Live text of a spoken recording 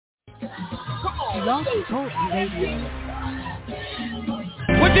Love Talk Radio.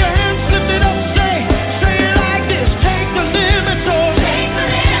 With your hands lifted up, say it like this. Take the limits off. Take the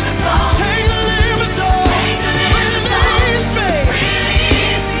limits off. Take the limits off. Take the limits off. Release me.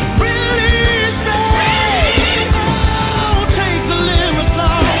 Release me. Release me. Oh, take the limits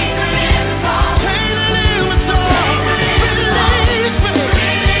off. Take the limits off. Take the limits off. Release me.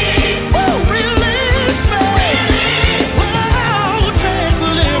 Oh, release me. Oh, take the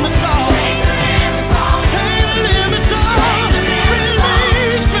limits off. Take the limits off.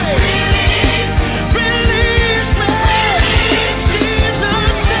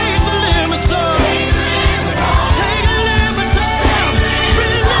 Take the limits off.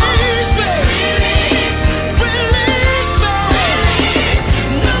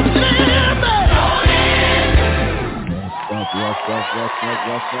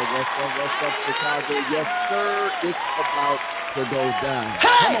 What's up, Chicago? Yes, sir. It's about to go down.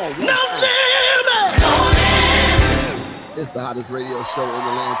 Come on, it's the hottest radio show in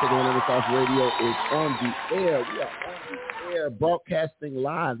the land. Taking Limits Off Radio is on the air. We are on the air, broadcasting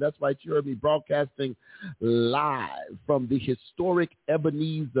live. That's right, you heard me, broadcasting live from the historic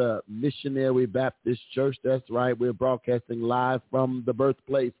Ebenezer Missionary Baptist Church. That's right, we're broadcasting live from the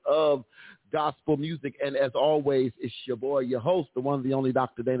birthplace of gospel music. And as always, it's your boy, your host, the one, the only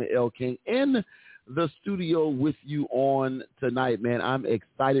Dr. Dana L. King, in the studio with you on tonight, man. I'm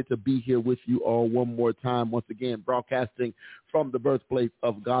excited to be here with you all one more time. Once again, broadcasting from the birthplace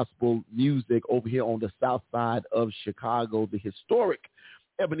of gospel music over here on the south side of Chicago, the historic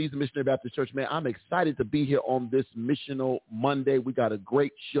Ebenezer Missionary Baptist Church. Man, I'm excited to be here on this Missional Monday. We got a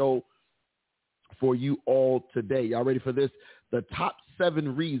great show for you all today. Y'all ready for this? The top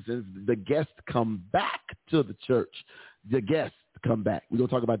 7 reasons the guests come back to the church. The guests come back. We're going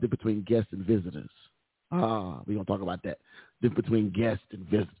to talk about the difference between guests and visitors. We're going to talk about that. Difference between guests and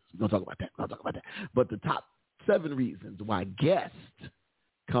visitors. We're going to talk about that. But the top 7 reasons why guests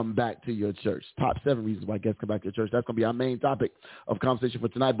come back to your church. Top 7 reasons why guests come back to your church. That's going to be our main topic of conversation for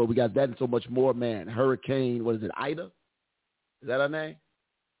tonight. But we got that and so much more, man. Hurricane, what is it, Ida? Is that her name?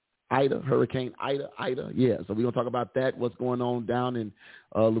 Hurricane Ida. Yeah, so we're going to talk about that, what's going on down in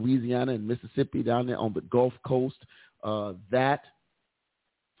Louisiana and Mississippi, down there on the Gulf Coast. So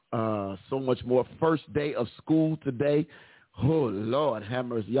much more. First day of school today. Oh, Lord have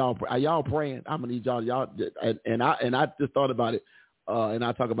mercy. Are y'all praying? I'm going to need y'all. And I just thought about it, and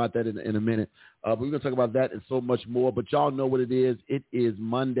I'll talk about that in a minute. But we're going to talk about that and so much more. But y'all know what it is. It is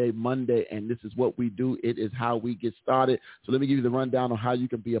Monday, and this is what we do. It is how we get started. So let me give you the rundown on how you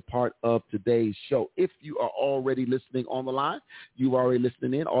can be a part of today's show. If you are already listening on the line, you are already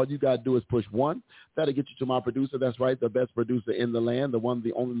listening in, all you got to do is push 1. That'll get you to my producer. That's right, the best producer in the land, the one,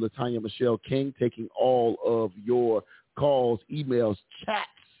 the only LaTanya Michelle King, taking all of your calls, emails, chats,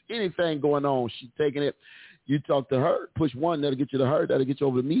 anything going on. She's taking it. You talk to her, push 1, that'll get you to her, that'll get you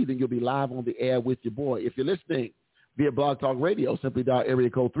over to me, then you'll be live on the air with your boy. If you're listening via Blog Talk Radio, simply dial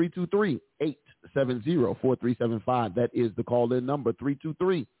area code 323-870-4375. That is the call-in number.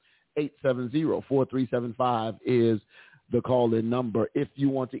 323-870-4375 is the call-in number. If you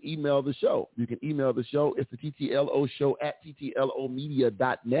want to email the show, you can email the show. It's the TTLO show at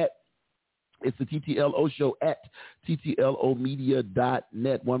ttlomedia.net. It's the TTLO show at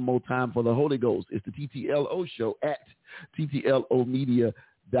ttlomedia.net. One more time for the Holy Ghost. It's the TTLO show at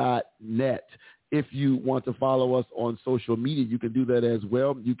ttlomedia.net. If you want to follow us on social media, you can do that as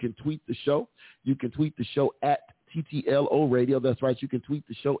well. You can tweet the show. You can tweet the show at TTLO Radio. That's right. You can tweet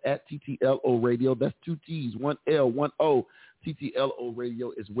the show at TTLO Radio. That's 2 T's, 1 L, 1 O. TTLO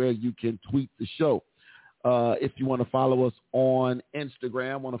Radio is where you can tweet the show. If you want to follow us on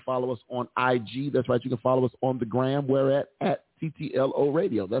Instagram, want to follow us on IG, that's right. You can follow us on the gram. We're at TTLO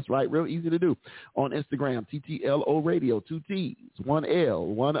Radio. That's right. Real easy to do. On Instagram, TTLO Radio, 2 T's, 1 L,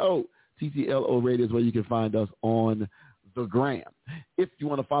 1 O. TTLO Radio is where you can find us on the gram. If you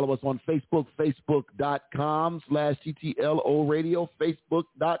want to follow us on Facebook, facebook.com/TTLO Radio,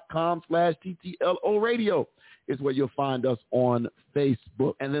 facebook.com/TTLO Radio is where you'll find us on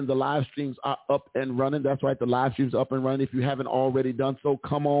Facebook. And then the live streams are up and running. That's right. The live streams are up and running. If you haven't already done so,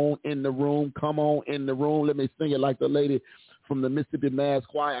 come on in the room. Come on in the room. Let me sing it like the lady from the Mississippi Mass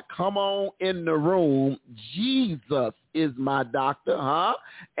Choir. Come on in the room. Jesus is my doctor,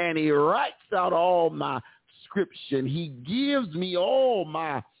 and he writes out all my prescription. He gives me all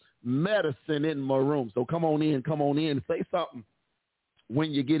my medicine in my room. So come on in, say something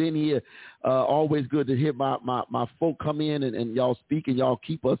when you get in here. Always good to hear my folk come in and y'all speak, and y'all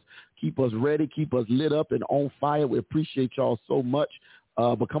keep us ready, keep us lit up and on fire. We appreciate y'all so much.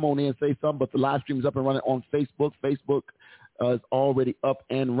 But come on in, say something. But the live stream is up and running on Facebook, is already up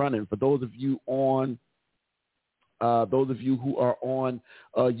and running. For those of you on who are on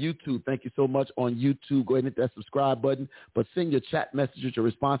YouTube, thank you so much on YouTube. Go ahead and hit that subscribe button, but send your chat messages, your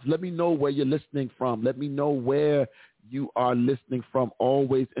responses. Let me know where you're listening from. Let me know where you are listening from.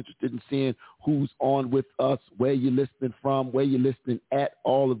 Always interested in seeing who's on with us, where you're listening from, where you're listening at.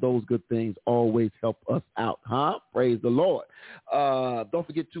 All of those good things always help us out, huh? Praise the Lord. Don't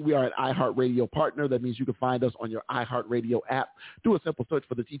forget, too, we are an iHeartRadio partner. That means you can find us on your iHeartRadio app. Do a simple search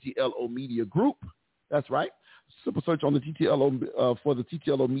for the TTLO Media Group. That's right. Simple search on the TTLO for the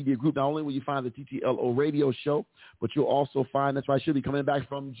TTLO Media Group. Not only will you find the TTLO radio show, but you'll also find, that's right, she'll be coming back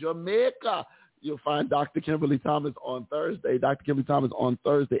from Jamaica. You'll find Dr. Kimberly Thomas on Thursday. Dr. Kimberly Thomas on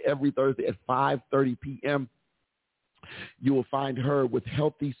Thursday, every Thursday at 5:30 p.m. You will find her with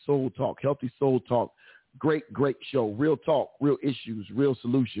Healthy Soul Talk. Healthy Soul Talk. Great, great show. Real talk, real issues, real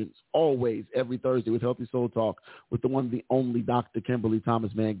solutions. Always every Thursday with Healthy Soul Talk with the one, the only Dr. Kimberly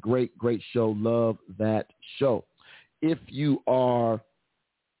Thomas, man. Great, great show. Love that show. If you are,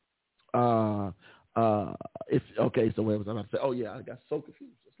 so where was I about to say? Oh, yeah, I got so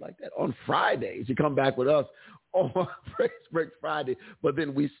confused. Just like that. On Fridays, you come back with us on Praise Break Friday, but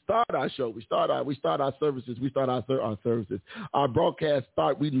then we start our show. We start our services. Our services. Our broadcast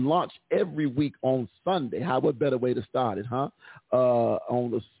we launch every week on Sunday. What better way to start it, huh?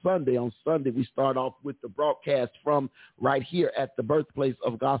 On Sunday, we start off with the broadcast from right here at the birthplace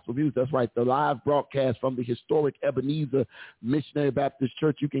of gospel music. That's right, the live broadcast from the historic Ebenezer Missionary Baptist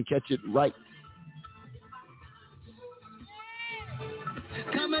Church. You can catch it right.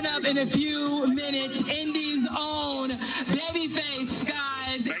 Coming up in a few minutes, Indy's own Babyface,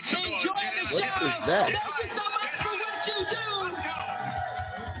 guys. Enjoy the show. What is that? Thank you so much for what you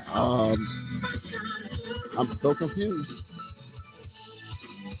do. I'm so confused.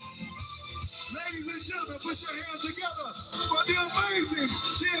 Ladies and gentlemen, put your hands together for the amazing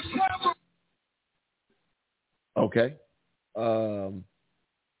Camera. Okay.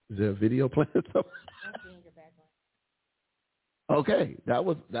 Is there a video playing? Okay, that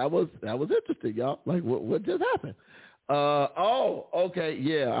was interesting, y'all. Like, what just happened? Okay,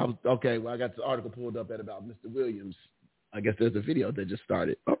 yeah. Well, I got the article pulled up at about Mr. Williams. I guess there's a video that just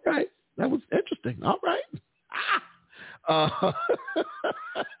started. All right, that was interesting. All right.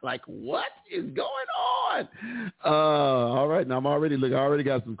 Like, what is going on? All right, now I already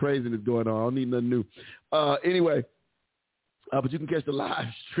got some craziness going on. I don't need nothing new. Anyway. But you can catch the live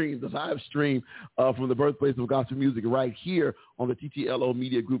stream from the birthplace of gospel music right here on the TTLO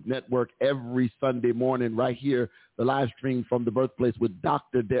Media Group Network every Sunday morning. Right here, the live stream from the birthplace with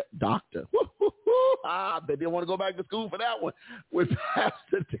Doctor. I bet they want to go back to school for that one. With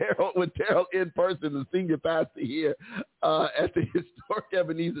Pastor Terrell in person, the senior pastor here at the historic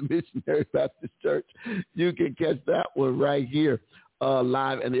Ebenezer Missionary Baptist Church. You can catch that one right here.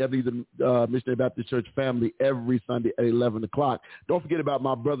 Live in the Ebenezer Missionary Baptist Church family every Sunday at 11 o'clock. Don't forget about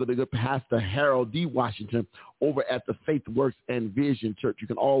my brother, the good Pastor Harold D. Washington, over at the Faith Works and Vision Church. You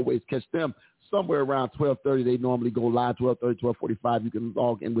can always catch them somewhere around 12:30. They normally go live 12:30, 12:45. You can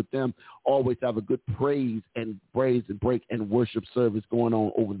log in with them. Always have a good praise and break and worship service going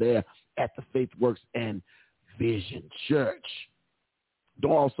on over there at the Faith Works and Vision Church.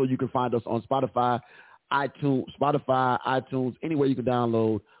 Also, you can find us on Spotify, iTunes, anywhere you can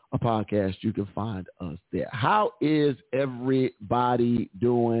download a podcast, you can find us there. How is everybody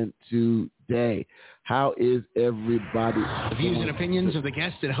doing today? How is everybody? The views and opinions of the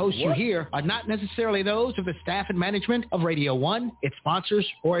guests and hosts you hear are not necessarily those of the staff and management of Radio 1, its sponsors,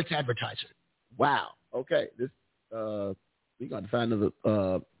 or its advertisers. Wow. Okay. This we got to find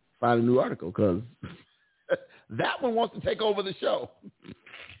a new article because that one wants to take over the show.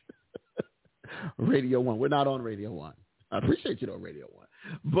 Radio 1. We're not on Radio 1. I appreciate you on Radio 1.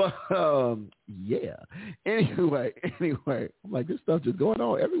 But, yeah. Anyway, I'm like, this stuff just going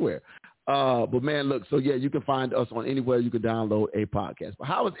on everywhere. But, man, look, so, yeah, you can find us on anywhere you can download a podcast. But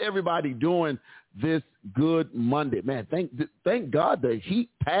how is everybody doing this good Monday? Man, thank God the heat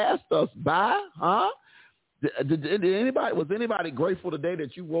passed us by, huh? Was anybody grateful today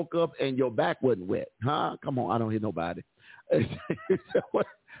that you woke up and your back wasn't wet? Huh? Come on, I don't hear nobody.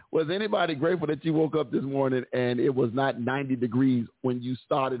 Was anybody grateful that you woke up this morning and it was not 90 degrees when you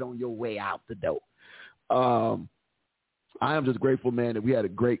started on your way out the door? I am just grateful, man, that we had a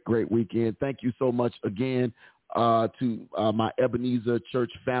great, great weekend. Thank you so much again to my Ebenezer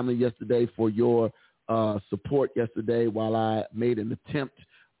Church family yesterday for your support yesterday while I made an attempt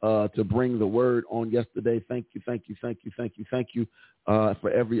to bring the word on yesterday. Thank you for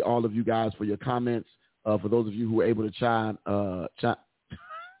all of you guys for your comments. For those of you who were able to chime.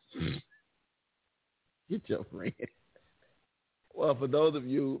 Get your friend. Well, for those of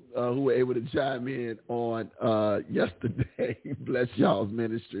you who were able to chime in on yesterday, bless y'all's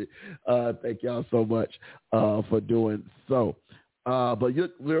ministry. Thank y'all so much for doing so. But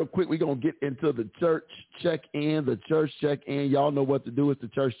real quick, we're going to get into the church check-in. The church check-in, y'all know what to do. It's the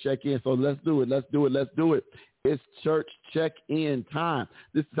church check-in. So let's do it. It's church check-in time.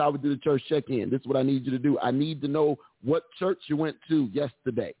 This is how we do the church check-in. This is what I need you to do. I need to know what church you went to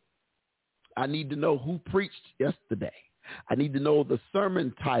yesterday. I need to know who preached yesterday. I need to know the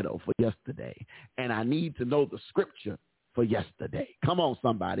sermon title for yesterday. And I need to know the scripture for yesterday. Come on,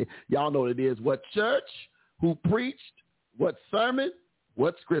 somebody. Y'all know what it is. What church, who preached, what sermon,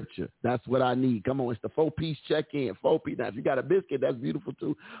 what scripture. That's what I need. Come on, it's the 4-piece check-in. 4-piece. Now, if you got a biscuit, that's beautiful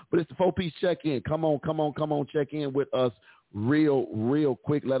too. But it's the 4-piece check-in. Come on, check in with us real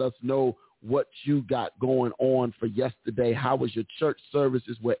quick. Let us know what you got going on for yesterday. How was your church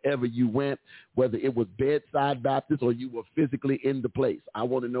services wherever you went, whether it was Bedside Baptist or you were physically in the place. I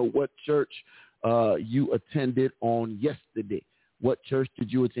want to know what church you attended on yesterday. What church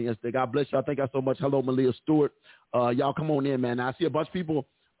did you attend yesterday? God bless y'all. Thank y'all so much. Hello, Malia Stewart. Y'all come on in, man. Now, I see a bunch of people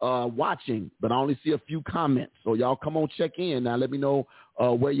watching, but I only see a few comments. So y'all come on, check in. Now, let me know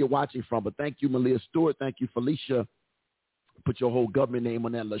where you're watching from. But thank you, Malia Stewart. Thank you, Felicia. Put your whole government name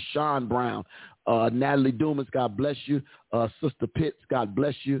on that. LaShawn Brown. Natalie Dumas, God bless you. Sister Pitts, God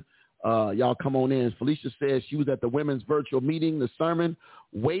bless you. Y'all come on in. Felicia says she was at the women's virtual meeting, the sermon,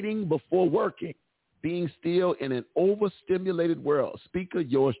 waiting before working. Being still in an overstimulated world. Speaker,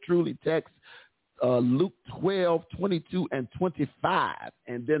 yours truly, text Luke 12, 22, and 25.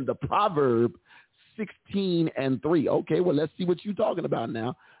 And then the Proverb 16 and 3. Okay, well, let's see what you're talking about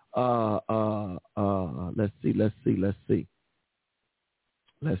now.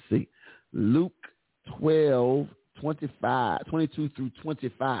 Let's see. Luke 12, 25, 22 through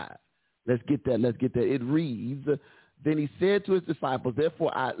 25. Let's get that. It reads, then he said to his disciples,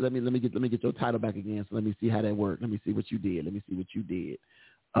 therefore, let me get your title back again. So let me see how that worked. Let me see what you did.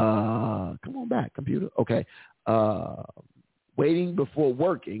 Come on back, computer. Okay. Waiting before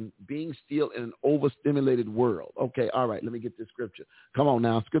working, being still in an overstimulated world. Okay. All right. Let me get this scripture. Come on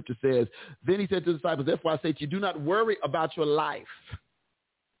now. Scripture says, then he said to the disciples, therefore I say to you, do not worry about your life,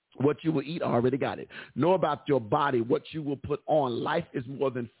 what you will eat. I already got it. Nor about your body, what you will put on. Life is more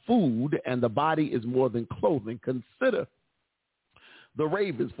than food, and the body is more than clothing. Consider the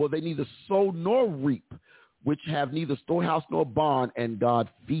ravens, for they neither sow nor reap, which have neither storehouse nor barn, and God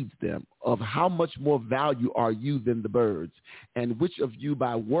feeds them. Of how much more value are you than the birds? And which of you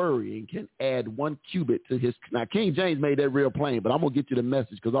by worrying can add 1 cubit to his? Now, King James made that real plain, but I'm going to get you the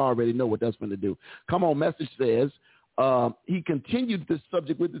message because I already know what that's going to do. Come on, message says, he continued this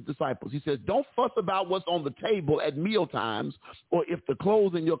subject with his disciples. He says, don't fuss about what's on the table at meal times or if the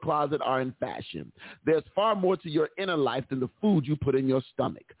clothes in your closet are in fashion. There's far more to your inner life than the food you put in your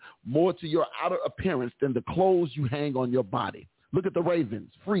stomach, more to your outer appearance than the clothes you hang on your body. Look at the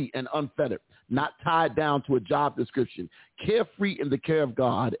ravens, free and unfettered, not tied down to a job description, carefree in the care of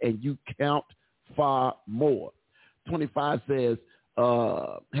God, and you count far more. 25 says,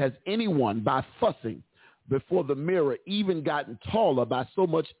 has anyone by fussing before the mirror even gotten taller by so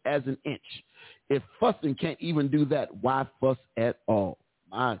much as an inch? If fussing can't even do that, why fuss at all?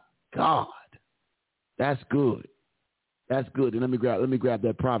 My God, that's good. That's good. And let me grab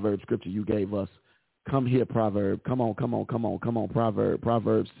that proverb scripture you gave us. Come here, proverb. Come on.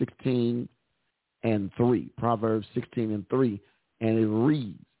 Proverb 16 and 3. Proverbs 16 and 3. And it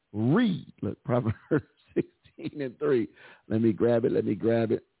reads. Look, Proverbs 16 and 3. Let me grab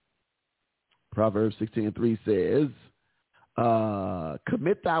it. Proverbs 16 and 3 says,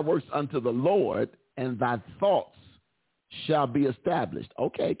 commit thy works unto the Lord, and thy thoughts shall be established.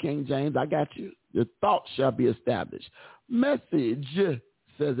 Okay, King James, I got you. Your thoughts shall be established. Message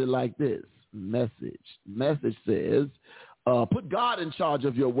says it like this. Message says, put God in charge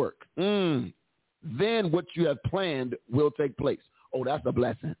of your work. Then what you have planned will take place. Oh, that's a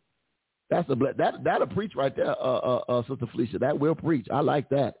blessing. That'll preach right there, Sister Felicia. That will preach. I like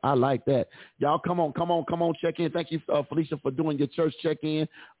that. Y'all come on, check in. Thank you, Felicia, for doing your church check-in.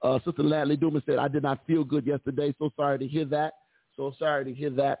 Sister Natalie Dumas said, I did not feel good yesterday. So sorry to hear that.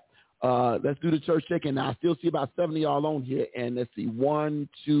 Let's do the church check-in. Now, I still see about 70 y'all on here. And let's see, 1,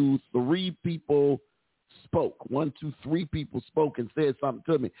 2, 3 people spoke. 1, 2, 3 people spoke and said something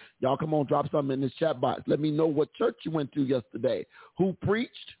to me. Y'all come on, drop something in this chat box. Let me know what church you went to yesterday. Who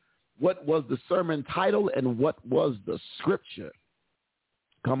preached? What was the sermon title, and what was the scripture?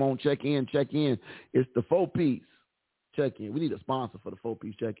 Come on, check in. It's the 4-piece check-in. We need a sponsor for the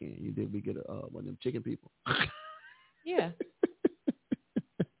 4-piece check-in. You think we get one of them chicken people? Yeah.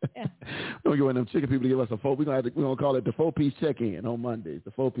 Don't get one of them chicken people to give us a four. We're gonna call it the 4-piece check-in on Mondays.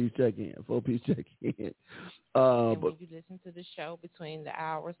 The 4-piece check-in. 4-piece check-in. And when you listen to the show between the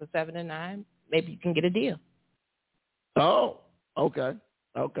hours of 7 and 9, maybe you can get a deal. Oh, okay.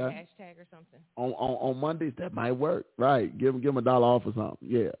 Hashtag or something. On Mondays, that might work. Right. Give them $1 off or something.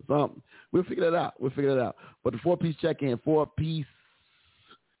 Yeah, something. We'll figure that out. But the 4-piece check-in, 4-piece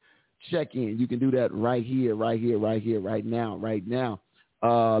check-in, you can do that right here, right now.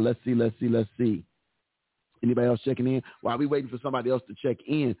 Let's see. Anybody else checking in? While we waiting for somebody else to check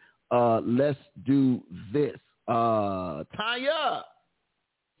in, let's do this. Tanya.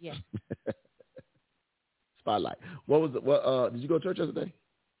 Yes. Spotlight. What was it? Did you go to church yesterday?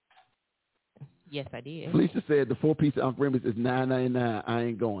 Yes, I did. Felicia said the 4-piece of Uncle Remus is $9.99. I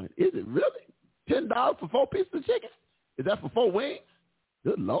ain't going. Is it really? $10 for 4 pieces of chicken? Is that for 4 wings?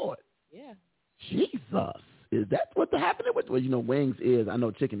 Good Lord. Yeah. Jesus. Is that what the happening with? Well, wings is. I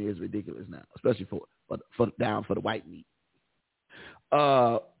know chicken is ridiculous now, especially for the white meat.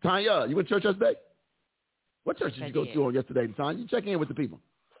 Tanya, you went to church yesterday? What church did you go to on yesterday, Tanya? You check in with the people.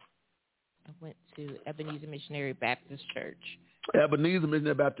 I went to Ebenezer Missionary Baptist Church. Ebenezer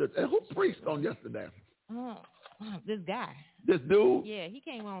Missionary Baptist. And who preached on yesterday? Oh, this guy. This dude? Yeah, he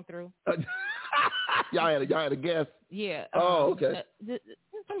came on through. y'all had a guest? Yeah. Okay.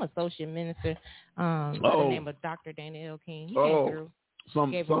 Some associate minister by the name of Dr. Daniel King. He came through.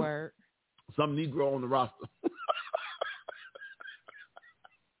 Gave a word. Some Negro on the roster.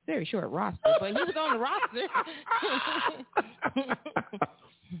 Very short roster, but he was on the roster.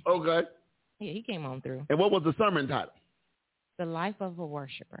 Okay. Yeah, he came on through. And what was the sermon title? The Life of a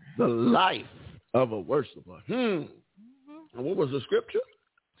Worshiper. The Life of a Worshiper. And what was the scripture?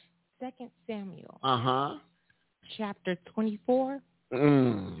 2 Samuel. Chapter 24.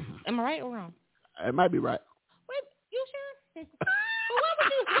 Am I right or wrong? It might be right. Wait, you sure? Why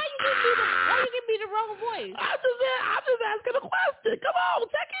you give me the wrong voice? I'm just asking a question. Come on,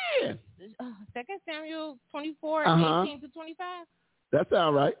 check in. 2 Samuel 24, 18 to 25. That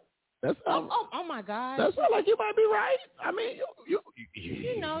sounds right. Oh my God. That sounds like you might be right. I mean, you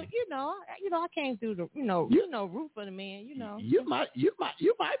know, I came through the, roof of the man, You might be right.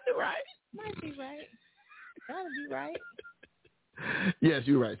 Might be right. Gotta be right. Yes,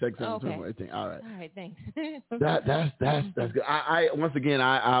 you're right. 2 Samuel 24, 18. All right. All right, thanks. That's good. I once again,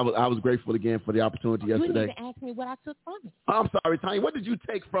 I was grateful again for the opportunity yesterday. You didn't even ask me what I took from it. I'm sorry, Tanya. What did you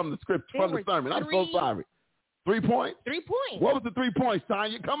take from the script, from the sermon? I'm so sorry. 3 points? 3 points. What was the 3 points,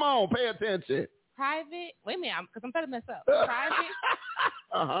 Tanya? Come on, pay attention. Private. Wait a minute, because I'm about to mess up.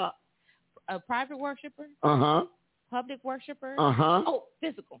 Private. A private worshiper. Public worshiper. Oh,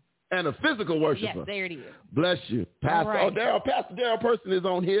 physical. And a physical worshiper. Yes, there it is. Bless you. Pastor. Right. Pastor Darryl Person is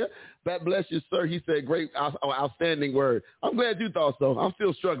on here. God bless you, sir. He said, great, outstanding word. I'm glad you thought so. I'm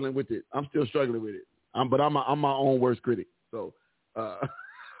still struggling with it. But I'm my own worst critic. So,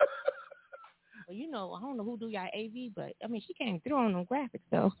 Well, I don't know who do y'all AV, but, I mean, she came through on them graphics,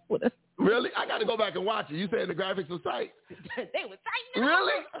 though. Really? I got to go back and watch it. You said the graphics were tight? They were tight.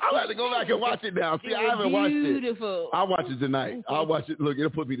 Really? I'll have to go back and watch it now. See, I haven't watched it. Beautiful. I'll watch it tonight. I'll watch it. Look,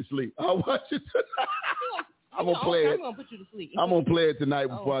 it'll put me to sleep. I'll watch it tonight. I'm going to play it. I'm going to put you to sleep. I'm going to play it tonight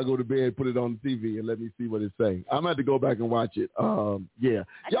before I go to bed, put it on the TV, and let me see what it's saying. I'm going to have to go back and watch it. Yeah.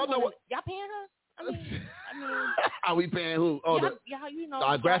 Y'all know what? Y'all paying her? I mean, are we paying who? Oh, y'all,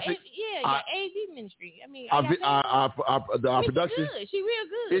 our graphics. Your AV ministry. I mean, our production. She's good. She real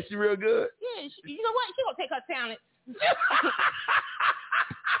good. Is she real good? Yeah. You know what? She gonna take her talent.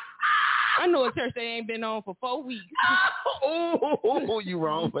 I know a church that ain't been on for 4 weeks. Oh, you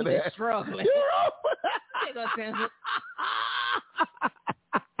wrong for that. Struggling. You wrong for that. Take her talent.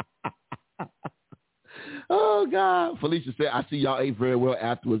 Oh, God. Felicia said, I see y'all ate very well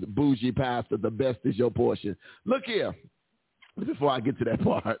afterwards. Bougie pastor, the best is your portion. Look here. Before I get to that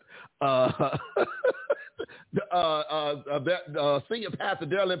part, senior pastor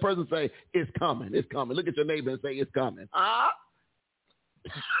Darryl in person say, it's coming. It's coming. Look at your neighbor and say, it's coming.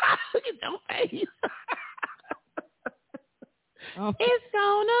 Look at your face. It's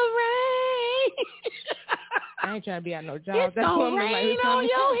gonna rain. I ain't trying to be out no job. It's gonna rain on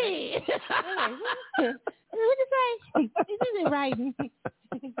your head. What you say? This isn't writing.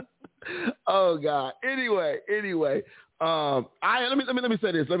 Oh God. Anyway. Let me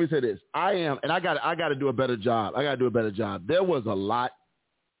say this. I am, and I got to do a better job. There was a lot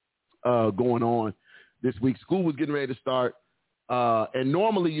going on this week. School was getting ready to start. And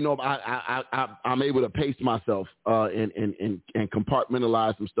normally, I'm able to pace myself and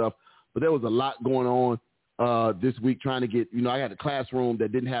compartmentalize some stuff. But there was a lot going on this week trying to get, I had a classroom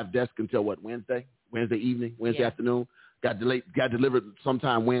that didn't have desk until Wednesday afternoon. got delivered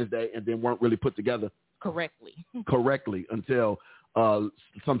sometime Wednesday, and then weren't really put together correctly until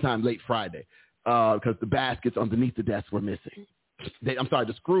sometime late Friday, because the baskets underneath the desk were missing.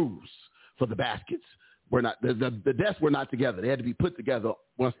 The screws for the baskets were not, the desks were not together. They had to be put together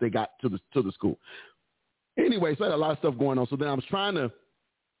once they got to the school. Anyway, so I had a lot of stuff going on. So then I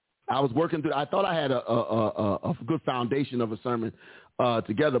was working through, I thought I had a good foundation of a sermon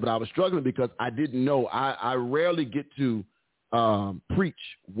together, but I was struggling because I didn't know. I rarely get to preach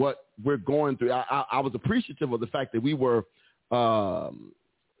what we're going through. I was appreciative of the fact that we were,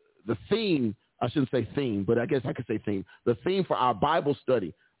 the theme, I shouldn't say theme, but I guess I could say theme. The theme for our Bible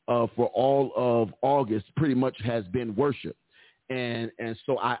study for all of August pretty much has been worship. And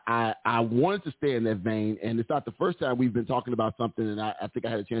so I wanted to stay in that vein. And it's not the first time we've been talking about something, and I think I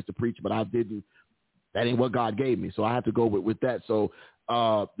had a chance to preach, but I didn't. That ain't what God gave me. So I have to go with that. So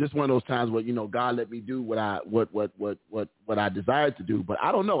this is one of those times where, God let me do what I desired to do. But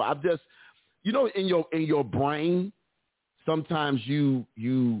I don't know. I've just, in your brain, sometimes you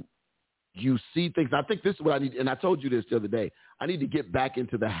see things. I think this is what I need. And I told you this the other day. I need to get back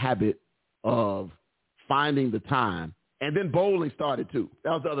into the habit of finding the time. And then bowling started too.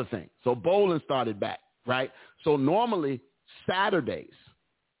 That was the other thing. So bowling started back, right? So normally Saturdays,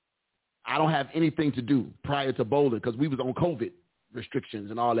 I don't have anything to do prior to bowling because we was on COVID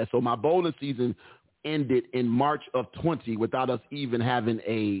restrictions and all that. So my bowling season ended in March of 20 without us even having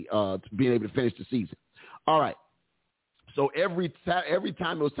being able to finish the season. All right. So every time it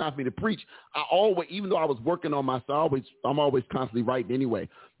was time for me to preach, I always, even though I was working on myself, I'm always constantly writing anyway.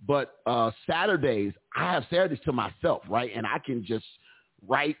 But Saturdays, I have Saturdays to myself, right? And I can just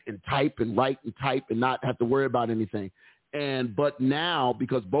write and type and not have to worry about anything. But now,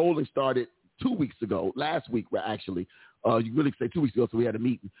 because bowling started 2 weeks ago, last week actually, you really say 2 weeks ago, so we had a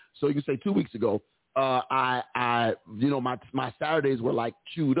meeting. So you can say 2 weeks ago, my Saturdays were like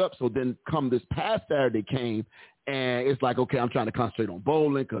chewed up. So then come this past Saturday came, and it's like, okay, I'm trying to concentrate on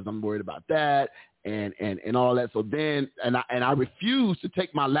bowling because I'm worried about that and all that. So then, and I refuse to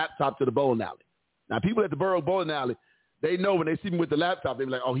take my laptop to the bowling alley. Now, people at the Borough Bowling Alley, they know when they see me with the laptop, they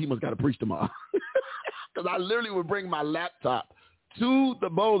be like, oh, he must got to preach tomorrow. Because I literally would bring my laptop to the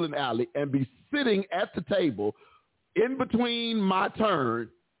bowling alley and be sitting at the table in between my turn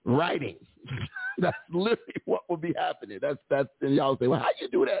writing. That's literally what would be happening. That's and y'all say, well, how you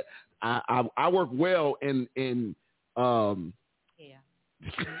do that? I work well in chaos.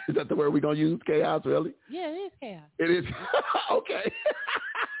 Is that the word we're gonna use? Chaos, really? Yeah, it is chaos. It is. Okay.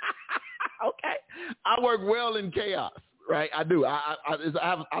 Okay. I work well in chaos, right? I do. I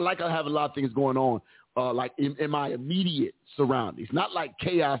like to have a lot of things going on, like in my immediate surroundings. Not like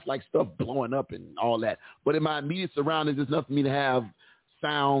chaos, like stuff blowing up and all that, but in my immediate surroundings, it's enough for me to have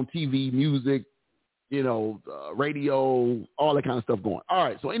sound, TV, music, radio, all that kind of stuff going. All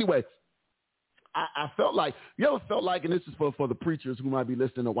right. So anyway, I felt like, you ever felt like, and this is for the preachers who might be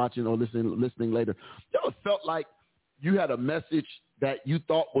listening or watching or listening later, you ever felt like you had a message that you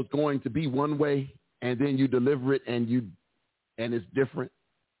thought was going to be one way, and then you deliver it and it's different,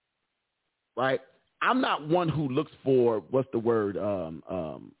 right? I'm not one who looks for, what's the word?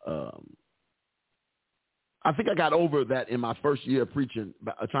 I think I got over that in my first year of preaching,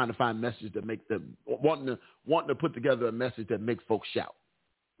 trying to find messages that make them wanting to put together a message that makes folks shout.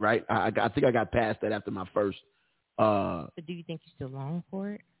 Right? I think I got past that after my first. But do you think you still long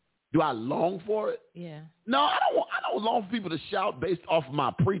for it? Do I long for it? Yeah. No, I don't long for people to shout based off of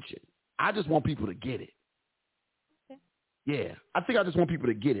my preaching. I just want people to get it. Okay. Yeah, I think I just want people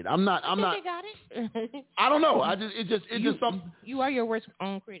to get it. I'm not. They got it. I don't know. It's just something. You are your worst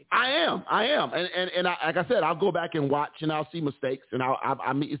own critic. I am, and like I said, I'll go back and watch, and I'll see mistakes, and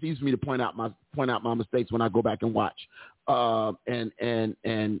it's easy for me to point out my mistakes when I go back and watch, because I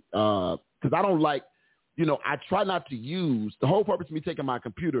don't like, I try not to use the whole purpose of me taking my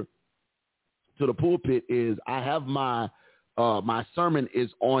computer to the pulpit is I have my sermon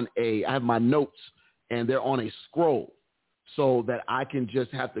is on I have my notes and they're on a scroll, so that I can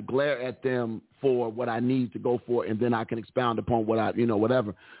just have to glare at them for what I need to go for, and then I can expound upon what I,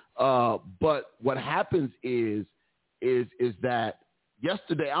 whatever. But what happens is that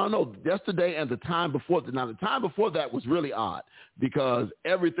yesterday and the time before that was really odd because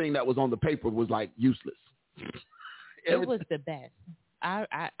everything that was on the paper was like useless. It was the best. I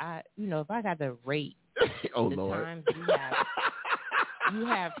if I got to rate oh, the Lord. times you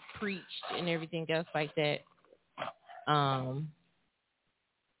have preached and everything else like that, I'm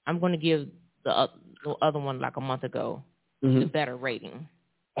going to give the other one like a month ago the better rating.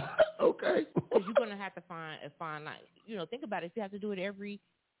 Okay. Because you're going to have to find like, think about it. If you have to do it every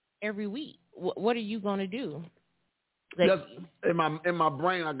week, what are you going to do? Just in my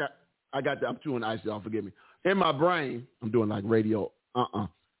brain, I got that. I'm chewing ice, y'all. Forgive me. In my brain, I'm doing like radio.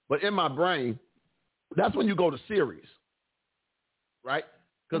 But in my brain, that's when you go to series, right?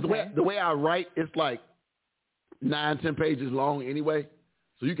 Because the way I write, it's like 9-10 pages long anyway.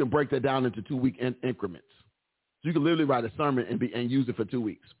 So you can break that down into 2-week increments. So you can literally write a sermon and use it for 2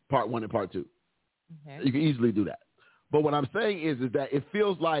 weeks, part 1 and part 2. Okay. You can easily do that. But what I'm saying is that it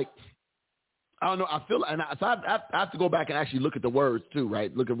feels like, I don't know, I feel, and I have to go back and actually look at the words too,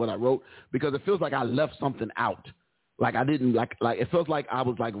 right? Look at what I wrote, because it feels like I left something out. Like I didn't, like it feels like I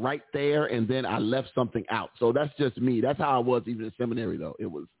was like right there and then I left something out. So that's just me. That's how I was even in seminary though. It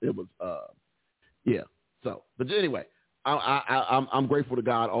was yeah. So, but anyway, I'm grateful to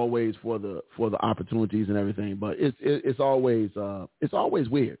God always for the opportunities and everything, but it's always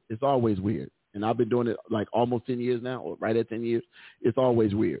weird. It's always weird. And I've been doing it like almost 10 years now, or right at 10 years. It's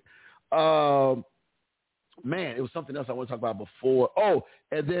always weird. Man, it was something else I want to talk about before. Oh,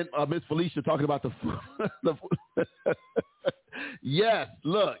 and then Miss Felicia talking about the food. Yes,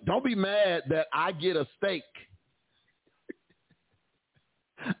 look, don't be mad that I get a steak.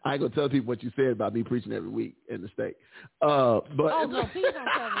 I ain't gonna tell people what you said about me preaching every week and the steak. No, please don't tell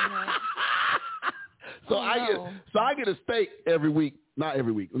them that. I get a steak every week. Not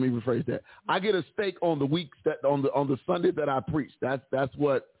every week. Let me rephrase that. I get a steak on the weeks that on the Sunday that I preach. That's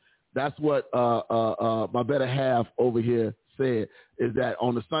what my better half over here said, is that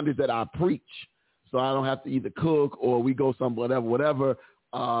on the Sundays that I preach, so I don't have to either cook or we go some whatever.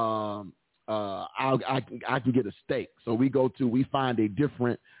 I can get a steak. So we find a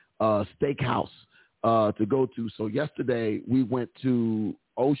different steakhouse to go to. So yesterday we went to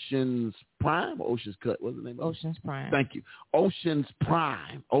Ocean's Prime, Ocean's Cut. What's the name of it? Ocean's Prime. Thank you. Ocean's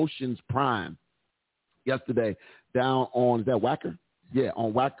Prime. Yesterday down on, is that Wacker? Yeah,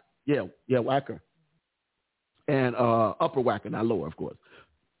 on Wacker. Yeah, Wacker. And Upper Wacker, not lower, of course.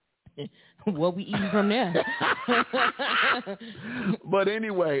 What we eating from there? But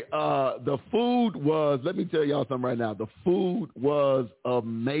anyway, the food was, let me tell y'all something right now. The food was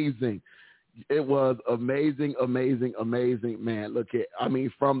amazing. It was amazing. Man,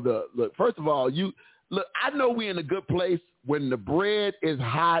 first of all, I know we're in a good place when the bread is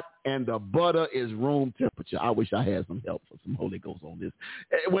hot and the butter is room temperature. I wish I had some help for some Holy Ghost on this.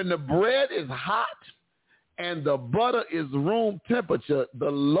 When the bread is hot and the butter is room temperature, the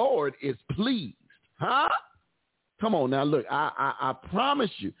Lord is pleased. Huh? Come on now, look, I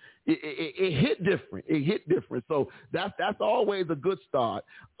promise you, it hit different. It hit different. So that's always a good start.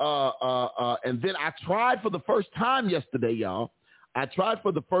 And then I tried for the first time yesterday, y'all. I tried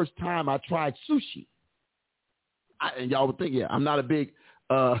sushi. And y'all would think, I'm not a big,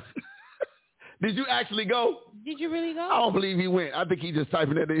 did you actually go? Did you really go? I don't believe he went. I think he just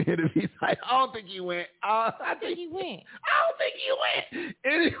typing at the end of his site. I don't think he went. I think he went. I don't think he went.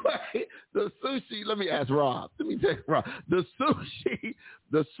 Anyway, the sushi, let me ask Rob. Let me tell you, Rob. The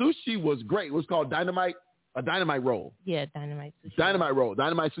sushi was great. It was called a dynamite roll. Yeah, dynamite sushi.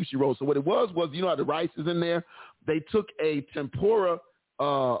 Dynamite sushi roll. So what it was, you know how the rice is in there? They took a tempura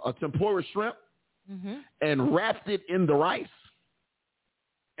shrimp and wrapped it in the rice.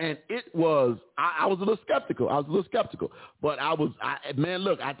 And it was, I was a little skeptical. But I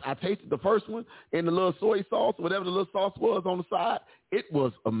tasted the first one in the little soy sauce, whatever the little sauce was on the side. It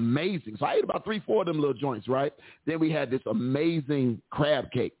was amazing. So I ate about 3-4 of them little joints, right? Then we had this amazing crab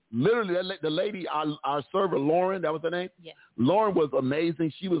cake. Literally, the lady, our server, Lauren, that was her name? Yeah. Lauren was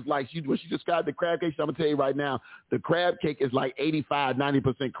amazing. She was like, when she described the crab cake, I'm going to tell you right now, the crab cake is like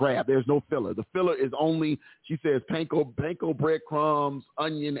 85-90% crab. There's no filler. The filler is only, she says, panko breadcrumbs,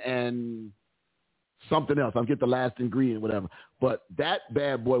 onion, and something else. I'll get the last ingredient, whatever. But that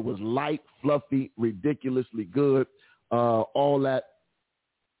bad boy was light, fluffy, ridiculously good, all that.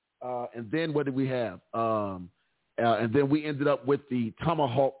 And then what did we have? And then we ended up with the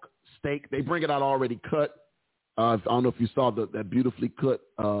tomahawk steak. They bring it out already cut. I don't know if you saw that beautifully cut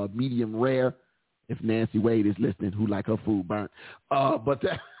medium rare. If Nancy Wade is listening, who like her food burnt. But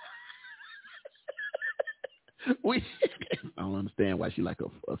that I don't understand why she like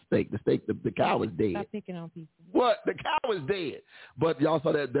a steak. The cow is dead. Stop picking on people. What? The cow is dead. But y'all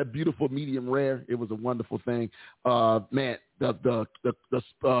saw that beautiful medium rare. It was a wonderful thing. Man, the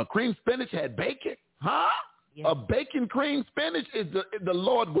cream spinach had bacon. Huh? Yes. A bacon cream spinach is the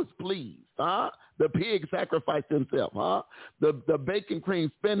Lord was pleased. Huh? The pig sacrificed himself. Huh? The bacon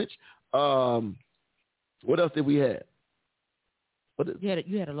cream spinach. What else did we have?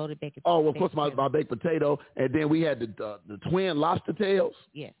 You had a loaded bacon. Oh, well, of course, my baked potato, and then we had the twin lobster tails.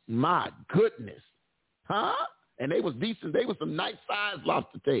 Yes. My goodness, huh? And they was decent. They was some nice-sized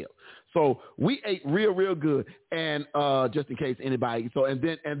lobster tails. So we ate real good. And just in case anybody. So and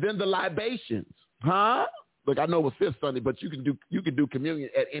then the libations, huh? Look, I know it was Fifth Sunday, but you can do communion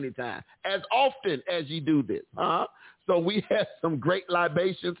at any time, as often as you do this, huh? So we had some great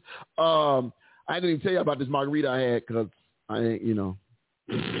libations. I didn't even tell you about this margarita I had because I ain't, You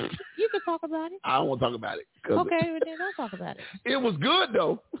can talk about it. I don't want to talk about it. Okay, well, then don't talk about it. It was good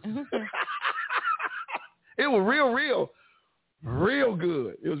though. It was real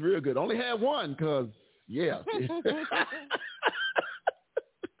good. It was real good. Only had one because, yeah.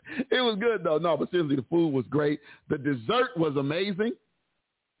 It was good, though. No, but seriously, the food was great. The dessert was amazing.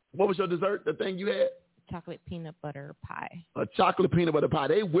 What was your dessert, the thing you had? Chocolate peanut butter pie. A chocolate peanut butter pie.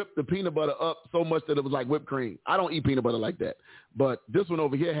 They whipped the peanut butter up so much that it was like whipped cream. I don't eat peanut butter like that. But this one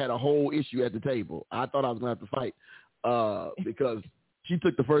over here had a whole issue at the table. I thought I was going to have to fight because she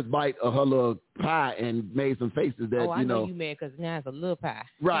took the first bite of her little pie and made some faces that, I know you mad because now it's a little pie.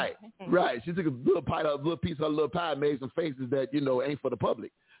 Right. She took a little piece of her little pie and made some faces that, ain't for the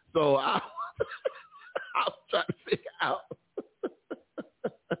public. So I was trying to figure out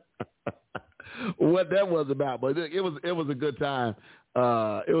what that was about, but it was a good time.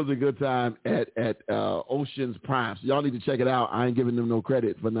 It was a good time at Ocean's Prime. So y'all need to check it out. I ain't giving them no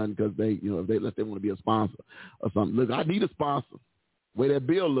credit for nothing because they, if they want to be a sponsor or something. Look, I need a sponsor. Way that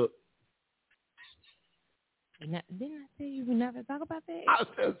bill look. Didn't I say you would never talk about that? I was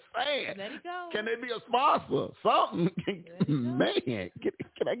just saying. Let it go. Can they be a sponsor? Something. Man, can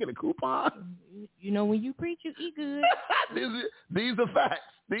I get a coupon? When you preach, you eat good. These are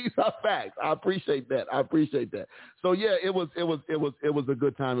facts. These are facts. I appreciate that. So yeah, it was a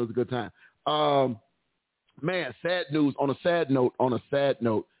good time. It was a good time. Man, sad news. On a sad note,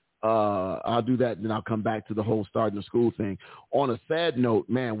 I'll do that, and then I'll come back to the whole starting the school thing. On a sad note,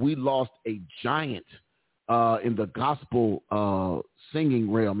 man, we lost a giant in the gospel singing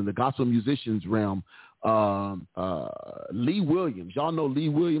realm, in the gospel musicians realm. Lee Williams. Y'all know Lee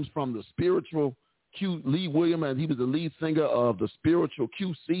Williams from the spiritual Lee Williams, and he was the lead singer of the spiritual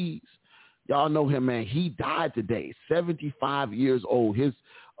QCs. Y'all know him, man. He died today, 75 years old. His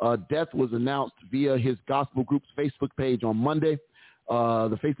death was announced via his gospel group's Facebook page on Monday.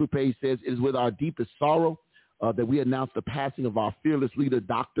 The Facebook page says, "It is with our deepest sorrow that we announce the passing of our fearless leader,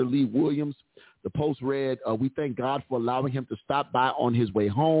 Dr. Lee Williams." The post read, "We thank God for allowing him to stop by on his way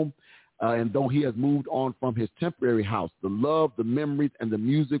home. And though he has moved on from his temporary house, the love, the memories, and the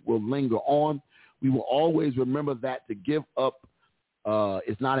music will linger on. We will always remember that to give up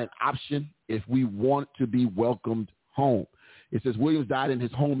is not an option if we want to be welcomed home." It says Williams died in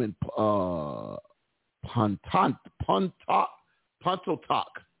his home in Pontotoc,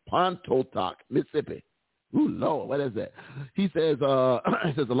 Mississippi. Ooh, Lord, what is that? He says,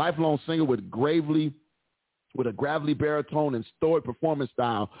 it says a lifelong singer with a gravelly baritone and storied performance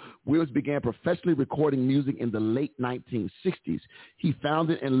style, Williams began professionally recording music in the late 1960s. He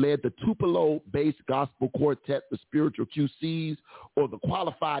founded and led the Tupelo-based gospel quartet, the Spiritual QCs, or the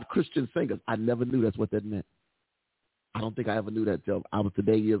Qualified Christian Singers. I never knew that's what that meant. I don't think I ever knew that until I was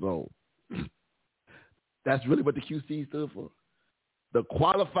today years old. That's really what the QC stood for. The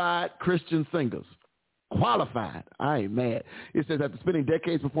Qualified Christian Singers. Qualified. I ain't mad. It says after spending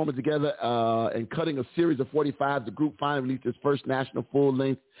decades performing together and cutting a series of 45s, the group finally released its first national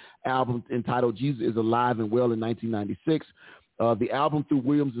full-length album entitled Jesus is Alive and Well in 1996. The album threw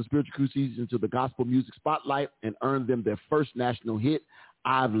Williams and Spiritual QCs into the gospel music spotlight and earned them their first national hit,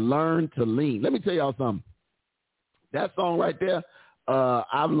 I've Learned to Lean. Let me tell y'all something. That song right there,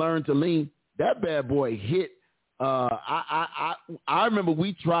 I've Learned to Lean, that bad boy hit. I remember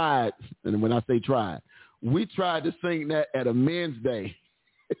we tried, and when I say tried, we tried to sing that at a men's day.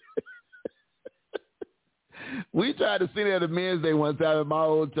 We tried to sing it at a men's day one time at my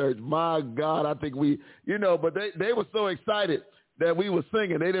old church. My God, I think but they were so excited that we were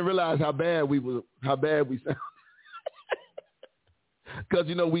singing. They didn't realize how bad we sounded. Because,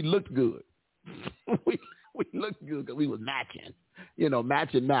 we looked good. we looked good because we was matching.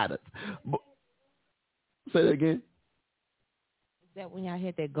 Matching matters. Say that again. Is that when y'all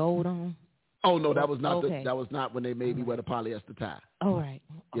had that gold on? Oh no, that was not. Okay. That was not when they made me wear the polyester tie. All right.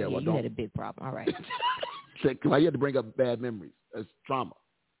 Yeah, well, you had a big problem. All right. Why you had to bring up bad memories? That's trauma.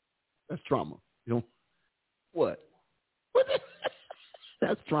 What?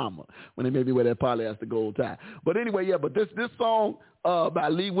 That's trauma when they made me wear that polyester gold tie. But anyway, yeah. But this song by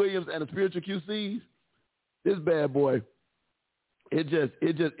Lee Williams and the Spiritual QCs, this bad boy. It just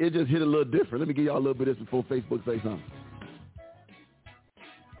hit a little different. Let me give y'all a little bit of this before Facebook say something.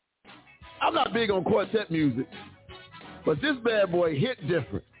 I'm not big on quartet music, but this bad boy hit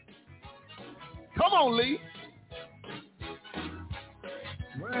different. Come on, Lee.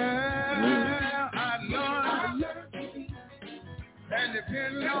 And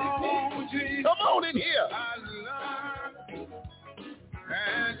depending on Jesus, come on in here. I learned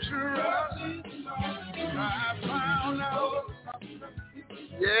and trust. I found out.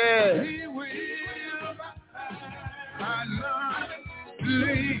 Yeah. He will. I learned to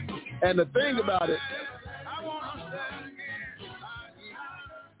leave. And the thing about it, I want to say again.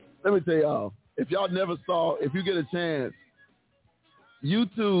 let me tell y'all, if y'all never saw, if you get a chance,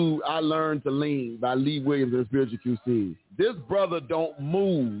 YouTube, I Learned to Lean by Lee Williams and Spiritual QCs. This brother don't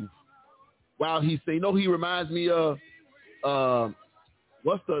move while he sing. You know, he reminds me of,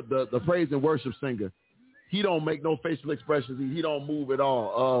 what's the praise and worship singer? He don't make no facial expressions. He don't move at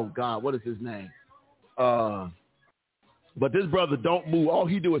all. Oh, God, what is his name? But this brother don't move. All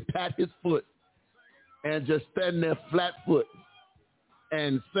he do is pat his foot and just stand there flat foot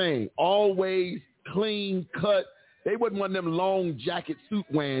and sing. Always clean cut. They wasn't one of them long jacket suit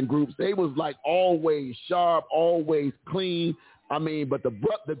wearing groups. They was like always sharp, always clean. I mean, but the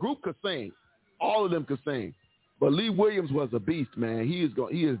group could sing. All of them could sing. But Lee Williams was a beast, man. He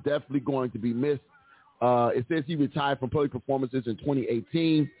is definitely going to be missed. It says he retired from public performances in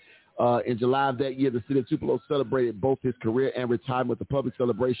 2018. In July of that year, the city of Tupelo celebrated both his career and retirement with a public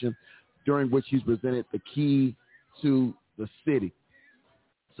celebration during which he's presented the key to the city.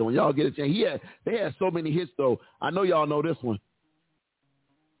 So when y'all get a chance, they had so many hits, though. I know y'all know this one.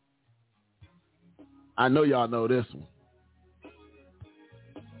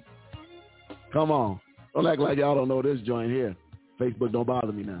 Come on. Don't act like y'all don't know this joint here. Facebook don't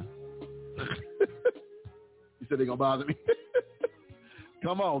bother me now. You said they gonna bother me?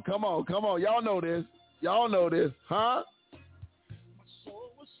 Come on. Y'all know this, huh?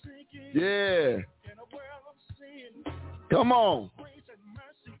 Yeah. Come on.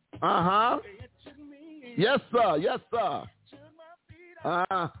 Uh-huh. Yes, sir.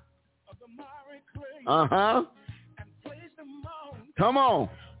 Uh-huh. Come on.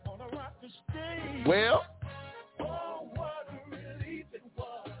 Well,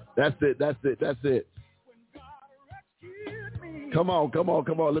 that's it. Come on.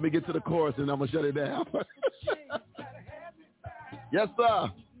 Let me get to the chorus and I'm going to shut it down. Yes,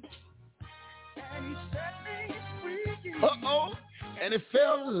 sir. Uh-oh. And it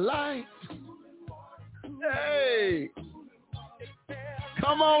felt like, hey,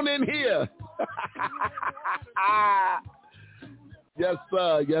 come on in here. Yes,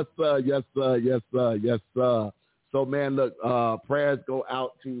 sir. So, man, look, prayers go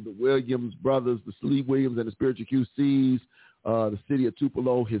out to the Williams brothers, the Lee Williams and the Spiritual QCs, the city of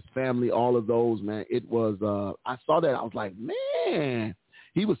Tupelo, his family, all of those, man. It was, I saw that. I was like, man,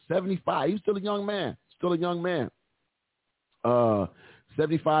 he was 75. He was still a young man.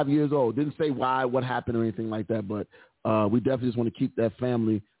 75 years old. Didn't say why, what happened or anything like that, but we definitely just want to keep that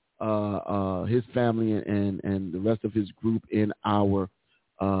family, his family and the rest of his group in our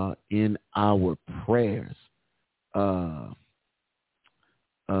prayers.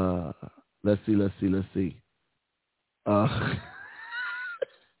 Let's see.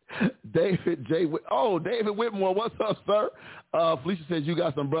 David Whitmore, what's up, sir? Felicia says you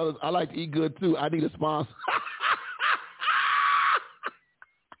got some brothers. I like to eat good too. I need a sponsor.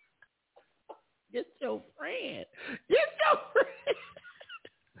 Get your friend.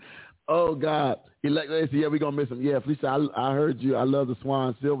 Oh God. They say, yeah, we're gonna miss him. Yeah, Felicia, I heard you. I love the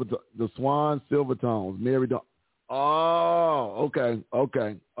Swan Silvertones. Mary don't. Oh, okay.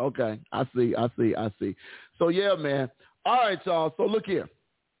 I see. So yeah, man. All right, y'all. So look here.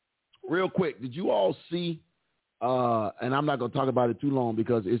 Real quick, did you all see, and I'm not going to talk about it too long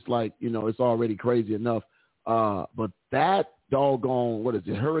because it's like, it's already crazy enough, but that doggone, what is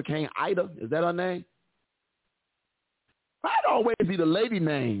it, Hurricane Ida? Is that her name? Why'd always be the lady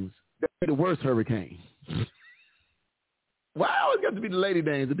names that be the worst hurricanes? Why always got to be the lady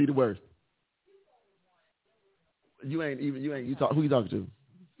names to be the worst? Who you talking to?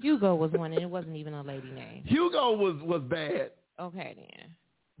 Hugo was one, and it wasn't even a lady name. Hugo was bad. Okay, then.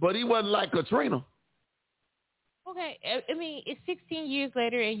 But he wasn't like Katrina. Okay, I mean, it's 16 years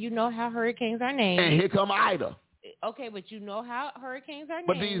later, and you know how hurricanes are named. And here come Ida. Okay, but you know how hurricanes are named.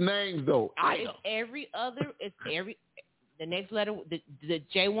 But these names, though, Ida. The next letter, the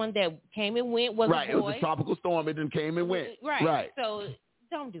J one that came and went was right. A boy. It was a tropical storm. It then came and went. Right. So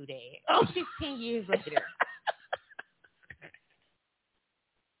don't do that. 16 years later.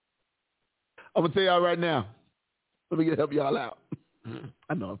 I'm going to tell y'all right now. Let me help y'all out.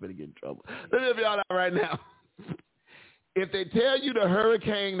 I know I'm going to get in trouble. Let me help y'all out right now. If they tell you the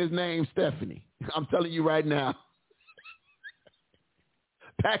hurricane is named Stephanie, I'm telling you right now,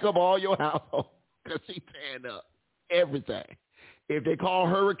 pack up all your household because she's tearing up everything. If they call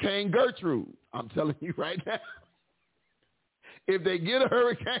Hurricane Gertrude, I'm telling you right now, if they get a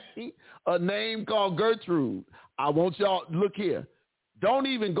hurricane, a name called Gertrude, I want y'all, look here, don't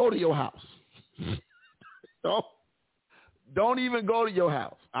even go to your house. Don't even go to your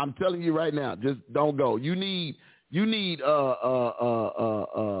house. I'm telling you right now, just don't go. You need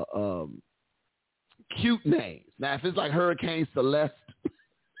cute names. Now, if it's like Hurricane Celeste,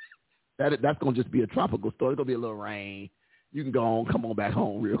 that's going to just be a tropical storm. It's going to be a little rain. You can go on, come on back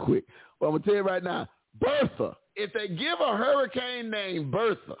home real quick. But I'm going to tell you right now, Bertha, if they give a hurricane named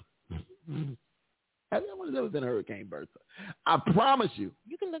Bertha, have you ever been a Hurricane Bertha? I promise you.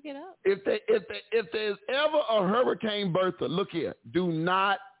 You can look it up. If there's ever a Hurricane Bertha, look here, do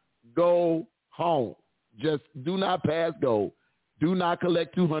not go home. Just do not pass go. Do not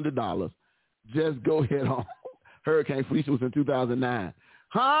collect $200. Just go head home. Hurricane Felicia was in 2009.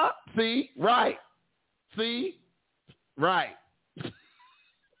 Huh? See? Right. See? Right.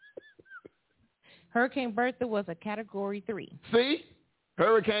 Hurricane Bertha was a Category 3. See?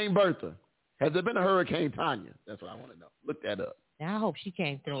 Hurricane Bertha. Has there been a Hurricane Tanya? That's what I want to know. Look that up. Now I hope she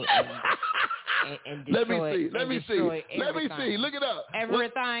came through and Let destroy. me see. Look it up.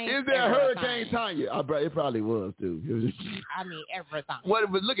 Everything. Is there a Hurricane Tanya? It probably was, too. I mean, everything.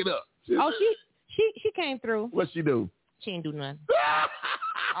 What? But look it up. Oh, she came through. What'd she do? She didn't do nothing.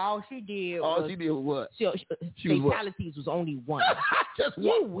 All she did was what? Fatalities was only one. Just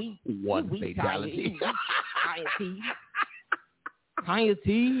one. One fatality. Tanya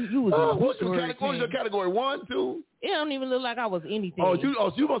T, you was what was your category? 1, 2? It don't even look like I was anything. Oh,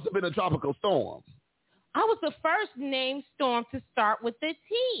 you must have been a tropical storm. I was the first named storm to start with the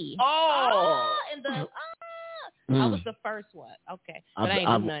T. Oh. I was the first one. Okay. But I ain't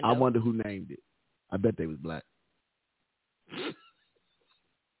do nothing. I wonder who named it. I bet they was black.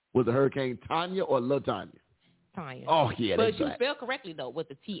 Was it Hurricane Tanya or La Tanya? Tanya. Oh, yeah, that's But you black. spelled correctly, though, with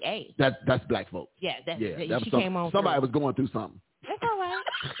the T-A. That's black folks. Yeah, she came on. Somebody was going through something. That's all right.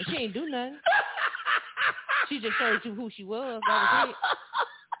 She ain't do nothing. She just showed you who she was. That was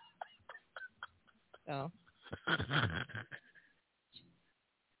it. So.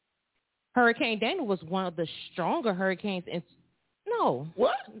 Hurricane Dana was one of the stronger hurricanes. No.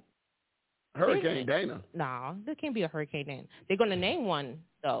 What? Hurricane Dana? No, there can't be a Hurricane Dana. They're going to name one,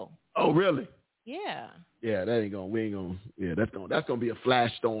 though. Oh, really? Yeah. Yeah, that's going to be a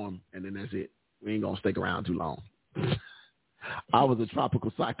flash storm, and then that's it. We ain't going to stick around too long. I was a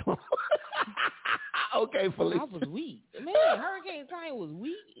tropical cyclone. Okay, Felicia. I was weak. Man, Hurricane Tanya was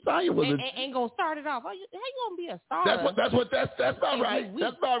weak. Tanya was ain't gonna start it off. How you gonna be a starter? That's about right.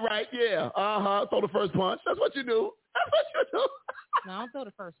 That's about right. Yeah. Throw the first punch. That's what you do. No, I don't throw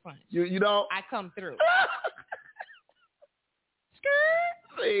the first punch. You don't? I come through.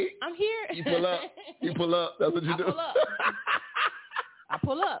 Skirt. See? I'm here. You pull up. That's what you do. I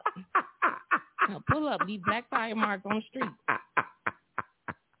pull up. I pull up. Leave black tire marks on the street.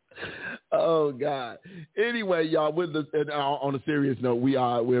 Oh God. Anyway, y'all. On a serious note,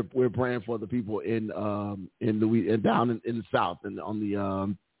 we're praying for the people in Louisiana, down in the South and on the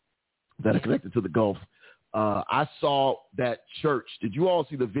that are connected to the Gulf. I saw that church. Did you all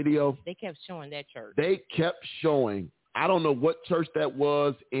see the video? They kept showing that church. They kept showing. I don't know what church that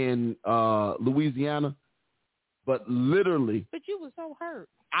was in Louisiana, but literally. But you were so hurt.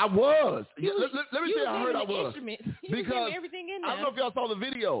 I was. Let me tell you how hurt I was. Because everything in there. I don't know if y'all saw the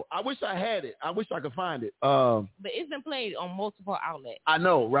video. I wish I had it. I wish I could find it. But it's been played on multiple outlets. I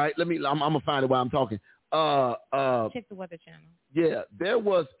know, right? I'm gonna find it while I'm talking. Check the Weather Channel. Yeah, there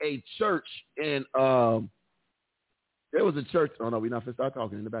was a church in there was a church. Oh no, we're not gonna start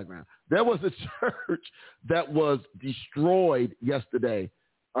talking in the background. There was a church that was destroyed yesterday,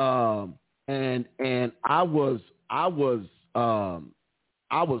 and I was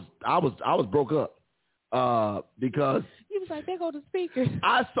broke up because you was like, there go the speakers.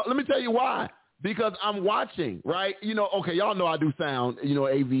 Let me tell you why. Because I'm watching, right? Okay, y'all know I do sound,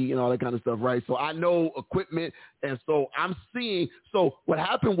 AV and all that kind of stuff, right? So I know equipment, and so I'm seeing. So what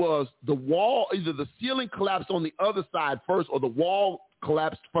happened was the wall, either the ceiling collapsed on the other side first, or the wall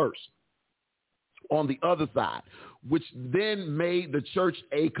collapsed first on the other side, which then made the church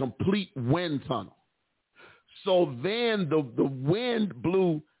a complete wind tunnel. So then the wind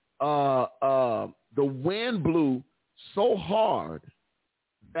blew. The wind blew so hard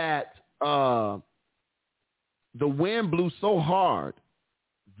that. The wind blew so hard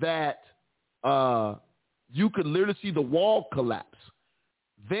that you could literally see the wall collapse.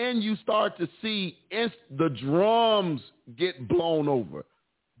 Then you start to see the drums get blown over,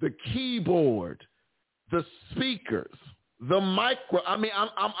 the keyboard, the speakers, the micro. I mean,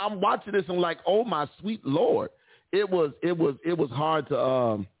 I'm watching this and I'm like, oh my sweet Lord. it was hard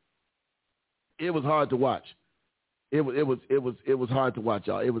to watch. It was hard to watch,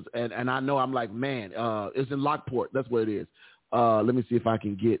 y'all. It was, and I know I'm like, man, it's in Lockport. That's what it is. Let me see if I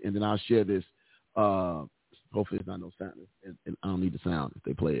can get, and then I'll share this. Hopefully it's not no sound. And I don't need the sound if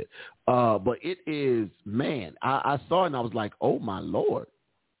they play it. But it is, man, I saw it and I was like, oh my Lord.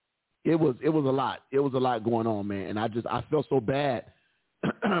 It was a lot. It was a lot going on, man. And I felt so bad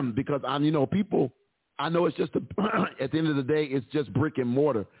because people, I know it's just at the end of the day, it's just brick and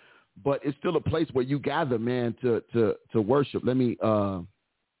mortar, but it's still a place where you gather, man, to worship. Let me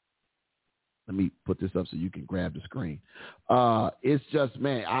put this up so you can grab the screen. It's just,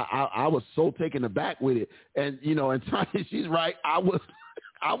 man, I was so taken aback with it. And, and Tanya, she's right. I was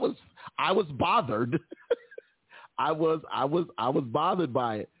bothered. I was bothered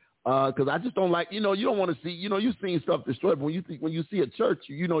by it. Cause I just don't like, you don't want to see, you've seen stuff destroyed, but when you see a church,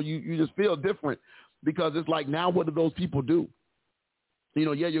 you just feel different because it's like, now what do those people do?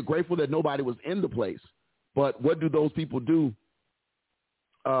 Yeah, you're grateful that nobody was in the place, but what do those people do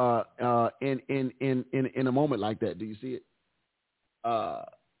in a moment like that? Do you see it?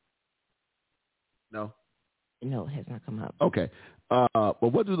 No, it has not come up. Okay. But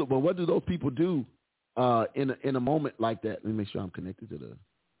what do those people do in a moment like that? Let me make sure I'm connected to the.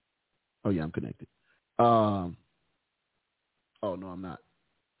 Oh yeah, I'm connected. Oh no, I'm not.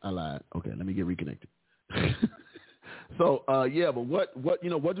 I lied. Okay, let me get reconnected. So yeah, but what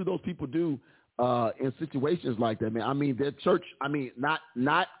do those people do in situations like that, man? I mean, their church, not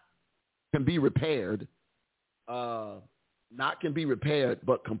can be repaired, but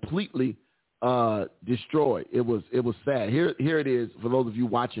completely destroyed. It was sad. Here it is for those of you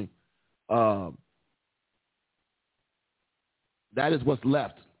watching. That is what's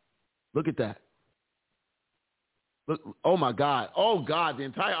left. Look at that. Look, oh my God. Oh God, the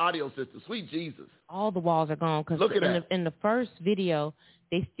entire audio system. Sweet Jesus. All the walls are gone because in the first video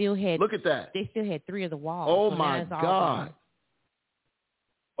they still had. Look at that. They still had 3 of the walls. Oh so my God.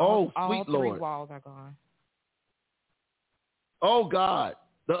 Oh all sweet Lord. 3 walls are gone. Oh God.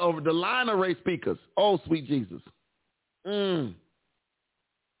 The line array speakers. Oh sweet Jesus.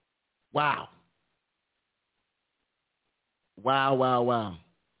 Wow. Wow.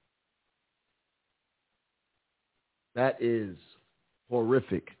 That is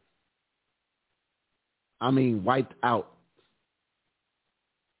horrific. Wiped out.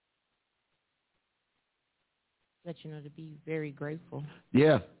 Let you know to be very grateful.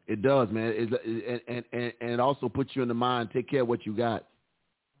 Yeah, it does, man. And it also puts you in the mind, take care of what you got.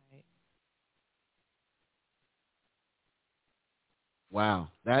 Right. Wow.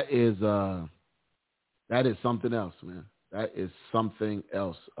 That is something else, man. That is something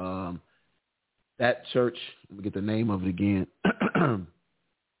else. That church, let me get the name of it again,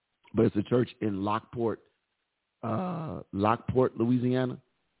 but it's a church in Lockport, Louisiana.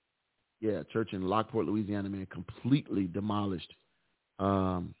 Yeah, church in Lockport, Louisiana, man, completely demolished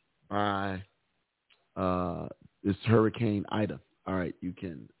by this Hurricane Ida. All right, you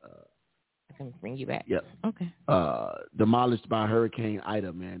can. I can bring you back. Yep. Okay. Demolished by Hurricane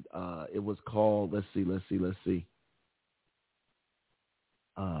Ida, man. It was called. Let's see.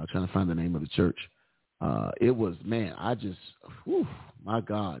 Trying to find the name of the church. It was, man, my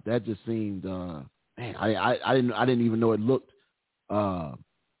God, that just seemed, man, I didn't even know it looked. Because,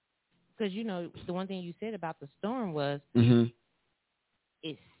 the one thing you said about the storm was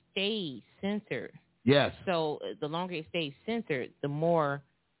it stayed centered. Yes. So the longer it stayed centered, the more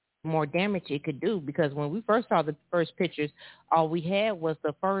damage it could do. Because when we first saw the first pictures, all we had was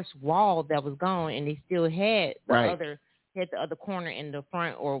the first wall that was gone, and they still had the other corner in the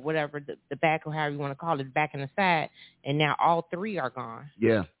front or whatever, the back or however you want to call it, the back and the side, and now all 3 are gone.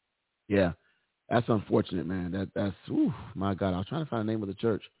 Yeah. That's unfortunate, man. That's my God. I was trying to find the name of the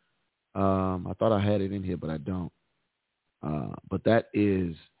church. I thought I had it in here, but I don't. But that's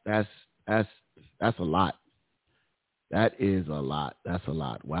a lot. That is a lot. That's a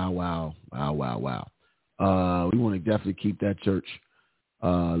lot. Wow. We want to definitely keep that church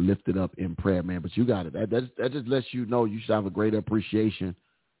lifted up in prayer, man. But you got it. That just lets you know you should have a greater appreciation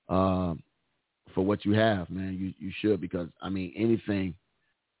for what you have, man. You should, because anything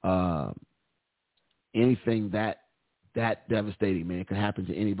that devastating, man, could happen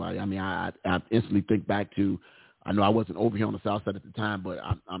to anybody. I instantly think back to, I know I wasn't over here on the south side at the time, but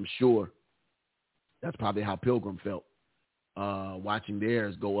I'm sure that's probably how Pilgrim felt watching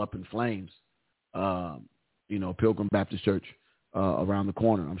theirs go up in flames. Pilgrim Baptist Church. Around the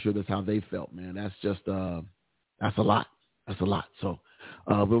corner. I'm sure that's how they felt, man. That's just, that's a lot. That's a lot. So,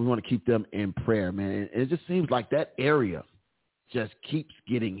 but we want to keep them in prayer, man. And it just seems like that area just keeps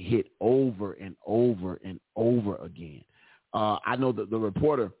getting hit over and over and over again. I know that the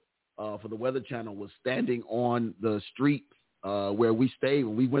reporter for the Weather Channel was standing on the street where we stayed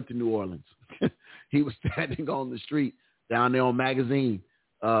when we went to New Orleans. He was standing on the street down there on Magazine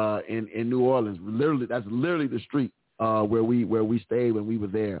in New Orleans. Literally, that's literally the street where we stayed when we were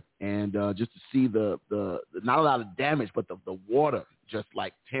there. And just to see the not a lot of damage, but the water just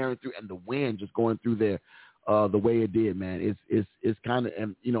like tearing through and the wind just going through there the way it did, man. It's kind of,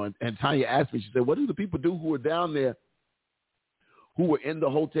 and you know, and Tanya asked me, she said, what do the people do who are down there, who were in the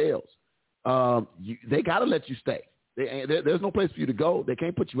hotels? They got to let you stay. There's no place for you to go. They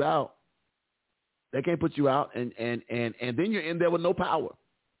can't put you out. They can't put you out, and then you're in there with no power.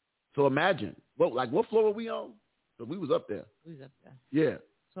 So imagine, what floor were we on? So we was up there. We was up there. Yeah.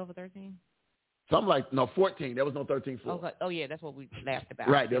 12 or 13? Something like, no, 14. There was no 13th floor. Oh, yeah, that's what we laughed about.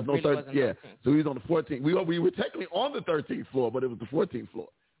 Right, there was no really 13th. Yeah, 13th. so we was on the 14th. We were technically on the 13th floor, but it was the 14th floor.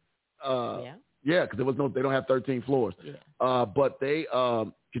 Yeah. Yeah, because they don't have 13 floors. Yeah. But they,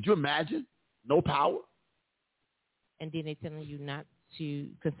 could you imagine? No power. And then they telling you not to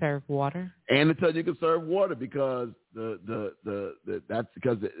conserve water. And they tell you to conserve water because that's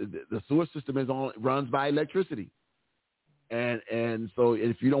because the sewer system runs by electricity. And so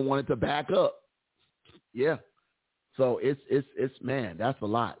if you don't want it to back up, yeah. So it's man, that's a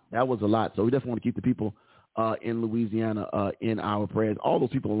lot. That was a lot. So we definitely want to keep the people in Louisiana in our prayers. All those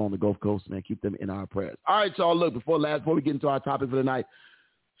people along the Gulf Coast, man, keep them in our prayers. All right, y'all. Look, before we get into our topic for the night,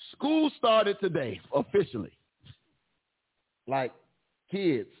 school started today officially. Like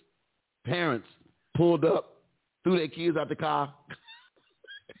kids, parents pulled up, threw their kids out the car.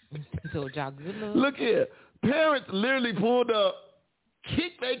 So y'all good luck. Look here, parents literally pulled up,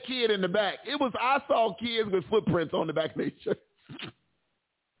 kicked their kid in the back. I saw kids with footprints on the back of their shirt.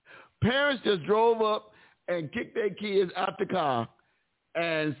 Parents just drove up and kicked their kids out the car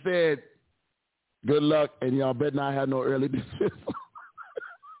and said, good luck, and y'all better not have no early dismissal.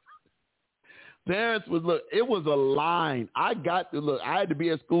 Parents it was a line. I had to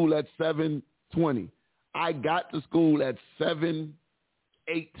be at school at 7:20. I got to school at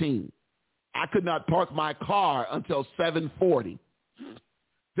 7:18. I could not park my car until 7:40.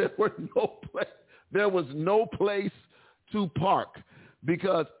 There was no place to park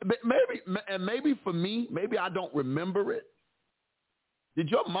because maybe for me, maybe I don't remember it.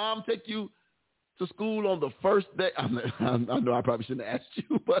 Did your mom take you to school on the first day? I know I probably shouldn't have asked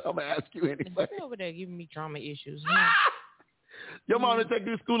you, but I'm going to ask you anyway. You're over there giving me trauma issues. Your mom didn't take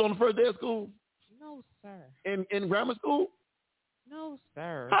you to school on the first day of school? No, sir. In grammar school? No,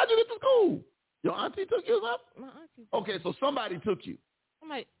 sir. How'd you get to school? Your auntie took you or something? My auntie. Okay, so somebody took you.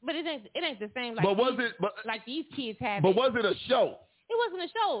 But it ain't the same. Like but was these, it? But, like these kids have. But was it a show? It wasn't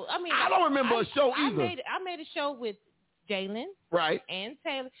a show. I mean, I don't remember a show either. I made a show with Jalen, right, and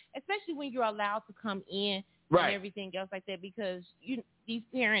Taylor, especially when you're allowed to come in right, and everything else like that, because these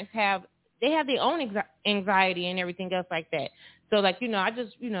parents have their own anxiety and everything else like that. So like I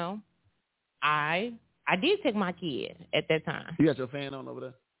just I did take my kid at that time. You got your fan on over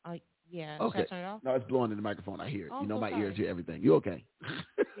there? Yeah. Okay. Turn it off? No, it's blowing in the microphone. I hear it. Oh, my sorry. ears hear everything. You okay?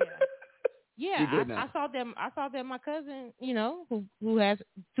 Yeah. I saw them. My cousin, who has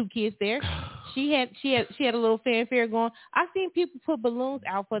 2 kids there. She had a little fanfare going. I seen people put balloons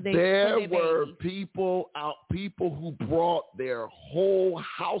out for their. There were babies. people who brought their whole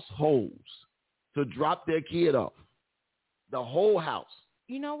households to drop their kid off. The whole house.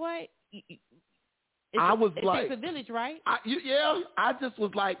 You know what? It takes a village, right? I just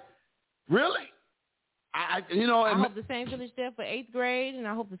was like, really? I hope the same village there for 8th grade, and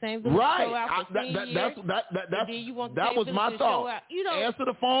I hope the same village show out for senior year. That was my thought. Answer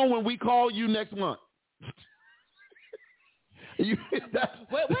the phone when we call you next month. Where them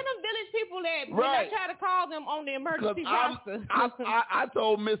village people at? When I try to call them on the emergency roster. I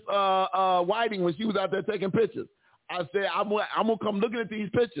told Miss Whiting when she was out there taking pictures. I said, I'm gonna come looking at these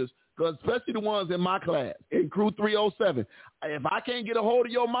pictures, because especially the ones in my class, in Crew 307. If I can't get a hold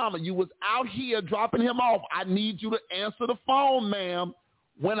of your mama, you was out here dropping him off. I need you to answer the phone, ma'am,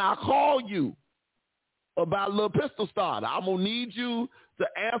 when I call you about Little Pistol Starter. I'm going to need you to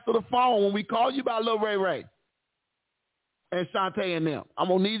answer the phone when we call you about Little Ray Ray and Shantae and them. I'm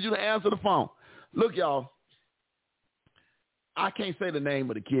going to need you to answer the phone. Look, y'all. I can't say the name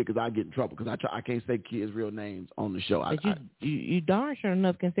of the kid because I get in trouble because I can't say kids' real names on the show. But you darn sure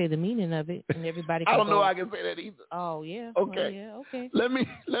enough can say the meaning of it, and everybody. I don't know I can say that either. Oh yeah. Okay. Oh, yeah. Okay. Let me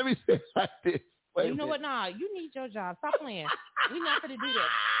say it like this. Wait you know what? Nah, you need your job. Stop playing. We're not gonna do that.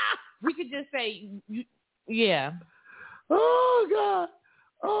 We could just say, yeah. Oh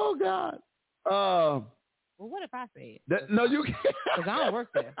God. Well, what if I say it? No, you can't. Because I don't work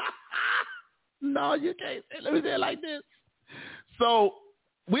there. No, you can't. Let me say it like this. So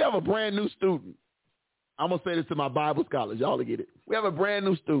we have a brand new student. I'm going to say this to my Bible scholars. Y'all will get it. We have a brand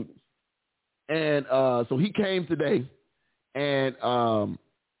new student. And so he came today, and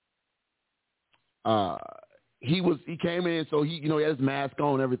he came in, so he had his mask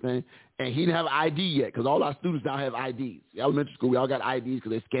on and everything, and he didn't have an ID yet because all our students now have IDs. Elementary school, we all got IDs because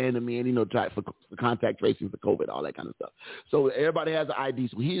they scanned them in, for contact tracing for COVID, all that kind of stuff. So everybody has an ID.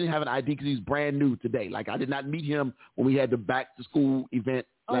 So he didn't have an ID because he's brand new today. Like I did not meet him when we had the back to school event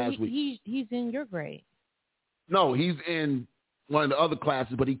last week. He's in your grade. No, he's in one of the other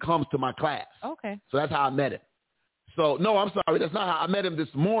classes, but he comes to my class. Okay. So that's how I met him. So no, I'm sorry, that's not how I met him this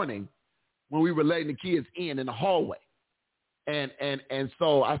morning when we were letting the kids in the hallway. And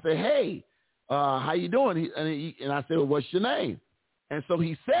so I said, hey, how you doing? And I said, well, what's your name? And so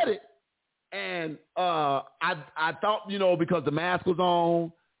he said it, and I thought, because the mask was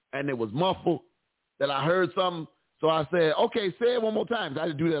on and it was muffled, that I heard something. So I said, okay, say it one more time. I had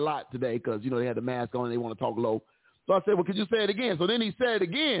to do that a lot today because, they had the mask on and they want to talk low. So I said, well, could you say it again? So then he said it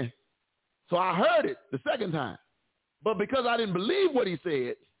again. So I heard it the second time. But because I didn't believe what he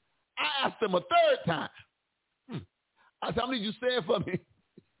said, I asked him a third time. I said, how many did you say it for me?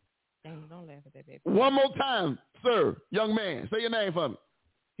 Dang, don't laugh at that, baby. One more time, sir, young man. Say your name for me.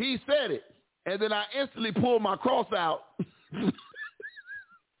 He said it. And then I instantly pulled my cross out.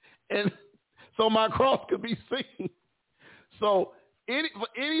 And so my cross could be seen. So for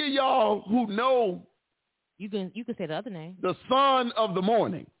any of y'all who know, you can say the other name. The son of the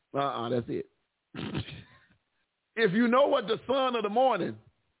morning. That's it. If you know what the son of the morning,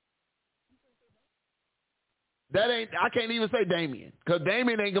 I can't even say Damien, because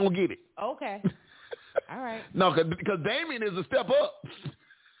Damien ain't going to get it. Okay. All right. No, because Damien is a step up.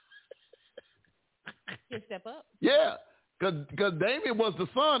 Just step up? Yeah, because Damien was the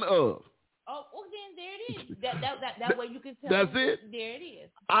son of. Oh, well, then there it is. That way you can tell. That's it. There it is.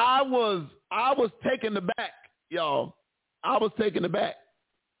 I was taken aback, y'all. I was taken aback.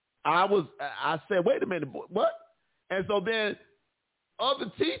 I said, wait a minute, what? And so then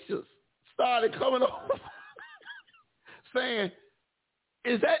other teachers started coming over saying,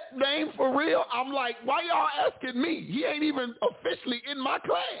 is that name for real? I'm like, why y'all asking me? He ain't even officially in my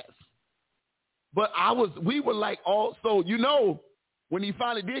class. But we were like, so when he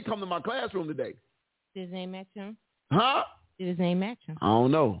finally did come to my classroom today. Did his name match him? Huh? Did his name match him? I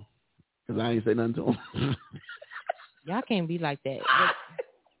don't know, because I ain't say nothing to him. Y'all can't be like that.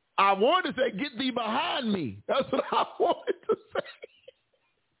 I wanted to say, get thee behind me. That's what I wanted to say.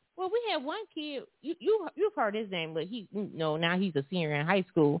 Well, we had one kid. You've heard his name, but now he's a senior in high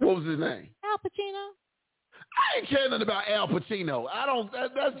school. What was his name? Al Pacino. I ain't caring nothing about Al Pacino. I don't.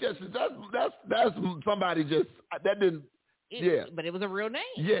 That's somebody just that didn't. Yeah, but it was a real name.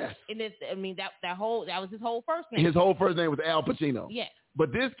 Yes, and that was his whole first name. His whole first name was Al Pacino. Yes,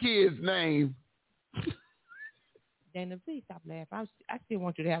 but this kid's name. Dana, please stop laughing. I still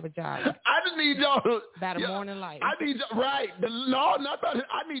want you to have a job. I just need y'all to about a morning light. I need y'all, right? No, not that.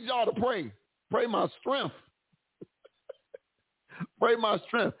 I need y'all to pray. Pray my strength. Pray my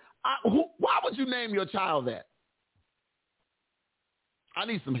strength. Why would you name your child that? I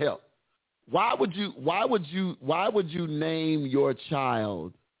need some help. Why would you name your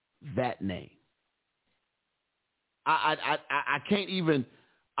child that name? I can't even.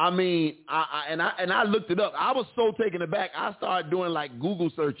 I mean, I looked it up. I was so taken aback. I started doing like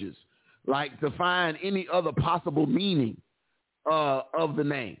Google searches, like to find any other possible meaning of the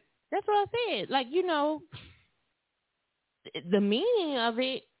name. That's what I said. Like, the meaning of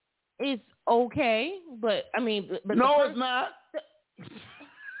it is okay, but I mean, but no, it's not.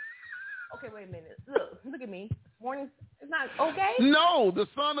 Okay, wait a minute. Look at me. Morning. It's not okay. No, the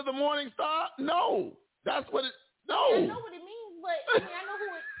son of the morning star. No, that's what it. No, I know what it means, but I know who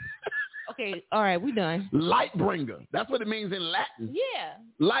it. Okay, all right, we done. Light bringer. That's what it means in Latin. Yeah.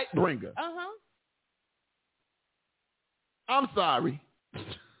 Light bringer. Uh-huh. I'm sorry.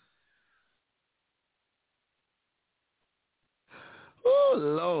 Oh,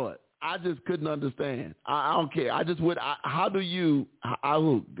 Lord. I just couldn't understand. I don't care. I just would.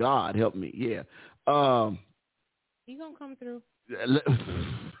 Oh, God, help me. Yeah. He going to come through.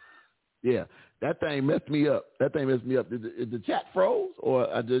 Yeah. That thing messed me up. Did the chat froze,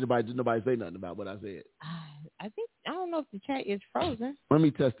 or did nobody say nothing about what I said? I don't know if the chat is frozen. Let me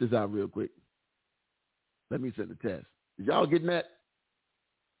test this out real quick. Let me send the test. Is y'all getting that?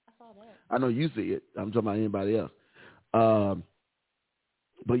 I saw that. I know you see it. I'm talking about anybody else.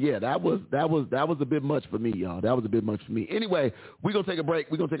 But yeah, that was a bit much for me, y'all. That was a bit much for me. Anyway, we're gonna take a break.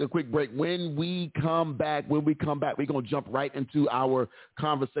 We're gonna take a quick break. When we come back, we're gonna jump right into our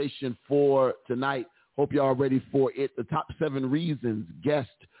conversation for tonight. Hope y'all ready for it. The top 7 reasons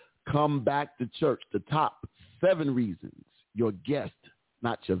guests come back to church. The top 7 reasons your guests,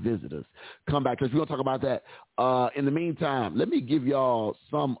 not your visitors, come back to church. We're gonna talk about that. In the meantime, let me give y'all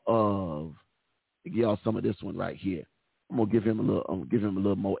some of this one right here. I'm gonna give him a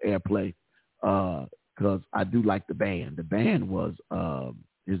little more airplay because I do like the band. The band was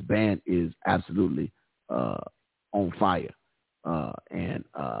his band is absolutely on fire. And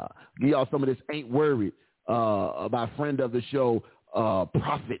give y'all some of this "Ain't Worried" by friend of the show,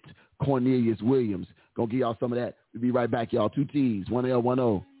 Prophet Cornelius Williams. Gonna give y'all some of that. We'll be right back, y'all. 2 T's, 1 L, 1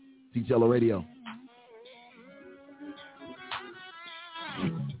 O. TTL Radio.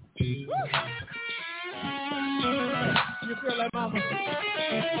 You feel like mama?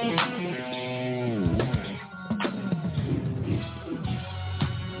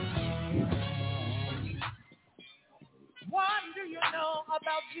 What do you know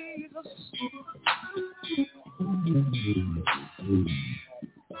about Jesus?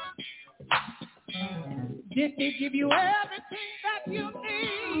 Did he give you everything that you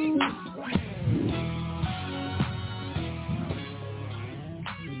need?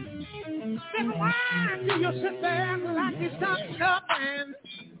 Then why do you sit there like he's done nothing?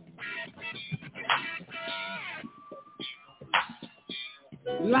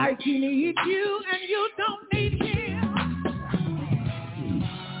 Like he needs you and you don't need him.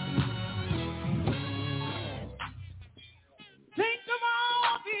 Think of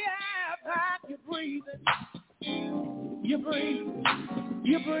all the air that you're breathing. You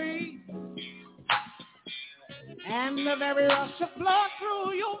breathe. And the very rush of blood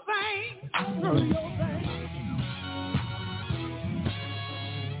through your veins.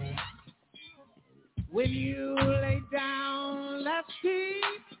 When you lay down, let's see.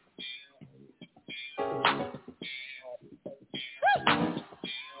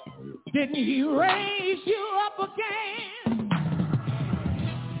 Didn't he raise you up again?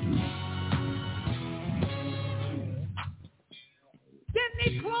 Didn't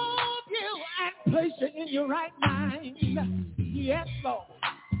he clothe you and place you in your right mind? Yes, Lord.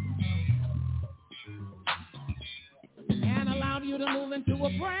 And allowed you to move into a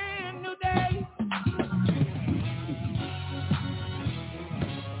brand new day.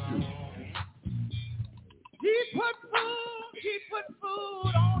 He put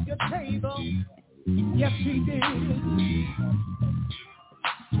food on your table. Yes, he did.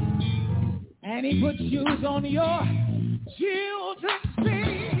 And he put shoes on your children's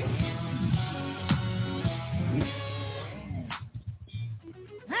feet.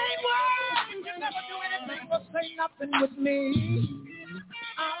 Ain't worried, you never do anything but say nothing with me.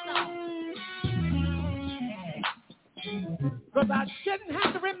 Because I shouldn't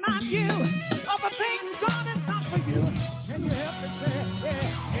have to remind you of the things God has done for you. And you have to say,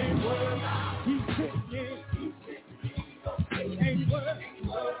 yeah, ain't worried about. He's sitting. Ain't worried.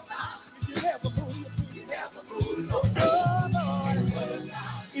 If you never move your feet, oh Lord,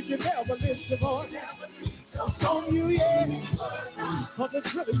 if you never lift your voice, on you, yeah, for the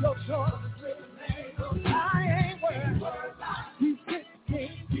good of your choice. I ain't worried. He's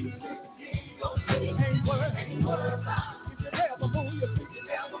sitting. Ain't worried. If you never move your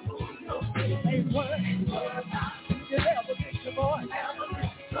feet, ain't worried. If you never lift your voice, I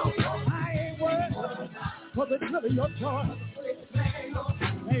ain't worried. For the good of your choice.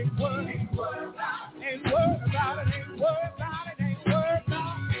 Ain't worried. Ain't worried about it. Ain't worried about it. Ain't worried about it.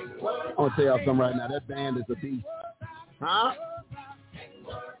 I'm gonna tell y'all something right now. That band is a beast. Huh?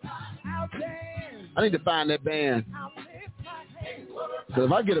 I need to find that band. So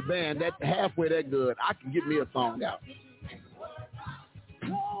if I get a band that halfway that good, I can get me a song out.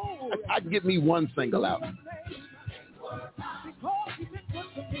 I can get me one single out.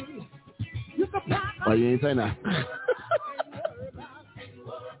 Oh, you ain't saying that.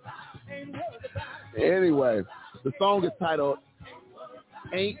 Anyway, the song is titled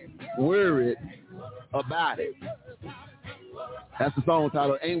 "Ain't Worried About It." That's the song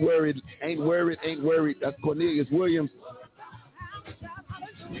title. Ain't worried, ain't worried, ain't worried. That's Cornelius Williams,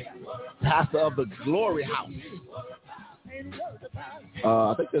 pastor of the Glory House.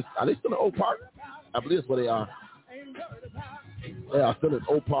 I think are they still in Oak Park? I believe that's where they are. They are still in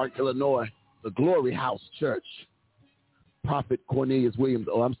Oak Park, Illinois. The Glory House Church. Prophet Cornelius Williams.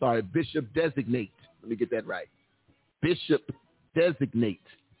 Oh, I'm sorry, Bishop Designate. Let me get that right. Bishop Designate.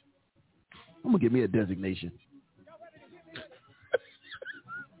 I'm gonna give me a designation.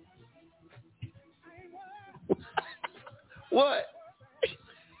 What?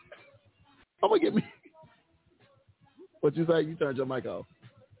 I'm going to get me. What you say? You turned your mic off.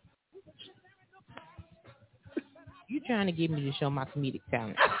 You trying to get me to show my comedic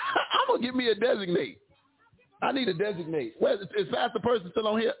talent. I'm going to get me a designate. I need a designate. Well, is Pastor Person still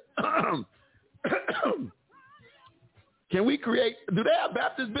on here? Can we create, do they have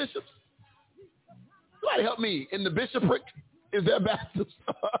Baptist bishops? Somebody help me. In the bishopric, is there Baptists?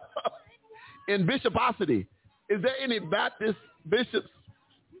 In bishopocity, is there any Baptist bishops?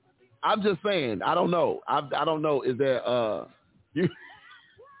 I'm just saying. I don't know. I don't know. Is there, you?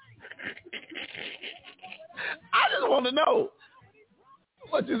 I just want to know.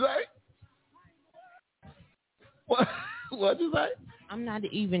 What you say? What you say? I'm not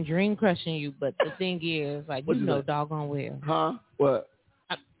even dream crushing you, but the thing is, like, you know doggone well. Huh? What?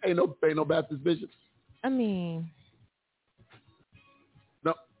 Ain't no Baptist bishops. I mean,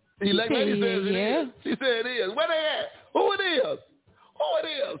 no. Elect lady says it is. She said it is. Where they at? Who it is? Who it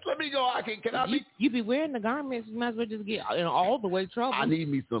is? Let me go. Can I be? You be wearing the garments. You might as well just get in all the way trouble. I need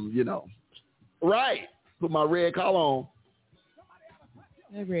me some, Right. Put my red collar on.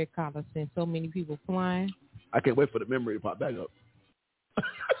 That red collar sent so many people flying. I can't wait for the memory to pop back up.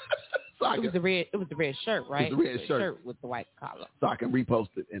 It was the red shirt, right? It was the red shirt with the white collar. So I can repost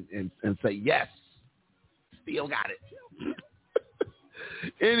it and say yes. Still got it.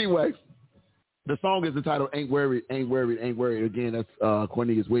 Anyway, the song is entitled "Ain't Worried, Ain't Worried, Ain't Worried." Again, that's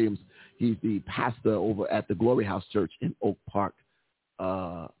Cornelius Williams. He's the pastor over at the Glory House Church in Oak Park,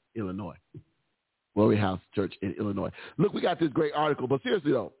 Illinois. Glory House Church in Illinois. Look, we got this great article, but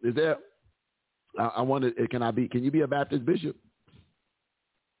seriously though, is there? I wonder, can you be a Baptist bishop?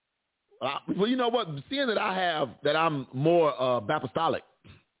 Well, you know what? Seeing that I'm more Baptistolic,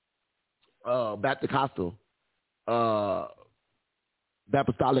 Baptist-costal,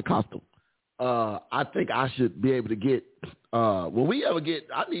 Baptistolic costal, I think I should be able to get. When we ever get,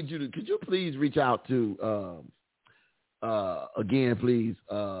 I need you to. Could you please reach out to again, please,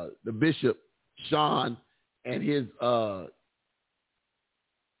 the Bishop Sean and his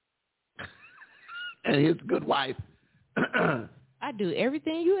good wife. I do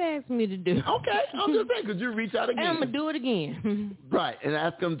everything you ask me to do. Okay, I'm just saying, could you reach out again? And I'm going to do it again. Right, and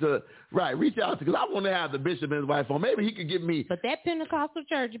ask him to, reach out to, because I want to have the bishop and his wife on. Maybe he could give me. But that Pentecostal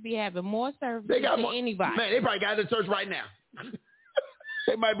church would be having more services than anybody. Man, they probably got in church right now.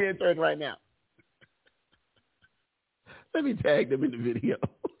 They might be in church right now. Let me tag them in the video.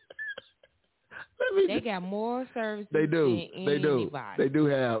 They got more services than anybody. They do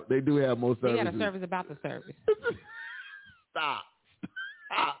have more services. They got a service about the service. Stop.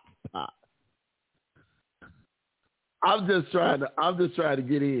 I'm just trying to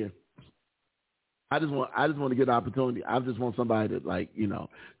get in. I just want to get an opportunity. I just want somebody to,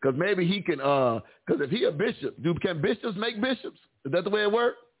 because maybe he can, because if he a bishop, can bishops make bishops? Is that the way it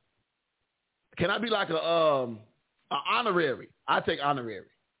works? Can I be like a honorary? I take honorary.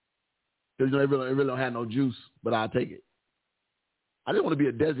 Because it really don't have no juice, but I'll take it. I just want to be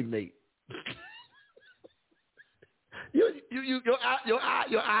a designate.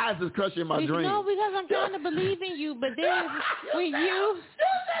 Your eyes is crushing my dream. No, because I'm trying to believe in you, but then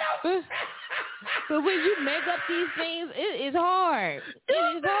but when you make up these things, it is hard. It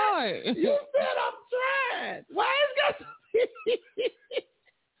is hard. You said I'm trying. Why is that?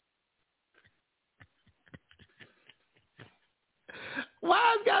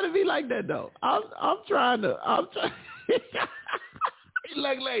 Why it's got to be like that though? I'm trying.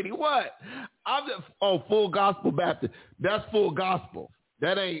 Like, lady, what? I'm just full gospel Baptist. That's full gospel.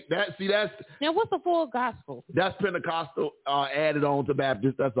 That ain't that. See, that's now. What's a full gospel? That's Pentecostal added on to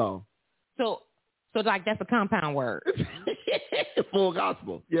Baptist. That's all. So like that's a compound word. Full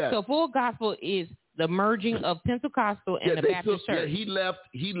gospel. Yeah. So full gospel is the merging of Pentecostal and the Baptist church. Yeah, he left.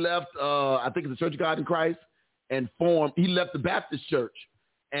 I think it's the Church of God in Christ, and he left the Baptist church,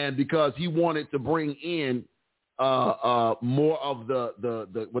 and because he wanted to bring in more of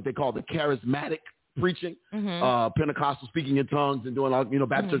the what they call the charismatic preaching, Pentecostal speaking in tongues and doing all,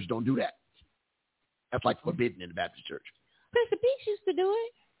 Baptist churches don't do that. That's like forbidden in the Baptist church. Prince of Peace used to do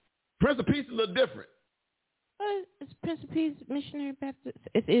it. Prince of Peace is a little different. It's Prince of Peace Missionary Baptist.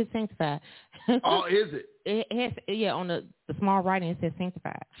 It is sanctified. Oh, is it? It has, on the small writing it says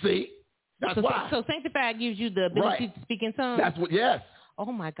sanctified. See, that's why. So sanctified gives you the ability to speak in tongues. That's what. Yes.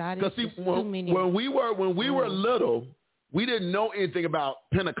 Oh my God! Because when we were little, we didn't know anything about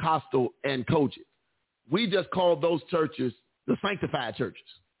Pentecostal and coaches. We just called those churches the sanctified churches.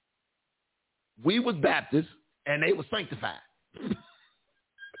 We was Baptists and they were sanctified.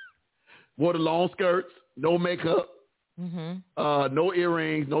 Wore the long skirts, no makeup, no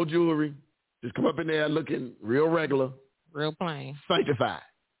earrings, no jewelry. Just come up in there looking real regular, real plain, sanctified.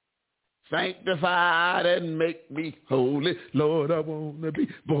 Sanctified and make me holy. Lord, I want to be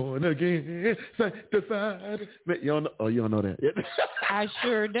born again. Sanctified. You don't know, you don't know that. I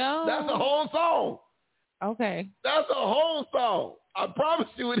sure don't. That's a whole song. Okay. That's a whole song. I promise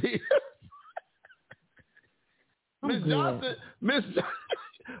you it is. Miss Johnson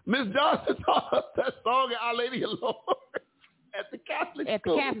taught us that song at Our Lady of Lord at the Catholic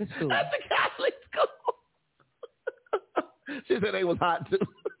school. At the Catholic school. At the Catholic school. She said they was hot too.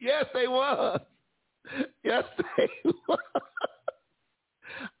 Yes, they was. Yes, they was.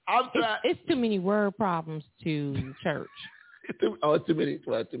 It's too many word problems to church. It's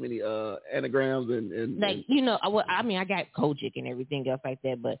too many anagrams and like, you know, I mean, I got Kojic and everything else like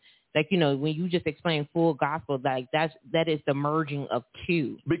that, but like, you know, when you just explain full gospel, like that is the merging of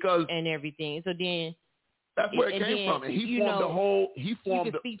two because and everything. So then that's where it came from, and he formed you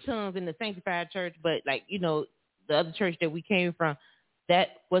could speak tongues in the sanctified church, but like, you know, the other church that we came from, that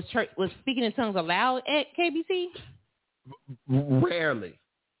was speaking in tongues allowed at KBC? Rarely.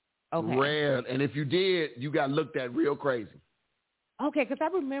 Okay. Rare, and if you did, you got looked at real crazy. Okay, because I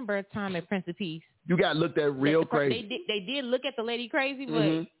remember a time at Prince of Peace. You got looked at real crazy. They did look at the lady crazy,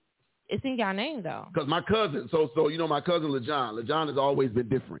 but it's in your name, though. Because my cousin, so you know my cousin LeJohn has always been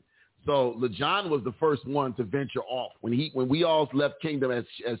different. So LeJohn was the first one to venture off. When we all left Kingdom as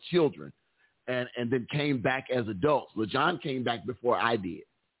children and then came back as adults. LeJohn came back before I did.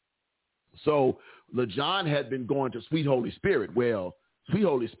 So LeJohn had been going to Sweet Holy Spirit. Well, Sweet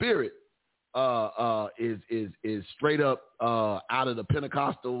Holy Spirit is straight up out of the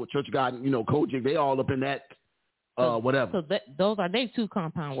Pentecostal Church of God, you know, Kojic. They all up in that whatever. So those are they two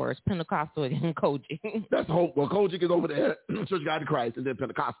compound words, Pentecostal and Kojic. That's the whole. Well, Kojic is over there, Church of God in Christ, and then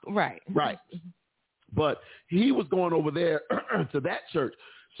Pentecostal. Right. But he was going over there to that church.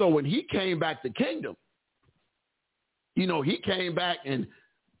 So when he came back to Kingdom, you know, he came back and,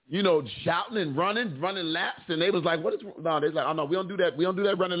 you know, shouting and running laps, and they was like, "What is?" No, they're like, "Oh no, we don't do that. We don't do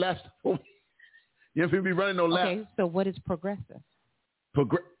that running laps." You have to be running no laps. Okay, so what is progressive?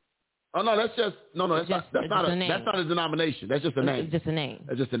 Oh no, that's just that's not a denomination. That's just a name. It's just a name.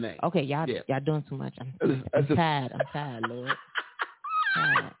 That's just a name. Okay, y'all doing too much. I'm tired. I'm tired, Lord.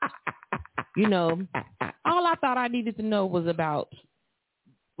 Tired. You know, all I thought I needed to know was about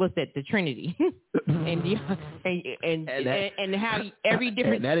the Trinity, and how every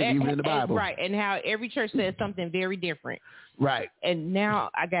different and that is even in the Bible, right? And how every church says something very different, right? And now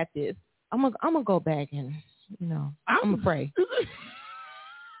I got this. I'm gonna go back and, you know, I'm gonna pray.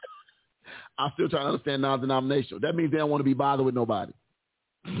 I'm still trying to understand non-denominational. That means they don't want to be bothered with nobody.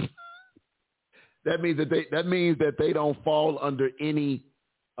 That means that they don't fall under any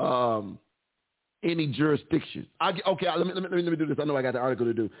jurisdiction. Let me do this. I know I got the article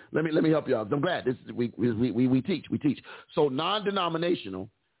to do. Let me help you out. I'm glad we teach. So non-denominational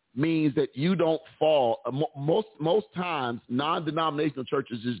means that you don't fall. Most times non-denominational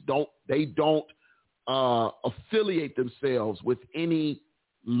churches don't affiliate themselves with any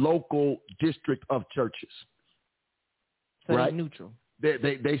local district of churches. So right? They're neutral.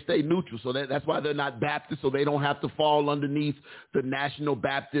 They stay neutral, so that's why they're not Baptist, so they don't have to fall underneath the National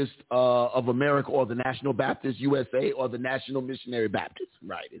Baptist of America or the National Baptist USA or the National Missionary Baptist.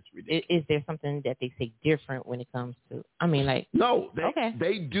 Right, it's ridiculous. Is there something that they say different when it comes to, I mean, like... No,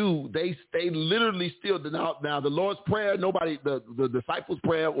 they do. They literally still, now the Lord's Prayer, nobody, the disciples'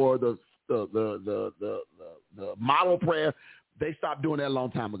 prayer or the model prayer, they stopped doing that a long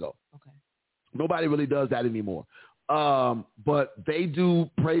time ago. Okay. Nobody really does that anymore. But they do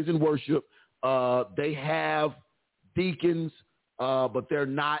praise and worship. They have deacons, but they're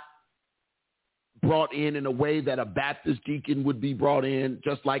not brought in a way that a Baptist deacon would be brought in.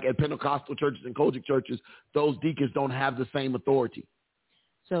 Just like at Pentecostal churches and Kojic churches, those deacons don't have the same authority.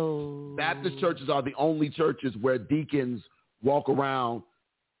 So Baptist churches are the only churches where deacons walk around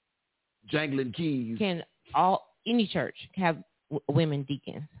jangling keys. Can any church have women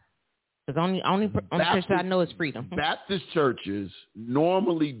deacons? Because only church that I know is Freedom. Baptist churches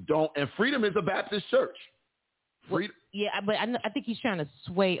normally don't, and Freedom is a Baptist church. Freedom, but I think he's trying to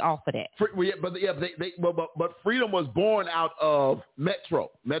sway off of that. But Freedom was born out of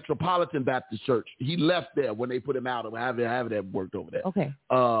Metropolitan Baptist Church. He left there when they put him out of having worked over there. Okay.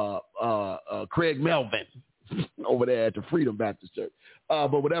 Craig Melvin over there at the Freedom Baptist Church.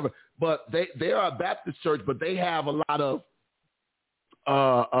 But whatever. But they are a Baptist church, but they have a lot of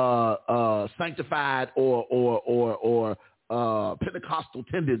sanctified or Pentecostal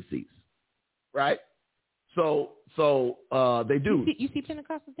tendencies, right? So they do. You see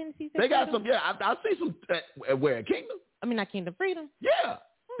Pentecostal tendencies? They got some. Yeah, I see some. Where Kingdom? I mean, not Kingdom, Freedom. Yeah,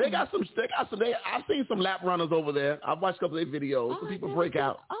 they got some. I've seen some lap runners over there. I've watched a couple of their videos. Some people break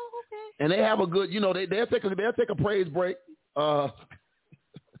out. Oh, And they have a good, they'll take a praise break.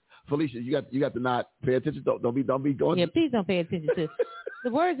 Felicia, you got to not pay attention. Don't be going. Yeah, please don't pay attention to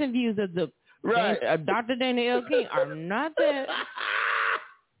the words and views of the Dr. Daniel L. King are not that,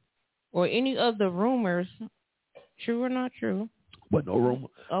 or any of the rumors, true or not true. But no rumor.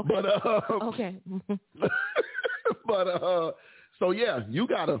 Okay. But okay. But so yeah,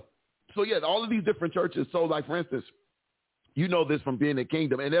 all of these different churches. So like for instance, you know this from being in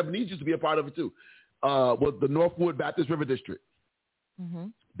Kingdom, and Ebenezer used to be a part of it too. Was the Northwood Baptist River District. Mm-hmm.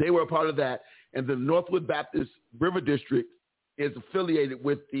 They were a part of that, and the Northwood Baptist River District is affiliated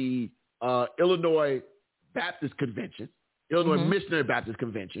with the Illinois Baptist Convention, Illinois Missionary Baptist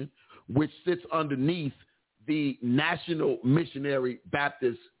Convention, which sits underneath the National Missionary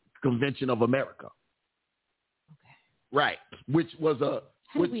Baptist Convention of America. Okay. Right, which was a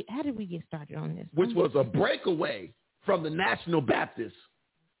how did we get started on this? Which was a breakaway from the National Baptist,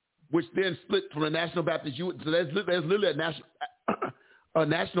 which then split from the National Baptist. So there's literally a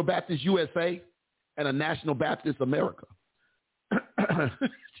National Baptist USA and a National Baptist America.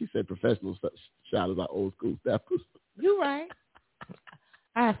 She said professional shout out old school staff. You're right.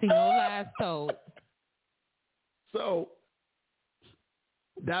 I see no lies told. So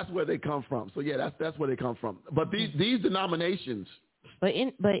that's where they come from. So yeah, that's where they come from. But these denominations. But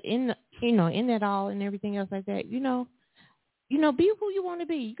in that all and everything else like that, be who you want to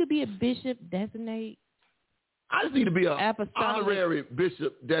be. You could be a bishop designate. I just need to be an apostolic honorary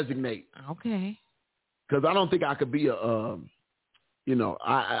bishop designate. Okay. Because I don't think I could be a, I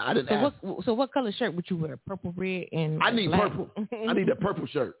didn't ask. So what color shirt would you wear? Purple, red, and I need black? purple. I need that purple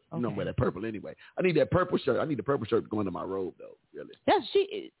shirt. Okay. You don't wear that purple anyway. I need that purple shirt. I need the purple shirt going to my robe, though, really.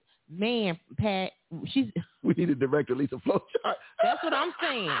 Man, Pat, we need a director, Lisa Flowchart. That's what I'm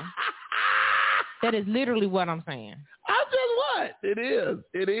saying. That is literally what I'm saying. I just what? It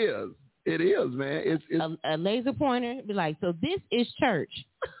is, man. It's a laser pointer. Be like, so this is church,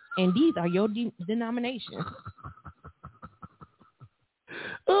 and these are your denominations.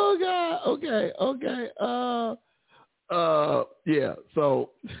 Oh God. Okay. Yeah.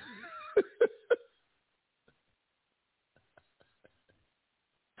 So.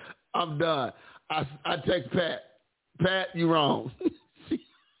 I'm done. I text Pat. Pat, you wrong.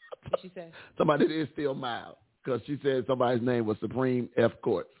 What she said? Somebody is still mild because she said somebody's name was Supreme F.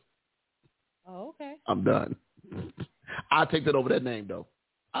 Courts. Oh, okay. I'm done. I'll take that over that name, though.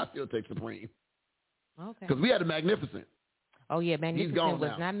 I still take Supreme. Okay. Because we had a Magnificent. Oh, yeah, Magnificent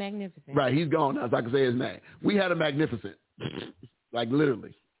was now. Not Magnificent. Right, he's gone now, so I can say his name. We had a Magnificent. Like,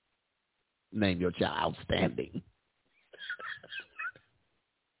 literally. Name your child Outstanding.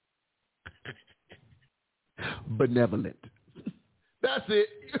 Benevolent. That's it.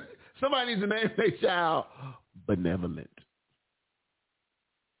 Somebody needs to name their child Benevolent.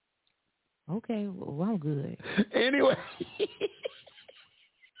 Okay, well, I'm good. Anyway,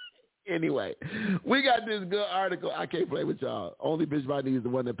 we got this good article. I can't play with y'all. Only Bishop I need is the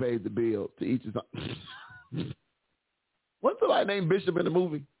one that pays the bill to each his own. What's somebody named Bishop in the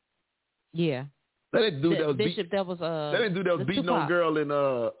movie? Yeah. That dude that was Bishop. That was beating Tupac. on girl in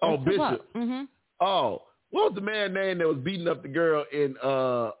Bishop. Mm-hmm. Oh, what was the man's name that was beating up the girl in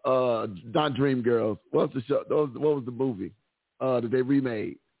Don Dream Girls? What's the show? What was the movie that they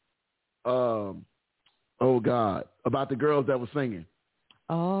remade? Oh God, about the girls that were singing.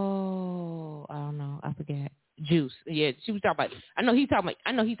 Oh, I don't know. I forget. Juice. Yeah, she was talking about. I know he's talking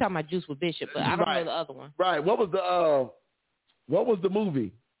about Juice with Bishop, but I don't know the other one. Right. What was the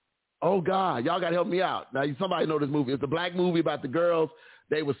movie? Oh God, y'all gotta help me out. Now somebody know this movie. It's a black movie about the girls.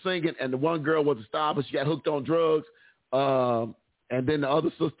 They were singing, and the one girl was a star, but she got hooked on drugs. And then the other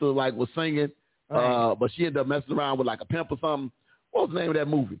sister was singing, but she ended up messing around with like a pimp or something. What was the name of that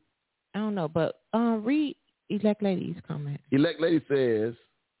movie? I don't know, but read Elect Lady's comment. Elect Lady says,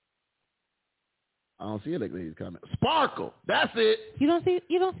 I don't see Elect Lady's comment. Sparkle. That's it. You don't see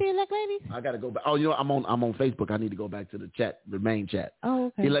Elect Ladies? I gotta go back. Oh, I'm on Facebook. I need to go back to the chat, the main chat.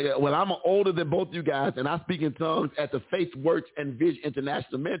 Oh, okay. Well, I'm older than both you guys, and I speak in tongues at the Faith Works and Vision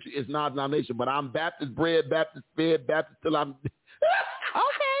International Ministry. It's non-denomination, but I'm Baptist bred, Baptist fed, Baptist till I'm. Okay.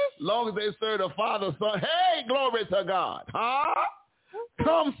 Long as they serve the Father, Son. Hey, glory to God. Huh? Okay.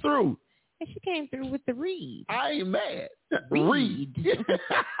 Come through. And she came through with the read. I ain't mad. Read.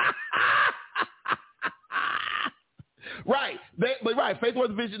 Right, Faith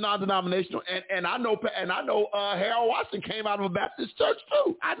Works Vision non-denominational, and I know Harold Washington came out of a Baptist church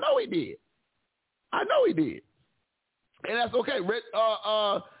too. I know he did, and that's okay.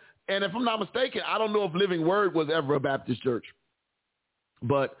 And if I'm not mistaken, I don't know if Living Word was ever a Baptist church,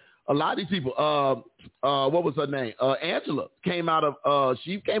 but A lot of these people. What was her name? Angela came out of.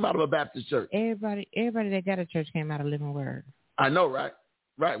 She came out of a Baptist church. Everybody that got a church came out of Living Word. I know, right?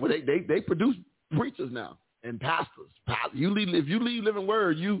 Right. Well, they produce preachers now and pastors. If you leave Living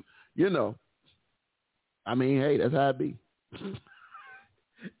Word, you know. I mean, hey, that's how it be.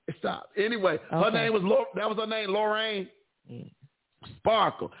 Stop. Anyway, her name was that was her name, Lorraine. Yeah.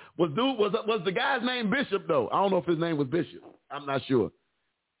 Sparkle. Was the guy's name Bishop though? I don't know if his name was Bishop. I'm not sure.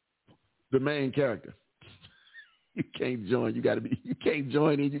 The main character. You can't join. You can't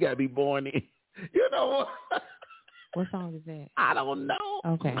join in. You gotta be born in. You know what? What song is that? I don't know.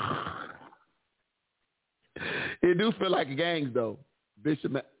 Okay. It do feel like gangs though.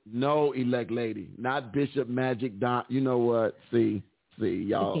 Bishop, no, elect lady, not Bishop Magic Don. You know what? See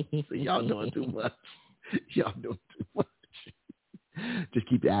y'all doing too much. Y'all doing too much. Just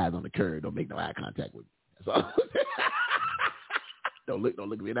keep your eyes on the curve. Don't make no eye contact with me. That's all. Don't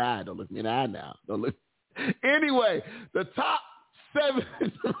look me in the eye. Don't look me in the eye now. Don't look. Anyway, the top 7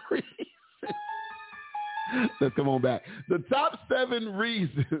 reasons. Let's come on back. The top 7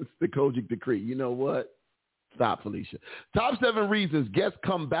 reasons the Kojic decree. You know what? Stop, Felicia. Top 7 reasons guests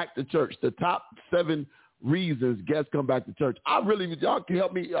come back to church. The top 7 reasons guests come back to church. Y'all can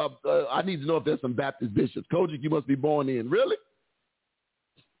help me. I need to know if there's some Baptist bishops. Kojic, you must be born in. Really?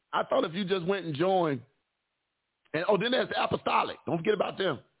 I thought if you just went and joined. And then there's the apostolic. Don't forget about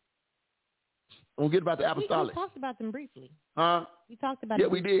them. Don't forget about the apostolic. We talked about them briefly. Huh? We talked about. Yeah,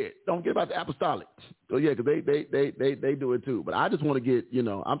 we did. Don't forget about the apostolic. Oh yeah, because they do it too. But I just want to get,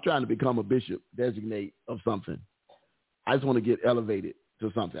 I'm trying to become a bishop designate of something. I just want to get elevated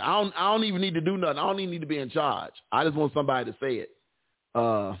to something. I don't even need to do nothing. I don't even need to be in charge. I just want somebody to say it.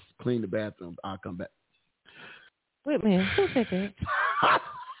 Clean the bathroom. I'll come back. Wait a minute. Who said that?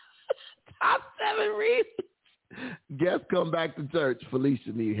 Top 7 reasons guests come back to church.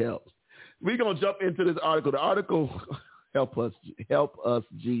 Felicia need help. We're going to jump into this article. The article, help us,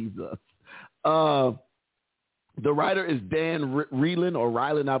 Jesus. The writer is Dan Ryland, or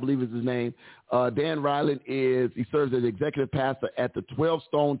Ryland, I believe is his name. Dan Ryland he serves as executive pastor at the 12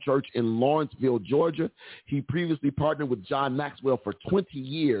 Stone Church in Lawrenceville, Georgia. He previously partnered with John Maxwell for 20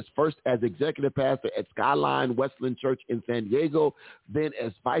 years, first as executive pastor at Skyline Westland Church in San Diego, then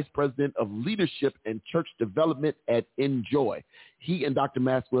as vice president of leadership and church development at Enjoy. He and Dr.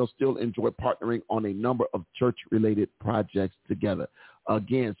 Maxwell still enjoy partnering on a number of church-related projects together.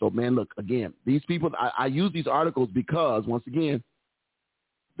 Again, so man, look, again, these people, I use these articles because, once again,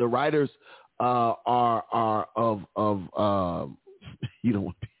 the writers are you don't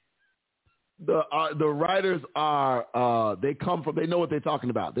want the writers are they know what they're talking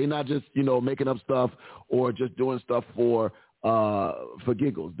about. They're not just making up stuff or just doing stuff for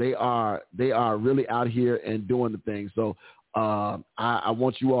giggles. They are really out here and doing the thing. So I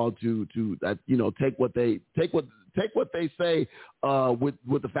want you all to take what they say with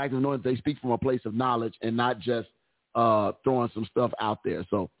the fact of knowing that they speak from a place of knowledge and not just throwing some stuff out there.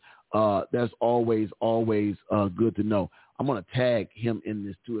 So that's always good to know. I'm going to tag him in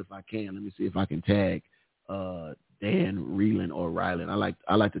this too if I can. Let me see if I can tag Dan Ryland or Ryland. I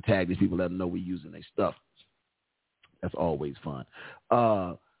like to tag these people, let them know we're using their stuff. That's always fun.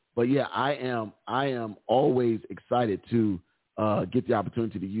 But yeah, I am always excited to get the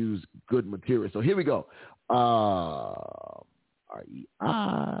opportunity to use good material. So here we go.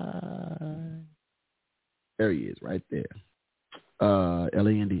 There he is right there.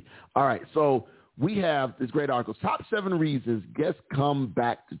 LAND. All right. So we have this great article. Top 7 reasons guests come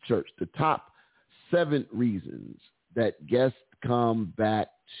back to church. The top 7 reasons that guests come back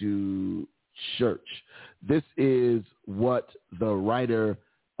to church. This is what the writer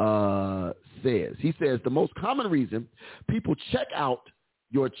says. He says the most common reason people check out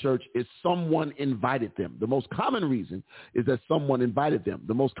your church is someone invited them. The most common reason is that someone invited them.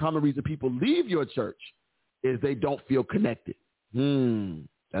 The most common reason people leave your church is they don't feel connected.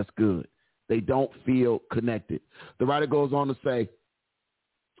 That's good. They don't feel connected. The writer goes on to say,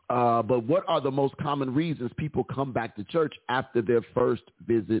 but what are the most common reasons people come back to church after their first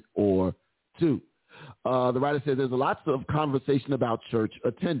visit or two? The writer says there's lots of conversation about church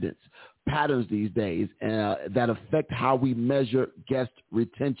attendance patterns these days that affect how we measure guest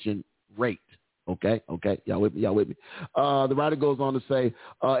retention rate. Okay. Y'all with me? The writer goes on to say,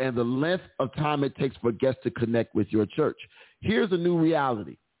 and the length of time it takes for guests to connect with your church. Here's a new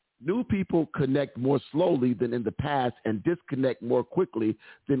reality. New people connect more slowly than in the past and disconnect more quickly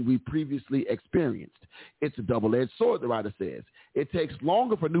than we previously experienced. It's a double-edged sword, the writer says. It takes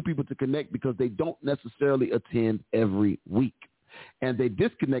longer for new people to connect because they don't necessarily attend every week. and they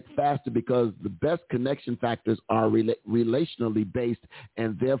disconnect faster because the best connection factors are relationally based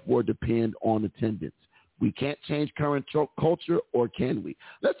and therefore depend on attendance. We can't change current culture, or can we?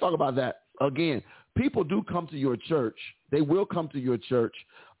 Let's talk about that. Again, people do come to your church. They will come to your church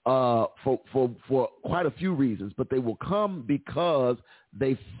for quite a few reasons, but they will come because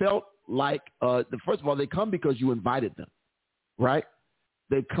they felt like, first of all, they come because you invited them, right?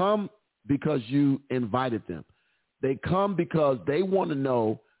 They come because you invited them. They come because they want to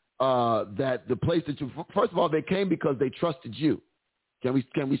know that the place that you, first of all, they came because they trusted you. Can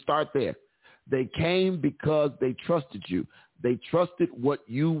we start there? They came because they trusted you. They trusted what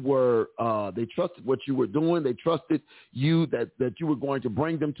you were. They trusted what you were doing. They trusted you that you were going to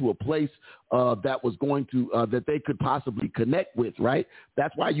bring them to a place that was going to that they could possibly connect with. Right.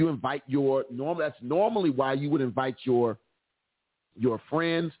 That's why you invite That's normally why you would invite your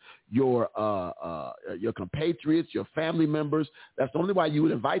friends, your compatriots, your family members. That's normally why you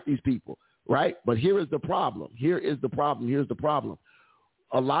would invite these people. Right. But here is the problem. Here's the problem.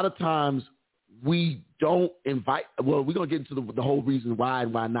 A lot of times, we don't invite. Well, we're gonna get into the whole reason why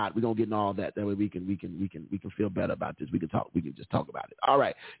and why not. We're gonna get into all that. That way we can feel better about this. We can just talk about it. All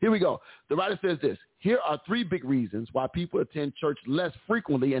right, here we go. The writer says this. Here are 3 big reasons why people attend church less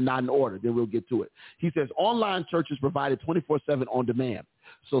frequently and not in order. Then we'll get to it. He says online church is provided 24/7 on demand.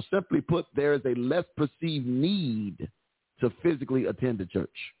 So simply put, there is a less perceived need to physically attend the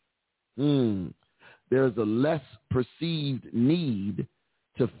church. There's a less perceived need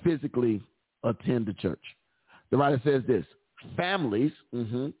to physically attend the church. The writer says this, families,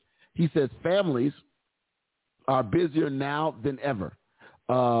 he says families are busier now than ever,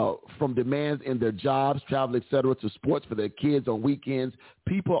 from demands in their jobs, travel, etc., to sports for their kids on weekends.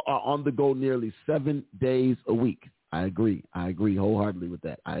 People are on the go nearly 7 days a week. I agree wholeheartedly with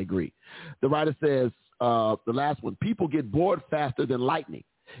that. I agree. The writer says, the last one, people get bored faster than lightning.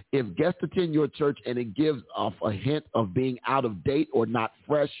 If guests attend your church and it gives off a hint of being out of date or not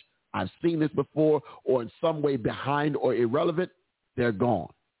fresh, I've seen this before, or in some way behind or irrelevant, they're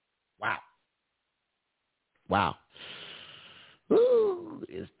gone. Wow. Ooh,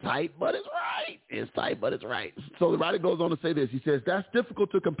 it's tight, but it's right. So the writer goes on to say this. He says, that's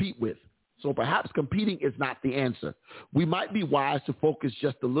difficult to compete with. So perhaps competing is not the answer. We might be wise to focus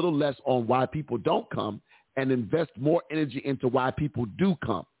just a little less on why people don't come and invest more energy into why people do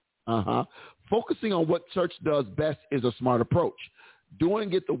come. Focusing on what church does best is a smart approach.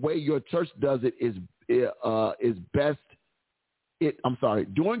 Doing it the way your church does it is best.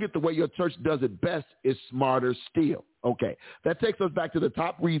 Doing it the way your church does it best is smarter still. Okay, that takes us back to the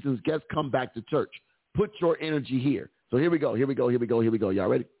top reasons guests come back to church. Put your energy here. So here we go. Y'all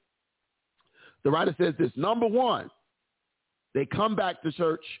ready? The writer says this. Number 1, they come back to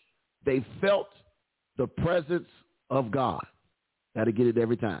church. They felt the presence of God. Got to get it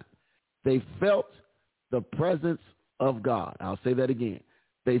every time. They felt the presence of God. I'll say that again.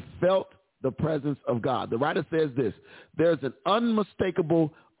 They felt the presence of God. The writer says this. There's an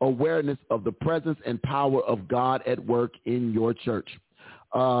unmistakable awareness of the presence and power of God at work in your church.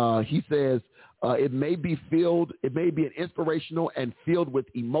 He says it may be an inspirational and filled with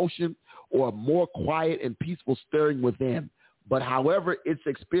emotion, or a more quiet and peaceful stirring within. But however it's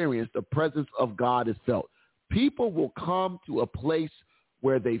experienced, the presence of God is felt. People will come to a place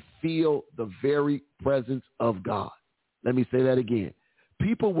where they feel the very presence of God. Let me say that again.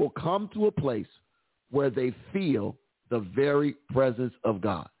 People will come to a place where they feel the very presence of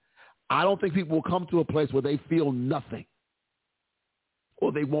God. I don't think people will come to a place where they feel nothing,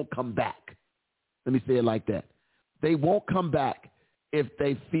 or they won't come back. Let me say it like that. They won't come back if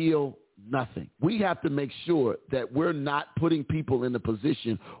they feel nothing. We have to make sure that we're not putting people in a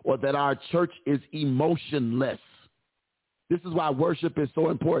position, or that our church is emotionless. This is why worship is so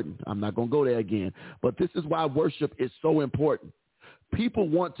important. I'm not going to go there again, but this is why worship is so important. People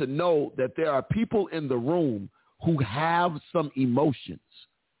want to know that there are people in the room who have some emotions.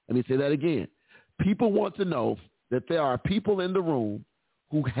 Let me say that again. People want to know that there are people in the room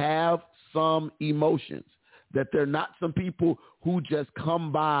who have some emotions, that they're not some people who just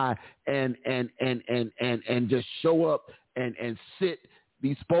come by and just show up and sit,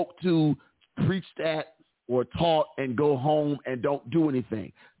 be spoke to, preached at, or taught, and go home and don't do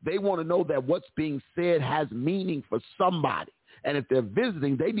anything. They want to know that what's being said has meaning for somebody. And if they're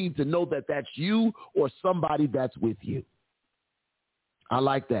visiting, they need to know that that's you or somebody that's with you. I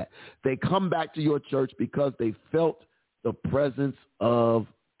like that. They come back to your church because they felt the presence of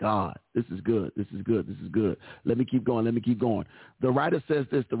God. This is good. Let me keep going. The writer says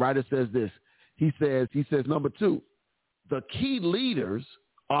this. He says, number 2, the key leaders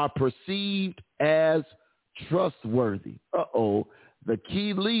are perceived as trustworthy. The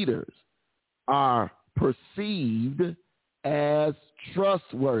key leaders are perceived as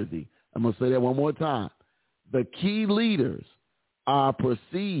trustworthy. I'm going to say that one more time. The key leaders are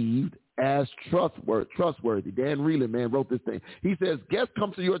perceived as trustworthy. Dan Reeland, man, wrote this thing. He says, guests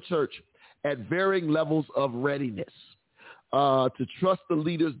come to your church at varying levels of readiness to trust the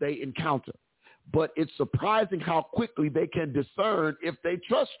leaders they encounter. But it's surprising how quickly they can discern if they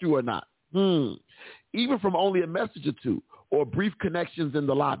trust you or not. Even from only a message or two or brief connections in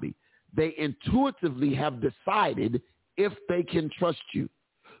the lobby, they intuitively have decided if they can trust you.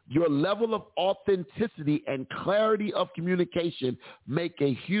 Your level of authenticity and clarity of communication make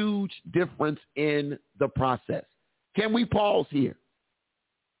a huge difference in the process. Can we pause here?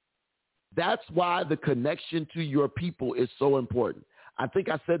 That's why the connection to your people is so important. I think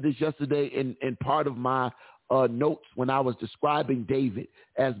I said this yesterday in part of my notes when I was describing David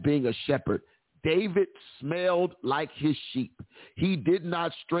as being a shepherd. David smelled like his sheep. He did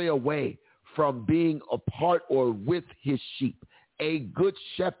not stray away from being a part or with his sheep. A good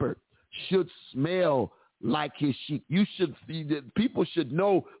shepherd should smell like his sheep. People should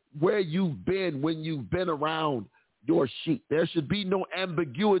know where you've been when you've been around your sheep. There should be no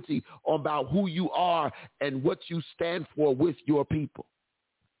ambiguity about who you are and what you stand for with your people.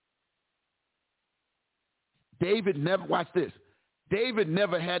 David never, watch this, David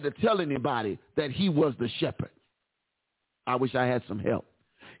never had to tell anybody that he was the shepherd. I wish I had some help.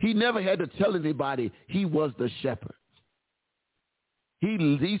 He never had to tell anybody he was the shepherd.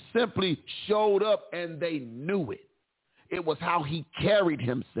 He simply showed up and they knew it. It was how he carried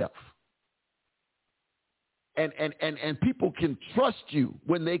himself. And people can trust you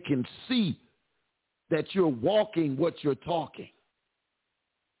when they can see that you're walking what you're talking.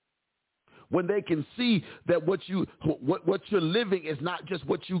 When they can see that what you're living is not just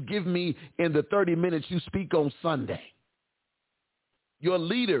what you give me in the 30 minutes you speak on Sunday. Your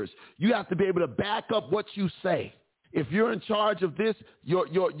leaders, you have to be able to back up what you say. If you're in charge of this,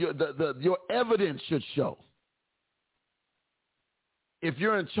 your evidence should show. If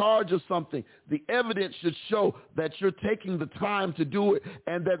you're in charge of something, the evidence should show that you're taking the time to do it,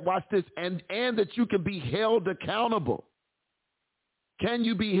 and that, watch this, and that you can be held accountable. Can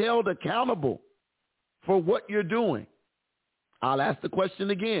you be held accountable for what you're doing? I'll ask the question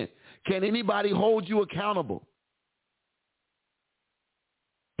again. Can anybody hold you accountable?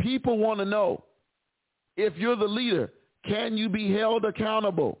 People want to know, if you're the leader, can you be held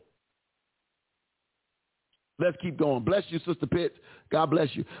accountable? Let's keep going. Bless you, Sister Pitts. God bless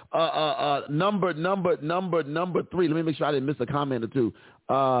you. Number 3. Let me make sure I didn't miss a comment or two.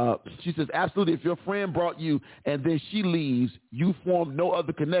 She says, absolutely. If your friend brought you and then she leaves, you form no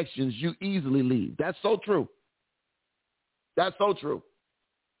other connections, you easily leave. That's so true. That's so true.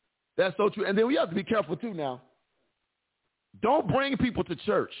 That's so true. And then we have to be careful too now. Don't bring people to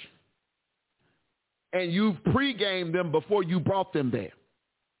church and you've pre-gamed them before you brought them there.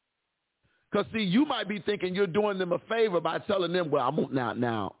 Because, see, you might be thinking you're doing them a favor by telling them, well,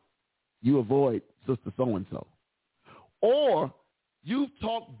 now you avoid sister so-and-so. Or you've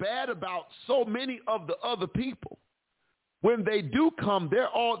talked bad about so many of the other people. When they do come,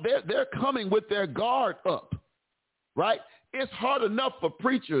 they're coming with their guard up, right? It's hard enough for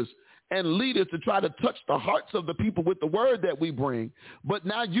preachers and leaders to try to touch the hearts of the people with the word that we bring. But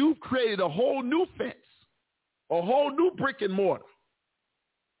now you've created a whole new fence, a whole new brick and mortar.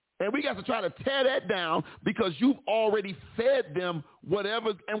 And we got to try to tear that down because you've already fed them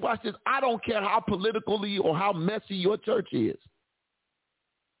whatever. And watch this. I don't care how politically or how messy your church is.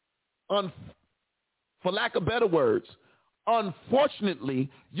 For lack of better words, unfortunately,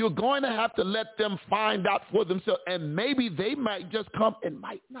 you're going to have to let them find out for themselves. And maybe they might just come and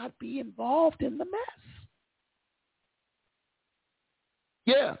might not be involved in the mess.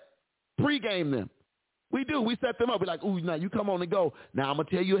 Yeah. Pre-game them. We do. We set them up. We're like, ooh, now you come on and go. Now I'm going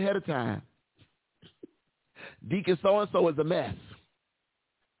to tell you ahead of time. Deacon so-and-so is a mess.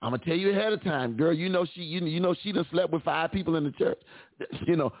 I'm going to tell you ahead of time. Girl, she done slept with 5 people in the church.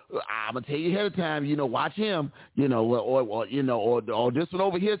 I'm going to tell you ahead of time, watch him, or this one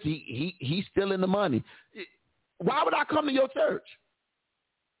over here, he's still in the money. Why would I come to your church?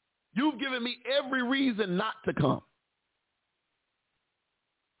 You've given me every reason not to come.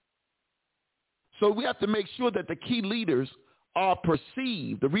 So we have to make sure that the key leaders are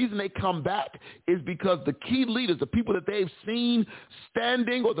perceived. The reason they come back is because the key leaders, the people that they've seen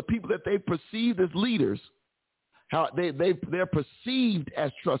standing or the people that they've perceived as leaders, how they're perceived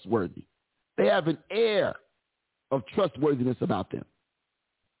as trustworthy. They have an air of trustworthiness about them.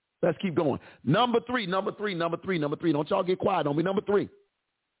 Let's keep going. Number three. Don't y'all get quiet on me. Number 3.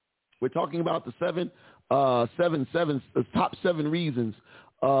 We're talking about the 7 the top 7 reasons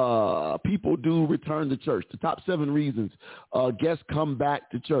people do return to church. The top 7 reasons guests come back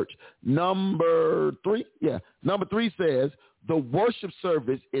to church. Number 3 says the worship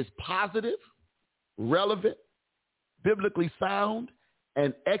service is positive, relevant, biblically sound,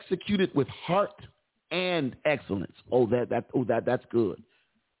 and executed with heart and excellence. That's good.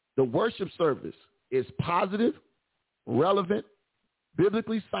 The worship service is positive, relevant,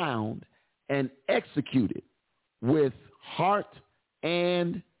 biblically sound, and executed with heart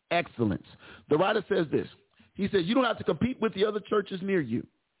and excellence. The writer says this. He says, you don't have to compete with the other churches near you.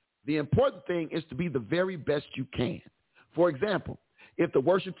 The important thing is to be the very best you can. For example, if the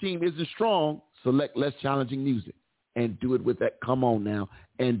worship team isn't strong, select less challenging music and do it with that. Come on now,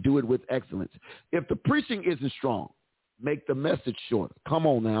 and do it with excellence. If the preaching isn't strong, make the message shorter. Come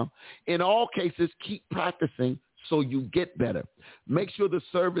on now. In all cases, keep practicing so you get better. Make sure the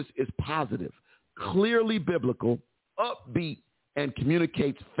service is positive, clearly biblical, upbeat, and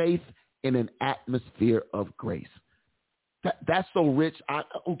communicates faith in an atmosphere of grace. That's so rich.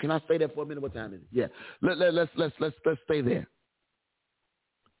 Can I say that for a minute? What time is it? Yeah. Let's stay there.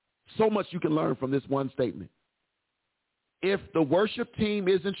 So much you can learn from this one statement. If the worship team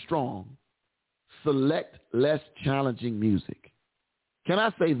isn't strong, select less challenging music. Can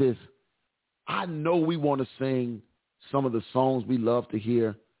I say this? I know we want to sing some of the songs we love to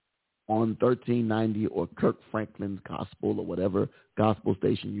hear on 1390 or Kirk Franklin's gospel or whatever gospel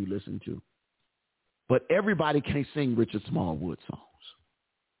station you listen to. But everybody can't sing Richard Smallwood songs.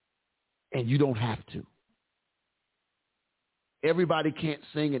 And you don't have to. Everybody can't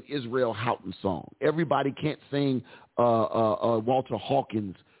sing an Israel Houghton song. Everybody can't sing Walter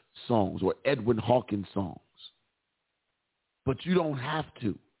Hawkins songs or Edwin Hawkins songs. But you don't have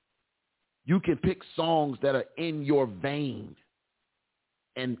to. You can pick songs that are in your vein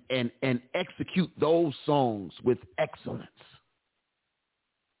and execute those songs with excellence.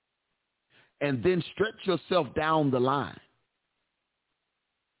 And then stretch yourself down the line.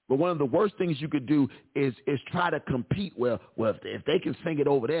 But one of the worst things you could do is try to compete. Well, if they can sing it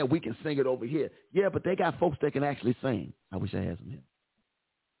over there, we can sing it over here. Yeah, but they got folks that can actually sing. I wish I had some here.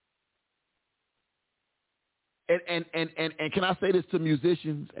 And can I say this to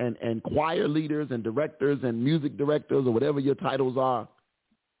musicians and choir leaders and directors and music directors or whatever your titles are?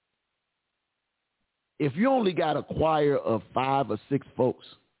 If you only got a choir of 5 or 6 folks,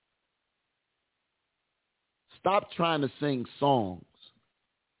 stop trying to sing songs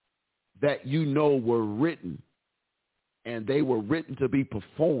that you know were written, and they were written to be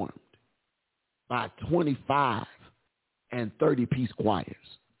performed by 25 and 30-piece choirs.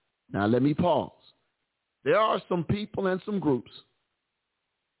 Now, let me pause. There are some people and some groups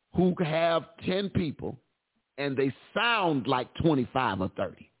who have 10 people, and they sound like 25 or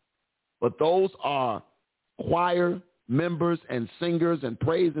 30. But those are choir members and singers and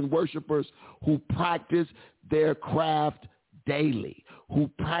praise and worshipers who practice their craft daily, who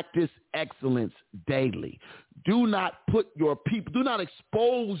practice excellence daily. Do not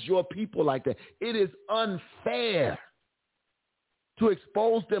expose your people like that. It is unfair to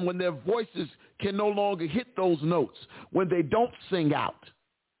expose them when their voices can no longer hit those notes, when they don't sing out.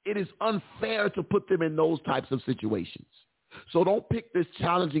 It is unfair to put them in those types of situations. So don't pick this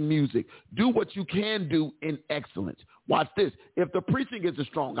challenging music. Do what you can do in excellence. Watch this. If the preaching isn't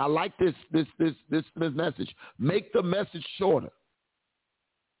strong, I like this message. Make the message shorter.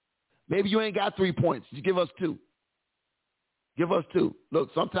 Maybe you ain't got 3 points. You give us 2. Give us 2. Look,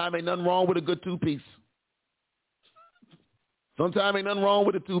 sometimes ain't nothing wrong with a good 2-piece. Sometimes ain't nothing wrong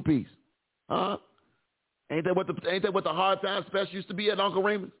with a 2-piece. Huh? Ain't that what the hard time special used to be at Uncle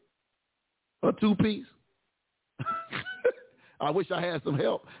Raymond's? A 2-piece? I wish I had some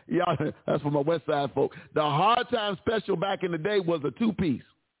help. Yeah, that's for my West Side folk. The hard time special back in the day was a 2-piece.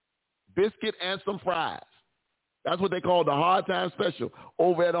 Biscuit and some fries. That's what they called the hard time special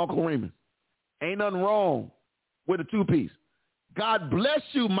over at Uncle Raymond's. Ain't nothing wrong with a 2-piece. God bless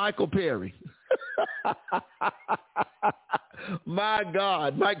you, Michael Perry. My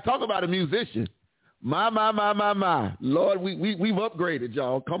God. Mike, talk about a musician. My. Lord, we've upgraded,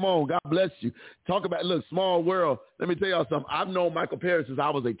 y'all. Come on. God bless you. Talk about, look, small world. Let me tell y'all something. I've known Michael Perry since I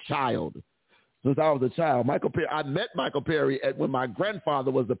was a child. Michael Perry, I met Michael Perry when my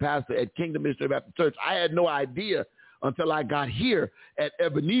grandfather was the pastor at Kingdom Missional Baptist Church. I had no idea until I got here at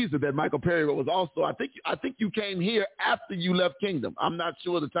Ebenezer that Michael Perry was also, I think you came here after you left Kingdom. I'm not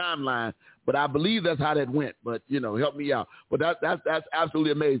sure the timeline, but I believe that's how that went. But, help me out. But that's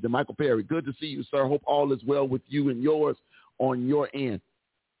absolutely amazing. Michael Perry, good to see you, sir. Hope all is well with you and yours on your end.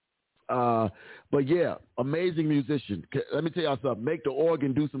 But amazing musician. Let me tell y'all something. Make the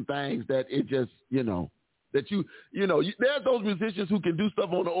organ do some things that it just, that there's those musicians who can do stuff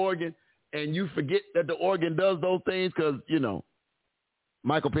on the organ and you forget that the organ does those things because,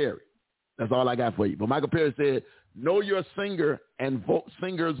 Michael Perry. That's all I got for you. But Michael Perry said, know your singer and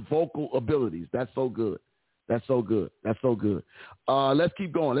singer's vocal abilities. That's so good. That's so good. That's so good. Let's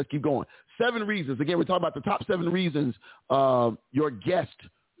keep going. 7 reasons. Again, we're talking about the top 7 reasons your guests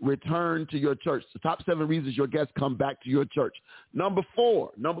return to your church. The top 7 reasons your guests come back to your church. Number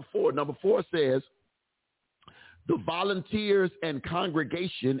four says, the volunteers and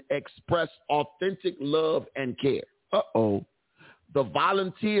congregation express authentic love and care. The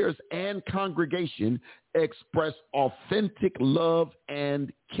volunteers and congregation express authentic love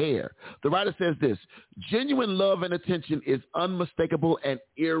and care. The writer says this, genuine love and attention is unmistakable and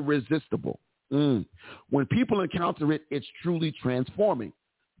irresistible. When people encounter it, it's truly transforming.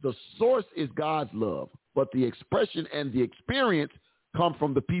 The source is God's love, but the expression and the experience come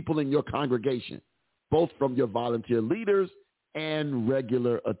from the people in your congregation, both from your volunteer leaders and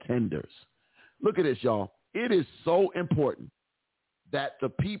regular attenders. Look at this, y'all. It is so important that the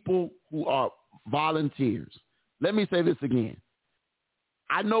people who are volunteers, let me say this again.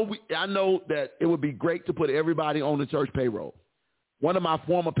 I know that it would be great to put everybody on the church payroll. One of my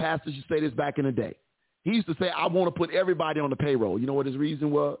former pastors used to say this back in the day. He used to say, I want to put everybody on the payroll. You know what his reason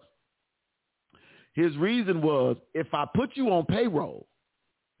was? His reason was, if I put you on payroll,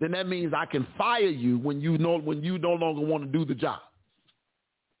 then that means I can fire you when you no longer want to do the job.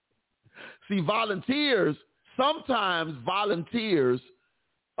 See, sometimes volunteers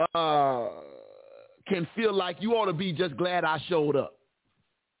can feel like you ought to be just glad I showed up.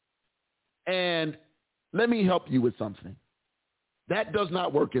 And let me help you with something. That does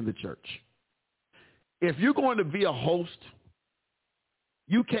not work in the church. If you're going to be a host,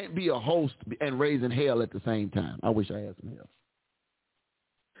 you can't be a host and raising hell at the same time. I wish I had some help.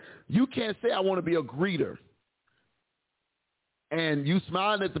 You can't say I want to be a greeter and you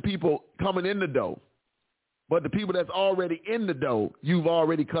smiling at the people coming in the door, but the people that's already in the door, you've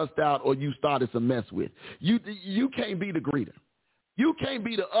already cussed out or you started some mess with. You can't be the greeter. You can't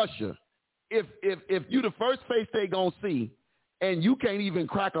be the usher if you the first face they gonna see and you can't even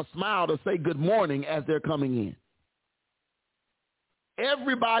crack a smile to say good morning as they're coming in.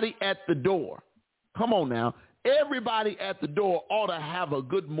 Everybody at the door, come on now, everybody at the door ought to have a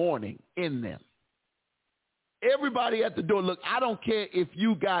good morning in them. Everybody at the door, look, I don't care if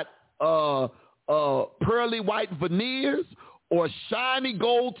you got pearly white veneers or shiny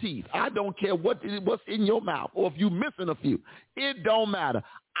gold teeth. I don't care what's in your mouth or if you're missing a few. It don't matter.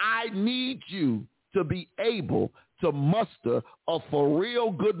 I need you to be able to muster a for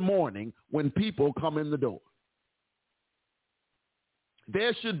real good morning when people come in the door.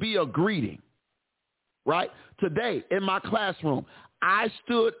 There should be a greeting, right? Today in my classroom, I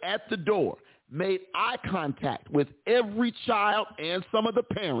stood at the door, made eye contact with every child and some of the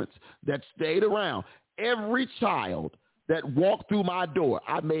parents that stayed around. Every child that walked through my door,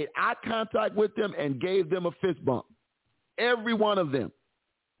 I made eye contact with them and gave them a fist bump. Every one of them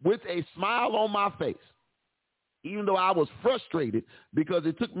with a smile on my face, even though I was frustrated because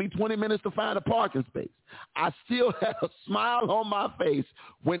it took me 20 minutes to find a parking space. I still had a smile on my face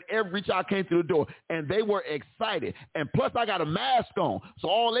when every child came through the door, and they were excited. And plus, I got a mask on, so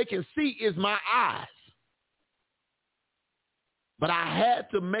all they can see is my eyes. But I had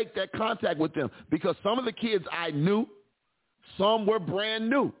to make that contact with them because some of the kids I knew, some were brand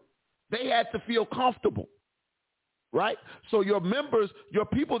new. They had to feel comfortable. Right? So your members, your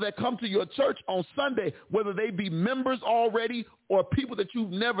people that come to your church on Sunday, whether they be members already or people that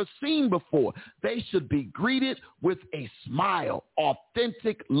you've never seen before, they should be greeted with a smile,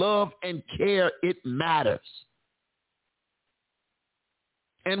 authentic love and care. It matters.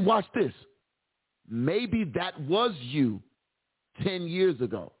 And watch this. Maybe that was you 10 years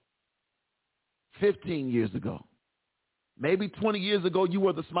ago, 15 years ago. Maybe 20 years ago, you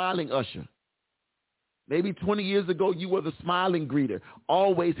were the smiling usher. Maybe 20 years ago, you were the smiling greeter,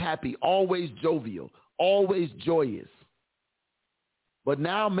 always happy, always jovial, always joyous. But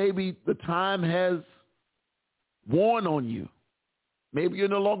now maybe the time has worn on you. Maybe you're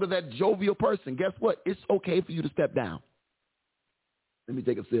no longer that jovial person. Guess what? It's okay for you to step down. Let me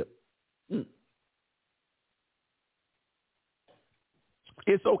take a sip.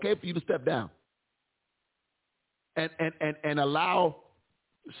 It's okay for you to step down and allow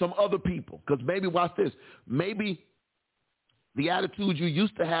some other people, because maybe, watch this, maybe the attitude you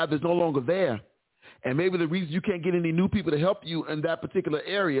used to have is no longer there, and maybe the reason you can't get any new people to help you in that particular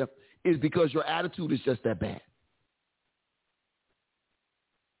area is because your attitude is just that bad.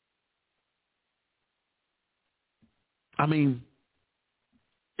 I mean,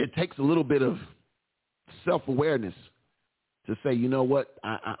 it takes a little bit of self-awareness to say, you know what,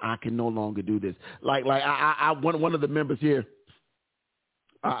 I can no longer do this. Like one of the members here,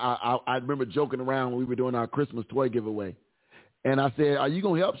 I remember joking around when we were doing our Christmas toy giveaway. And I said, are you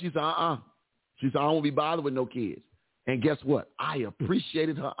going to help? She said, She said, I don't want to be bothered with no kids. And guess what? I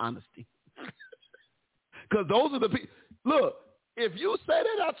appreciated her honesty. Because those are the people. Look, if you say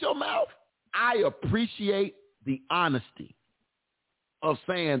that out your mouth, I appreciate the honesty of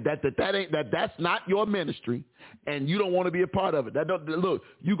saying that's not your ministry and you don't want to be a part of it. Look,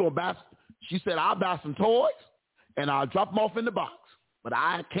 you going to buy, she said, I'll buy some toys and I'll drop them off in the box. But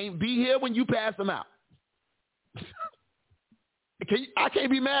I can't be here when you pass them out. I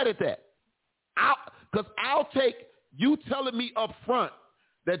can't be mad at that. Because I'll take you telling me up front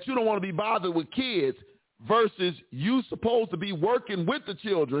that you don't want to be bothered with kids versus you supposed to be working with the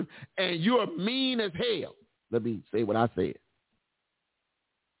children and you're mean as hell. Let me say what I said.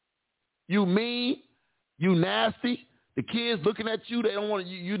 You mean, you nasty. The kids looking at you, they don't want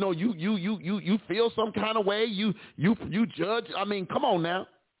to, you feel some kind of way. You judge. I mean, come on now.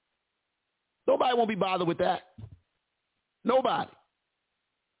 Nobody won't be bothered with that. Nobody.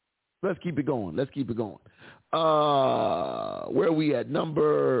 Let's keep it going. Where are we at?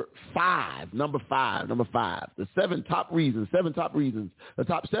 Number five. The top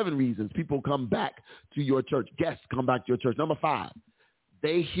 7 reasons people come back to your church. Guests come back to your church. Number 5,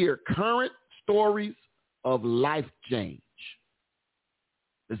 they hear current stories of life change.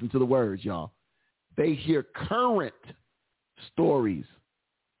 Listen to the words, y'all. They hear current stories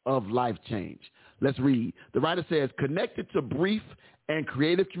of life change. Let's read. The writer says, connected to brief and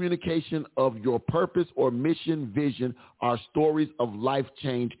creative communication of your purpose or mission vision are stories of life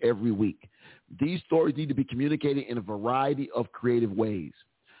change every week. These stories need to be communicated in a variety of creative ways.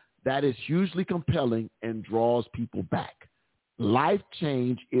 That is hugely compelling and draws people back. Life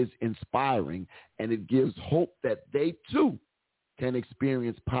change is inspiring, and it gives hope that they too can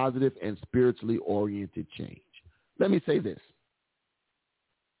experience positive and spiritually oriented change. Let me say this.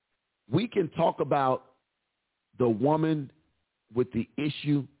 We can talk about the woman with the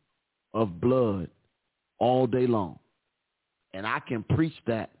issue of blood all day long. And I can preach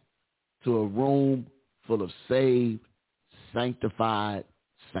that to a room full of saved, sanctified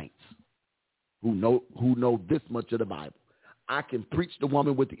saints who know this much of the Bible. I can preach the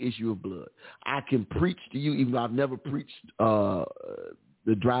woman with the issue of blood. I can preach to you, even though I've never preached the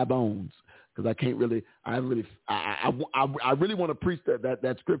dry bones, because I really want to preach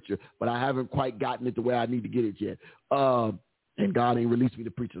that scripture, but I haven't quite gotten it the way I need to get it yet. And God ain't released me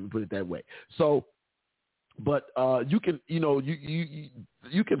to preach it, and put it that way. So, but you can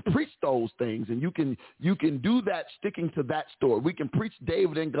preach those things, and you can do that sticking to that story. We can preach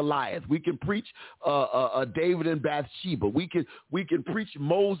David and Goliath. We can preach David and Bathsheba. We can preach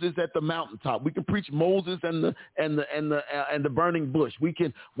Moses at the mountaintop. We can preach Moses and the burning bush. We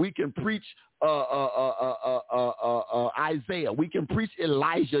can preach Isaiah. We can preach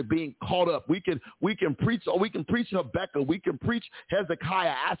Elijah being caught up. We can preach Habakkuk. We can preach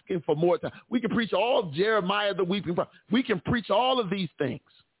Hezekiah asking for more time. We can preach all of Jeremiah the weeping prophet. We can preach all of these things.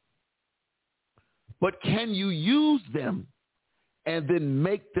 But can you use them and then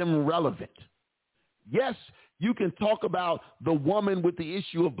make them relevant? Yes, you can talk about the woman with the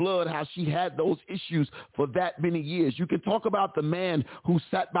issue of blood, how she had those issues for that many years. You can talk about the man who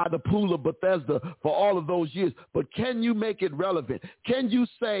sat by the pool of Bethesda for all of those years. But can you make it relevant? Can you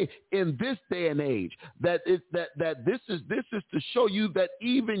say in this day and age that this is to show you that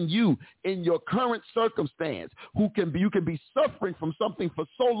even you in your current circumstance, you can be suffering from something for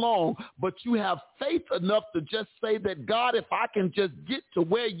so long, but you have faith enough to just say that, God, if I can just get to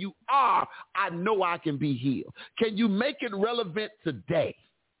where you are, I know I can be healed. Can you make it relevant today?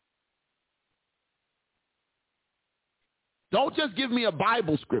 Don't just give me a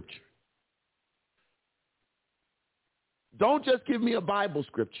Bible scripture. Don't just give me a Bible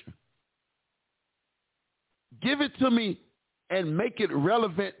scripture. Give it to me and make it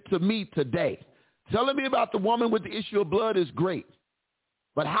relevant to me today. Telling me about the woman with the issue of blood is great,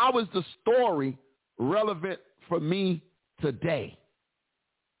 but how is the story relevant for me today?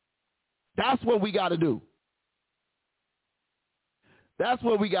 That's what we got to do. That's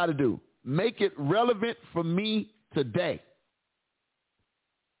what we got to do. Make it relevant for me today.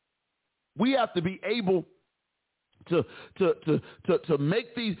 We have to be able to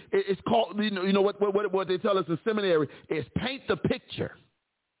make these. It's called, you know what they tell us in seminary is paint the picture.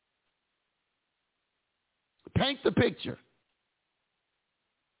 Paint the picture.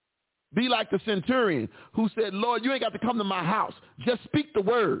 Be like the centurion who said, Lord, you ain't got to come to my house. Just speak the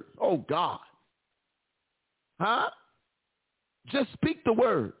word. Oh, God. Huh? Just speak the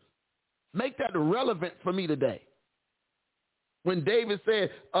word. Make that relevant for me today. When David said,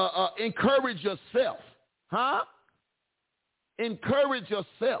 encourage yourself. Huh? Encourage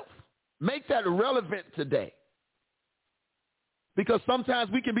yourself. Make that relevant today. Because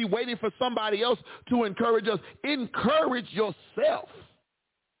sometimes we can be waiting for somebody else to encourage us. Encourage yourself.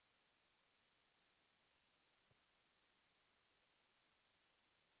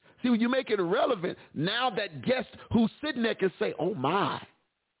 See, when you make it relevant, now that guest who's sitting there can say, oh my,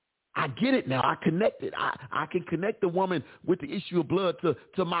 I get it now. I connect it. I can connect the woman with the issue of blood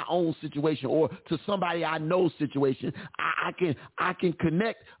to my own situation or to somebody I know's situation. I can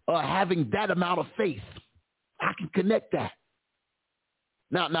connect having that amount of faith. I can connect that.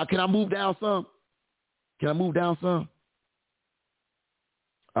 Now, can I move down some? Can I move down some?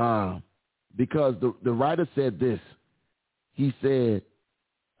 Because the writer said this. He said,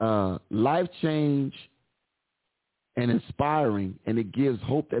 life change and inspiring, and it gives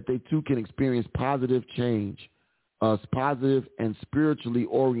hope that they too can experience positive change, positive and spiritually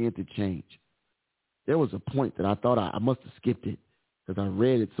oriented change. There was a point that I thought I must have skipped it because I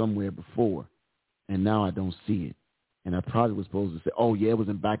read it somewhere before, and now I don't see it. And I probably was supposed to say, oh, yeah, it was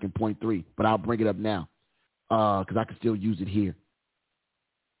back in point 3, but I'll bring it up now because I can still use it here.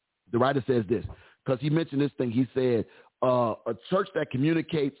 The writer says this, because he mentioned this thing. He said, a church that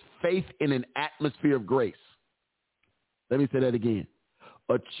communicates faith in an atmosphere of grace. Let me say that again.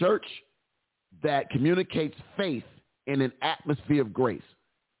 A church that communicates faith in an atmosphere of grace.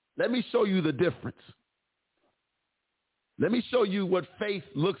 Let me show you the difference. Let me show you what faith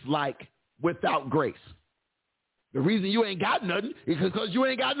looks like without grace. The reason you ain't got nothing is because you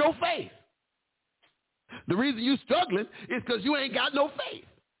ain't got no faith. The reason you struggling is because you ain't got no faith.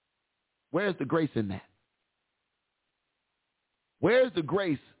 Where's the grace in that? Where's the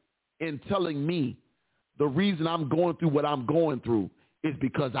grace in telling me the reason I'm going through what I'm going through is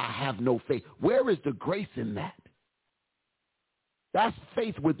because I have no faith? Where is the grace in that? That's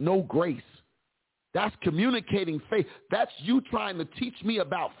faith with no grace. That's communicating faith. That's you trying to teach me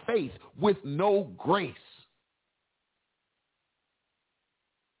about faith with no grace.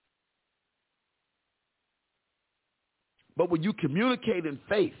 But when you communicate in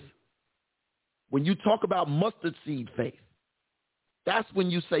faith, when you talk about mustard seed faith, that's when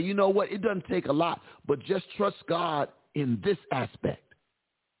you say, you know what, it doesn't take a lot, but just trust God in this aspect.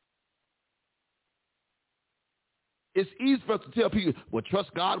 It's easy for us to tell people, well,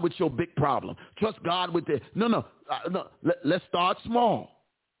 trust God with your big problem. Trust God with the, no. Let's start small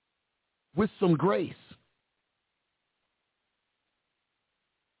with some grace.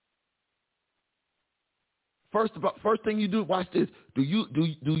 First thing you do, watch this. Do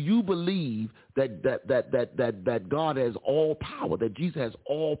you believe that God has all power, that Jesus has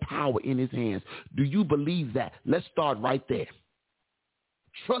all power in his hands? Do you believe that? Let's start right there.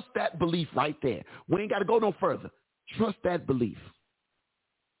 Trust that belief right there. We ain't got to go no further. Trust that belief.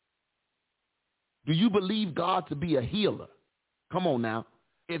 Do you believe God to be a healer? Come on now.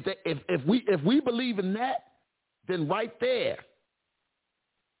 If we believe in that, then right there.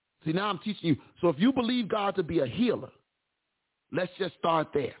 See, now I'm teaching you. So if you believe God to be a healer, let's just start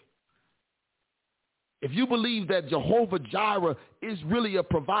there. If you believe that Jehovah Jireh is really a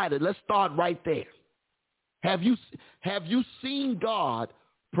provider, let's start right there. Have you seen God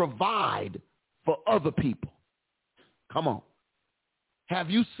provide for other people? Come on.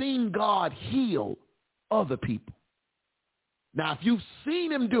 Have you seen God heal other people? Now, if you've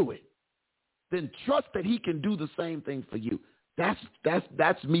seen him do it, then trust that he can do the same thing for you.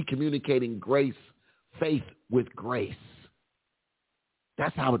 That's me communicating grace, faith with grace.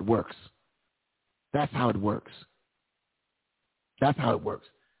 That's how it works. That's how it works. That's how it works.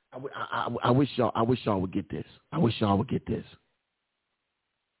 I wish y'all would get this. I wish y'all would get this.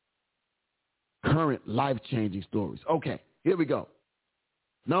 Current life-changing stories. Okay, here we go.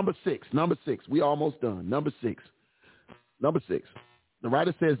 Number six. We almost done. Number six. The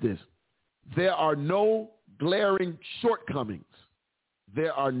writer says this. There are no glaring shortcomings.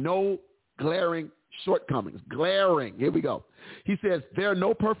 There are no glaring shortcomings. Glaring. Here we go. He says, there are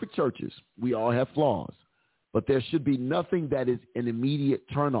no perfect churches. We all have flaws. But there should be nothing that is an immediate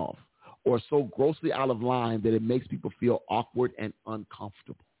turnoff or so grossly out of line that it makes people feel awkward and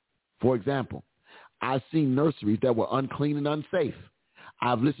uncomfortable. For example, I've seen nurseries that were unclean and unsafe.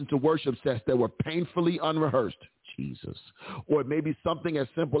 I've listened to worship sets that were painfully unrehearsed. Jesus. Or maybe something as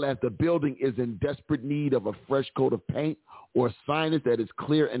simple as the building is in desperate need of a fresh coat of paint or signage that is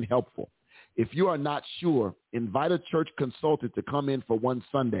clear and helpful. If you are not sure, invite a church consultant to come in for one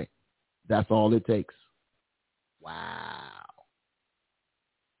Sunday. That's all it takes. Wow.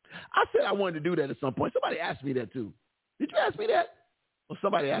 I said I wanted to do that at some point. Somebody asked me that too. Did you ask me that? Well,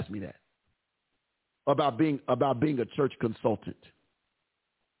 somebody asked me that. About being a church consultant.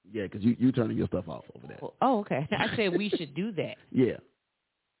 Yeah, because you turning your stuff off over there. Oh, okay. I said we should do that. Yeah.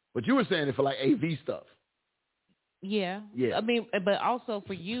 But you were saying it for like AV stuff. Yeah. Yeah. I mean, but also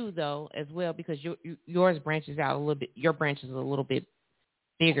for you though as well, because yours branches out a little bit. Your branch is a little bit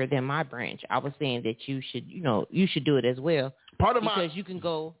bigger than my branch. I was saying that you should do it as well. Because you can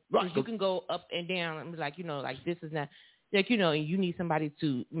go up and down and be like, like this is not like, you need somebody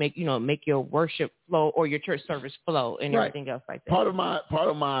to make your worship flow or your church service flow and everything else like that. Part of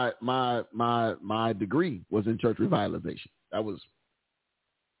my degree was in church revitalization. That was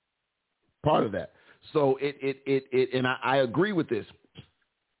part of that. So it and I agree with this.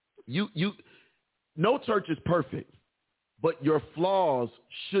 No church is perfect, but your flaws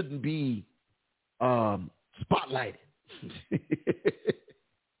shouldn't be spotlighted.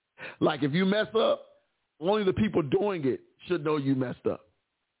 Like if you mess up, only the people doing it should know you messed up,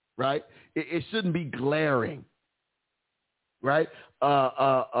 right? It shouldn't be glaring, right?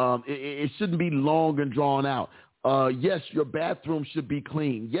 It shouldn't be long and drawn out. Yes, your bathroom should be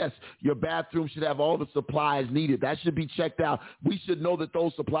clean. Yes, your bathroom should have all the supplies needed. That should be checked out. We should know that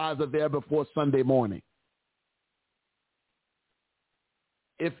those supplies are there before Sunday morning.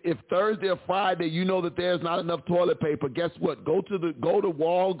 If Thursday or Friday you know that there's not enough toilet paper, guess what? Go to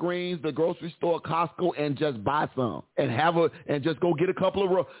Walgreens, the grocery store, Costco, and just buy some and just go get a couple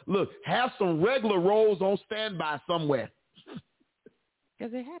of rolls. Look, have some regular rolls on standby somewhere.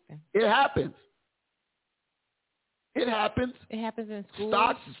 Because it happens. It happens. It happens. It happens in school.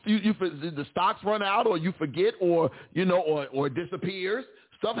 Stocks, the stocks run out, or you forget, or it disappears.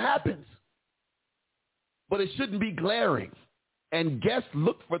 Stuff happens, but it shouldn't be glaring. And guests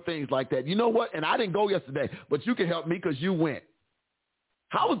look for things like that. You know what? And I didn't go yesterday, but you can help me because you went.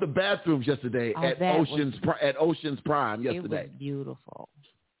 How was the bathrooms yesterday at Ocean's Prime yesterday? It was beautiful.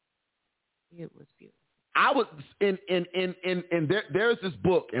 It was beautiful. I was in there's this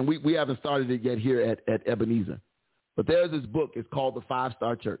book, and we haven't started it yet here at Ebenezer, but there's this book. It's called The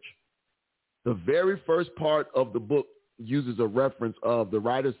 5-Star Church. The very first part of the book uses a reference of the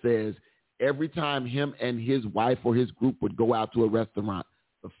writer says, every time him and his wife or his group would go out to a restaurant,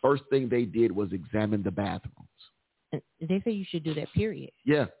 the first thing they did was examine the bathrooms. And they say you should do that, period.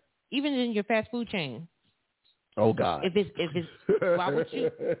 Yeah. Even in your fast food chain. Oh, God. If it's why would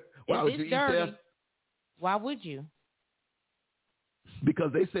you? Why would you eat there? Why would you?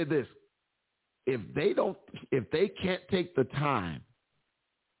 Because they say this. If they can't take the time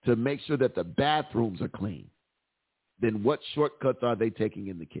to make sure that the bathrooms are clean, then what shortcuts are they taking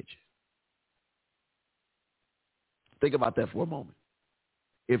in the kitchen? Think about that for a moment.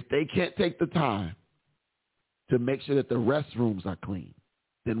 If they can't take the time to make sure that the restrooms are clean,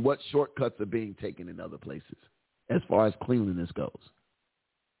 then what shortcuts are being taken in other places as far as cleanliness goes?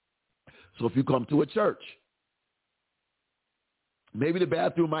 So if you come to a church, maybe the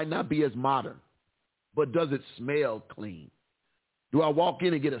bathroom might not be as modern, but does it smell clean? Do I walk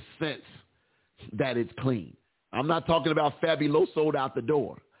in and get a sense that it's clean? I'm not talking about Fabuloso'd out the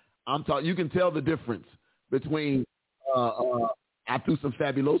door. You can tell the difference between I threw some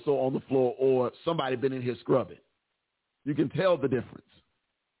Fabuloso on the floor or somebody been in here scrubbing. You can tell the difference.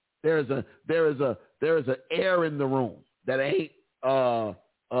 There is a air in the room that ain't a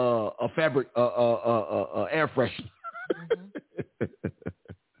fabric air freshener. Mm-hmm.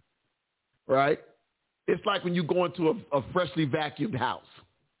 Right? It's like when you go into a freshly vacuumed house.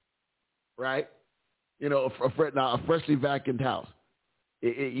 Right? A freshly vacuumed house.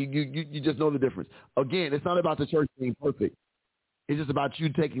 You just know the difference. Again, it's not about the church being perfect. It's just about you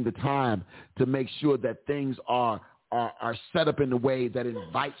taking the time to make sure that things are set up in a way that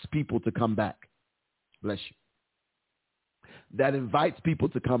invites people to come back. Bless you. That invites people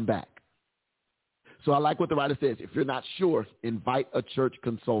to come back. So I like what the writer says. If you're not sure, invite a church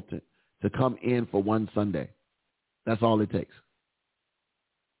consultant to come in for one Sunday. That's all it takes.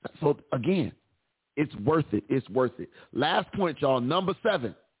 So again, it's worth it. It's worth it. Last point, y'all. Number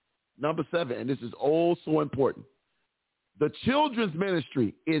seven, and this is so important. The children's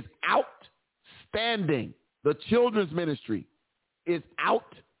ministry is outstanding. The children's ministry is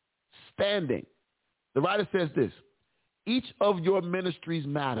outstanding. The writer says this: each of your ministries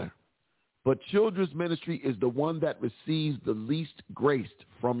matter, but children's ministry is the one that receives the least grace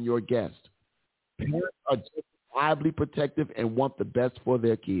from your guest. Parents are justifiably protective and want the best for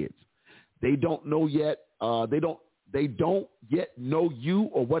their kids. They don't know yet. They don't yet know you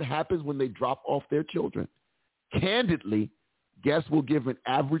or what happens when they drop off their children. Candidly, guests will give an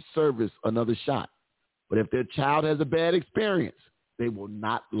average service another shot. But if their child has a bad experience, they will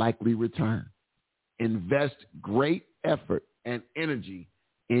not likely return. Invest great effort and energy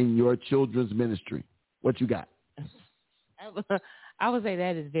in your children's ministry. What you got? I would say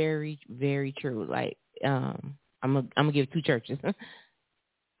that is very, very true. Like, I'm gonna give two churches,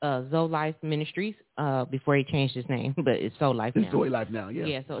 Zoe Life Ministries, before he changed his name, but it's Zoe Life now. It's Zoe Life now, yeah.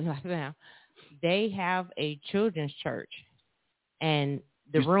 Yeah, Zoe Life now. They have a children's church, and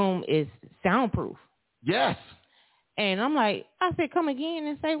the room is soundproof. Yes. And I'm like, I said, come again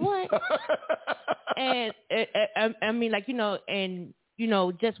and say what? And I mean, like, and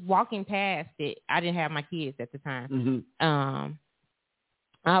just walking past it, I didn't have my kids at the time. Mm-hmm.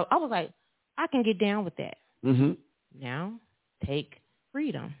 I was like, I can get down with that. Mm-hmm. Now, take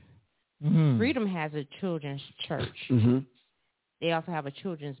Freedom. Mm-hmm. Freedom has a children's church. Mm-hmm. They also have a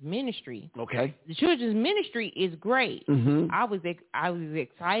children's ministry. Okay. The children's ministry is great. Mm-hmm. I was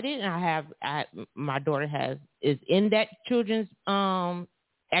excited, and my daughter is in that children's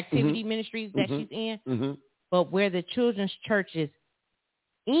activity ministries that she's in. Mm-hmm. But where the children's church is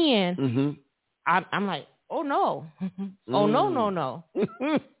in, I'm like, oh no, oh no.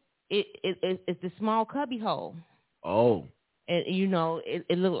 It's the small cubby hole. Oh. And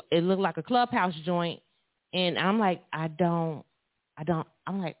it looked like a clubhouse joint, and I'm like, I'm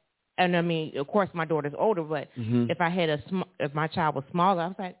like, and I mean, of course, my daughter's older, but if my child was smaller, I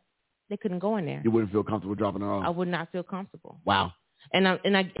was like, they couldn't go in there. You wouldn't feel comfortable dropping her off. I would not feel comfortable. Wow. And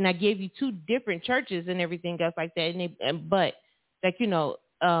I gave you two different churches and everything else like that, but like and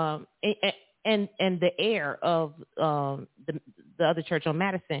the air of the other church on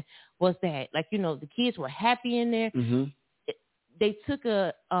Madison was that, like, the kids were happy in there. Mm-hmm. They took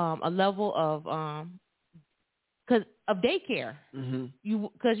a level of daycare.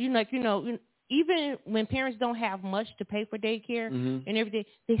 Mm-hmm. Even when parents don't have much to pay for daycare and everything,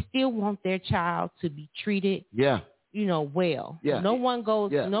 they still want their child to be treated. Yeah. Well. Yeah. No one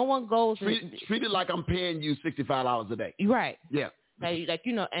goes. Yeah. No one goes. Treat it like I'm paying you $65 a day. Right. Yeah. Like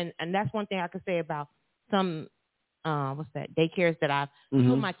and that's one thing I could say about some daycares that I've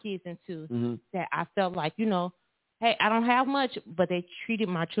put my kids into, that I felt like, hey, I don't have much, but they treated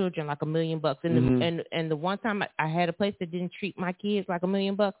my children like $1 million. And the one time I had a place that didn't treat my kids like $1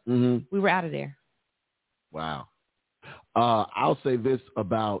 million, we were out of there. Wow. I'll say this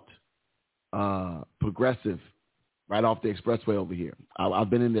about Progressive right off the expressway over here. I've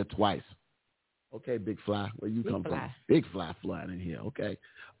been in there twice. Okay, Big Fly, where you come from? Big Fly flying in here. Okay.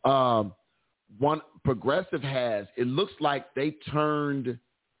 One Progressive has, it looks like they turned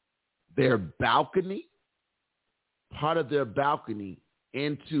their balcony, part of their balcony,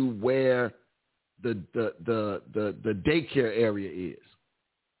 into where the daycare area is.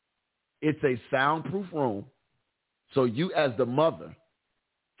 It's a soundproof room, so you as the mother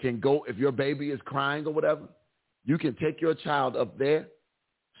can go, if your baby is crying or whatever, you can take your child up there,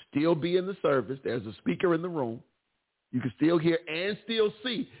 still be in the service. There's a speaker in the room. You can still hear and still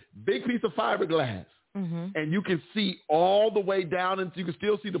see. Big piece of fiberglass. And you can see all the way down, and you can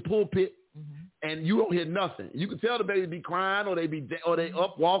still see the pulpit, and you don't hear nothing. You can tell the baby be crying, or they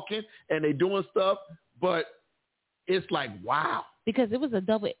up walking and they doing stuff, but it's like, wow. Because it's a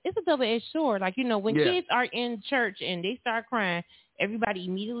double-edged sword. Like, when kids are in church and they start crying, everybody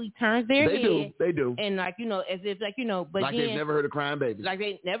immediately turns their head. They do. And like, as if like, but like, then, they've never heard a crying baby. Like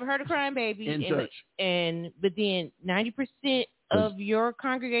they never heard a crying baby in church. But then 90% of your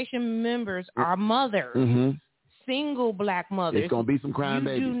congregation members are mothers, single black mothers. It's gonna be some crying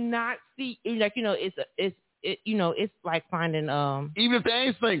babies. You do not see, like, it's like finding even if they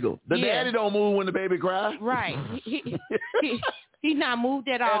ain't single, the daddy don't move when the baby cries. Right. He's not moved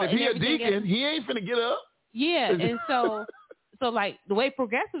at all. And if he a deacon, he ain't finna get up. Yeah, and so like the way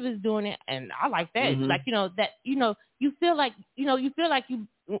Progressive is doing it, and I like that. Like, you feel like you,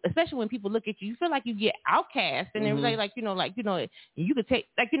 especially when people look at you, you feel like you get outcast, and everybody you could take,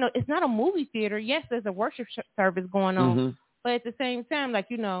 like, it's not a movie theater. Yes, there's a worship service going on, but at the same time, like,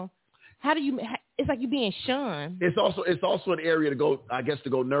 it's like you're being shunned. It's also an area to go, I guess, to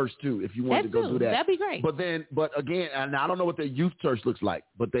go nurse too, if you wanted to go do that. That'd be great. But again, and I don't know what their youth church looks like,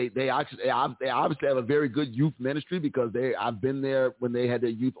 but they obviously have a very good youth ministry, because I've been there when they had their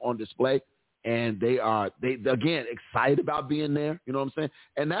youth on display, and they again excited about being there. You know what I'm saying?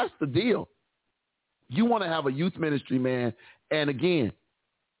 And that's the deal. You want to have a youth ministry, man, and again,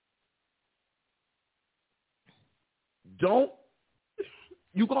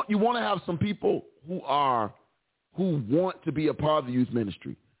 you want to have some people who want to be a part of the youth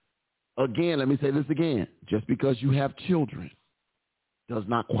ministry. Again, let me say this again. Just because you have children does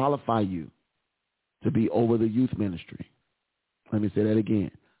not qualify you to be over the youth ministry. Let me say that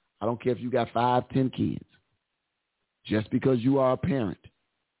again. I don't care if you got 5, 10 kids. Just because you are a parent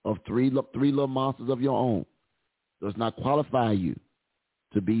of three little monsters of your own does not qualify you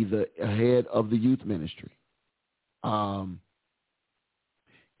to be the head of the youth ministry.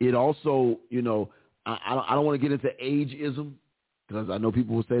 It also, you know, I don't want to get into ageism, because I know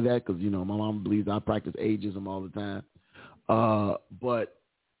people will say that, because, you know, my mom believes I practice ageism all the time. But,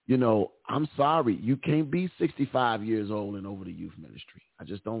 you know, I'm sorry. You can't be 65 years old and over the youth ministry. I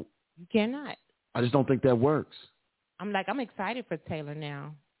just don't. You cannot. I just don't think that works. I'm excited for Taylor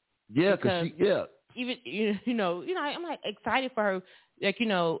now. Yeah, because even you know, I'm like excited for her, like, you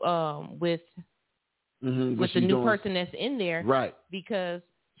know, with the new person that's in there, right? Because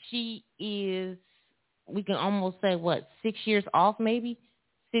she is, we can almost say 6 years off, maybe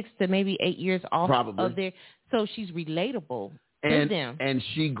 6 to maybe 8 years off Probably. of there. So she's relatable to them, and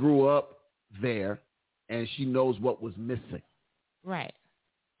she grew up there, and she knows what was missing, right?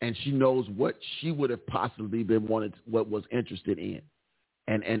 And she knows what she would have possibly been wanted, what was interested in.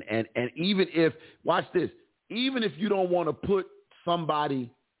 And even if, watch this, even if you don't want to put somebody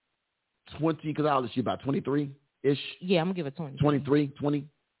 20, because how old is she, about 23-ish? Yeah, I'm going to give it 20. 23, 20?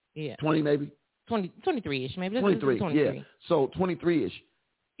 Yeah. 20 maybe? 23-ish maybe. 23, yeah. So 23-ish.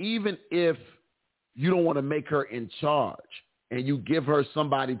 Even if you don't want to make her in charge and you give her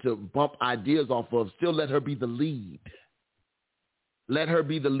somebody to bump ideas off of, still let her be the lead. Let her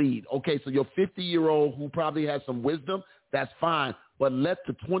be the lead. Okay, so your 50-year-old who probably has some wisdom, that's fine. But let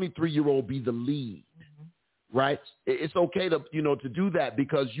the 23-year-old be the lead, right? It's okay to, you know, to do that,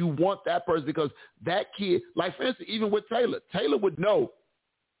 because you want that person, because that kid, like for instance, even with Taylor would know,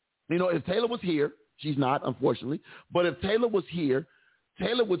 you know, if Taylor was here, she's not, unfortunately, but if Taylor was here,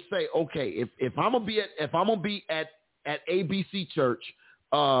 Taylor would say, okay, if I'm gonna be at ABC Church,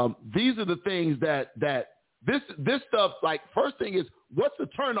 these are the things that this stuff, like, first thing is, what's the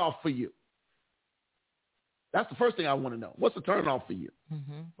turnoff for you? That's the first thing I want to know. What's the turnoff for you?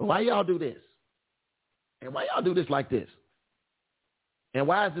 Mm-hmm. Why y'all do this? And why y'all do this like this? And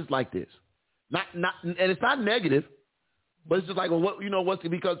why is this like this? And it's not negative, but it's just like, well, what, you know,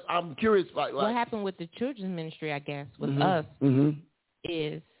 because I'm curious. Like, what happened with the children's ministry, I guess, with mm-hmm. us, mm-hmm.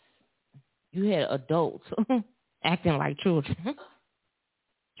 is you had adults acting like children.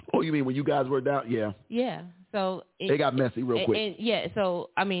 Oh, you mean when you guys were down? Yeah. Yeah. So they got messy real quick. And yeah.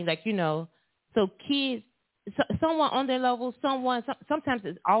 So I mean, like, you know, so kids, someone on their level, sometimes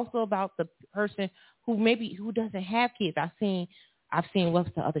it's also about the person who doesn't have kids. I've seen what's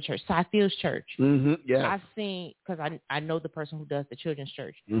the other church, Scifields Church. Mm-hmm. Yeah. I've seen, because I know the person who does the children's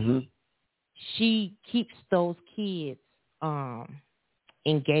church. Mm-hmm. She keeps those kids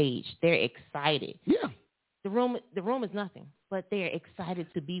engaged. They're excited. Yeah. The room is nothing, but they're excited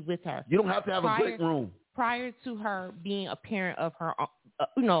to be with her. You don't have to have a big room. Prior to her being a parent of her,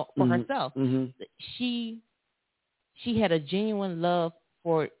 you know, for mm-hmm. herself, mm-hmm. she had a genuine love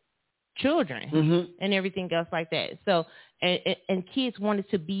for children mm-hmm. and everything else like that. So, and kids wanted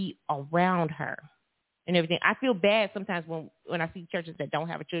to be around her and everything. I feel bad sometimes when I see churches that don't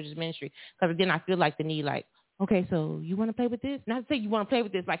have a children's ministry, because then I feel like the need, like, okay, so you want to play with this? Not to say you want to play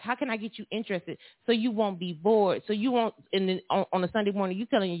with this. Like, how can I get you interested so you won't be bored? So you won't, and then on a Sunday morning, you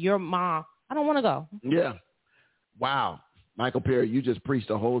telling your mom, I don't want to go. Yeah. Wow. Michael Perry, you just preached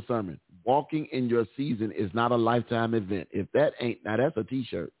a whole sermon. Walking in your season is not a lifetime event. If that ain't, now that's a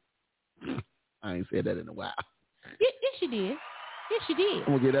T-shirt. I ain't said that in a while. Yes, you did. Yes, you did.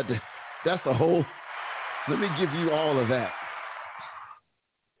 I'm going to get that. That's the whole, let me give you all of that.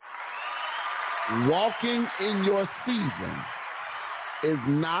 Walking in your season is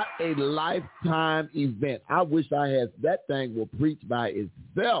not a lifetime event. I wish I had, that thing will preach by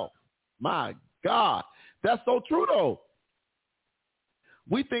itself. My God. That's so true, though.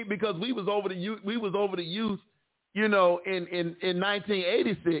 We think because we was over the youth, you know, in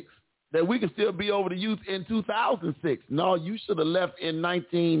 1986, that we can still be over the youth in 2006. No, you should have left in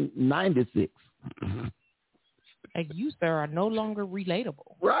 1996. Like, you, sir, are no longer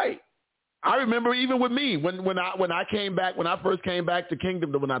relatable. Right. I remember even with me when I came back, when I first came back to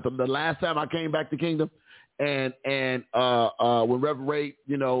Kingdom, the last time I came back to Kingdom, and when Reverend Ray,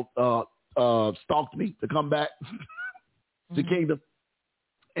 you know, stalked me to come back to Kingdom,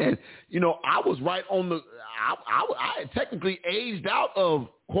 and you know, I was right on the, I had technically aged out of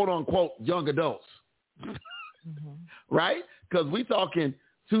quote unquote young adults, right? Because we talking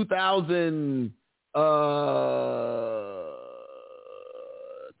 2000.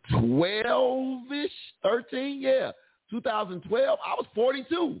 12-ish, 13, yeah. 2012, I was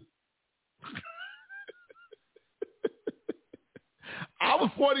 42. I was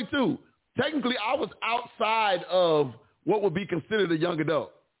 42. Technically, I was outside of what would be considered a young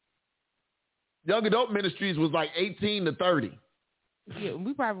adult. Young adult ministries was like 18 to 30. Yeah,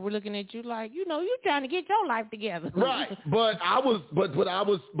 we probably were looking at you like, you trying to get your life together. Right. But I was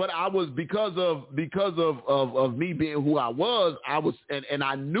because of me being who I was, and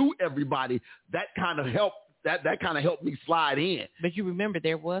I knew everybody. That kind of helped. That kind of helped me slide in. But you remember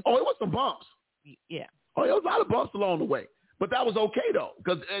there was? Oh, it was some bumps. Yeah. Oh, there was a lot of bumps along the way. But that was okay though,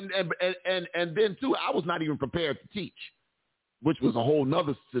 because and then too, I was not even prepared to teach, which was a whole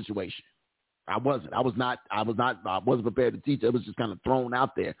nother situation. I wasn't prepared to teach. It was just kind of thrown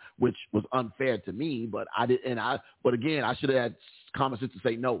out there, which was unfair to me. But but again, I should have had common sense to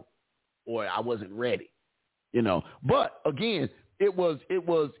say no, or I wasn't ready, But again, it was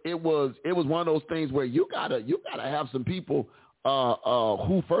one of those things where you gotta have some people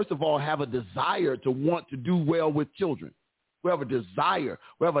who first of all have a desire to want to do well with children. We have a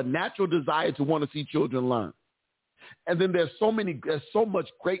natural desire to want to see children learn. And then there's so much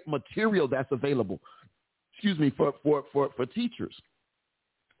great material that's available, for teachers.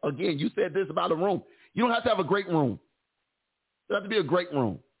 Again, you said this about a room. You don't have to have a great room. It doesn't have to be a great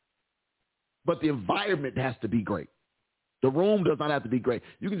room. But the environment has to be great. The room does not have to be great.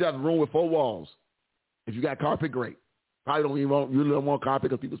 You can just have a room with 4 walls. If you got carpet, great. Probably don't want carpet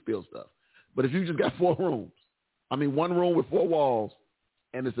because people spill stuff. But if you just got 4 rooms, one room with 4 walls,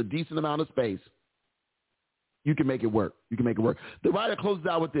 and it's a decent amount of space, you can make it work. The writer closes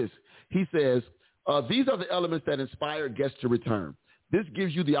out with this. He says, these are the elements that inspire guests to return. This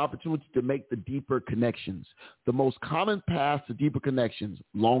gives you the opportunity to make the deeper connections. The most common paths to deeper connections,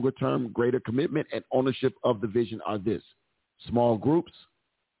 longer term, greater commitment, and ownership of the vision are this: small groups,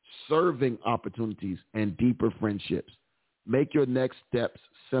 serving opportunities, and deeper friendships. Make your next steps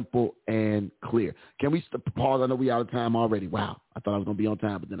simple and clear. Can we pause? I know we're out of time already. Wow. I thought I was going to be on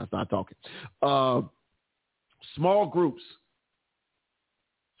time, but then I started talking. Small groups.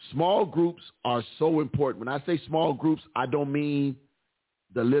 Small groups are so important. When I say small groups, I don't mean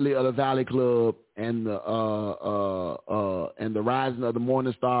the Lily of the Valley Club and the Rising of the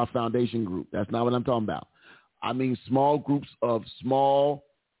Morning Star Foundation group. That's not what I'm talking about. I mean small groups of small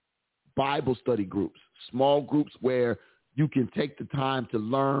Bible study groups, small groups where you can take the time to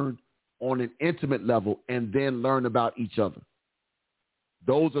learn on an intimate level and then learn about each other.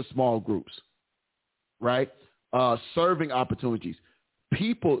 Those are small groups, right? Serving opportunities.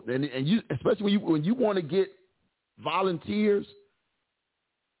 People, and you, especially when you want to get volunteers,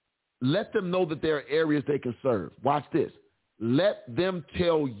 let them know that there are areas they can serve. Watch this. Let them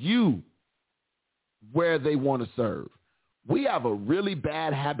tell you where they want to serve. We have a really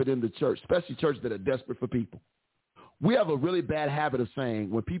bad habit in the church, especially churches that are desperate for people. We have a really bad habit of saying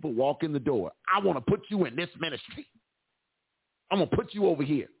when people walk in the door, I want to put you in this ministry. I'm going to put you over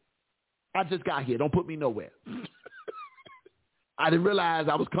here. I just got here. Don't put me nowhere. I didn't realize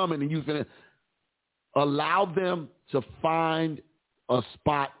I was coming and you was going to allow them to find a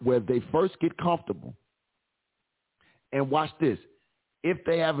spot where they first get comfortable. And watch this. If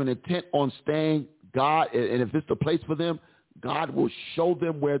they have an intent on staying, God, and if it's the place for them, God will show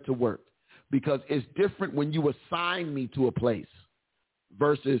them where to work. Because it's different when you assign me to a place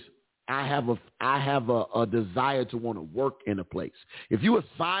versus I have a desire to want to work in a place. If you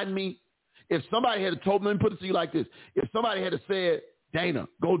assign me, if somebody had told me, let me put it to you like this. If somebody had said, Dana,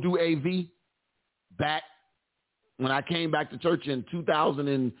 go do AV back when I came back to church in 2000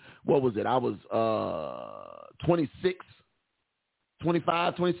 and what was it? I was 26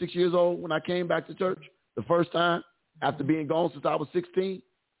 years old when I came back to church the first time after being gone since I was 16.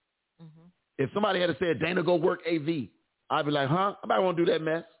 Mm-hmm. If somebody had said, Dana, go work AV, I'd be like, huh? I might want to do that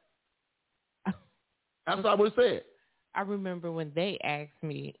mess. That's what I would have said. I remember when they asked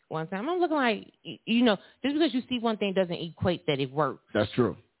me one time, I'm looking like, just because you see one thing doesn't equate that it works. That's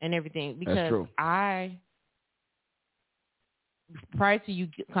true. And everything. Because that's true. Prior to you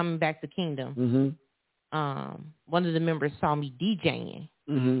coming back to Kingdom, mm-hmm. One of the members saw me DJing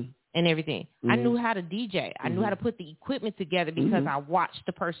mm-hmm. and everything. Mm-hmm. I knew how to DJ. I knew how to put the equipment together because mm-hmm. I watched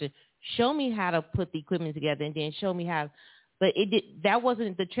the person show me how to put the equipment together and then show me how. But that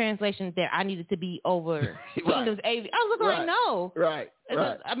wasn't the translation that I needed to be over right. Kingdom's AV. I was looking right. like, no. Right.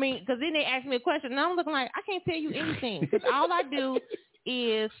 Because then they asked me a question, and I'm looking like, I can't tell you anything. Because all I do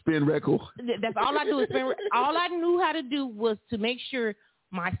is spin record. That's all I do is spin. All I knew how to do was to make sure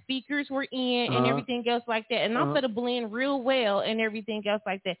my speakers were in and everything else like that. And I'm going to blend real well and everything else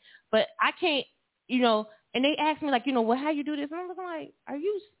like that. But I can't, and they asked me like, well, how you do this? And I'm looking like,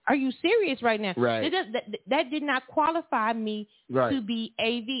 are you serious right now? Right. That did not qualify me right. to be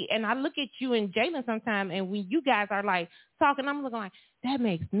AV. And I look at you and Jalen sometime, and when you guys are like talking, I'm looking like, that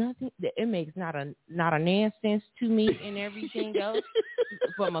makes nothing. It makes not a nonsense to me and everything else,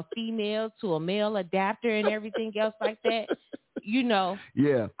 from a female to a male adapter and everything else like that. you know,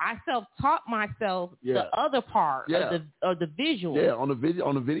 I self-taught myself the other part of the visual. Yeah, on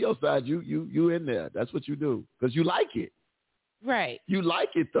the video side, you in there. That's what you do because you like it. Right. You like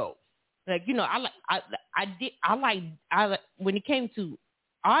it though. Like, you know, I like when it came to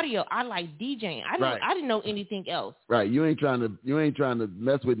audio, I like DJing. I didn't know anything else. Right. You ain't trying to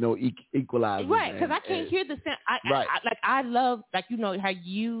mess with no equalizer. Right, because I can't hear the sound. I love, like, you know how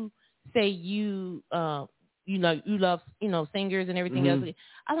you say you love, singers and everything else.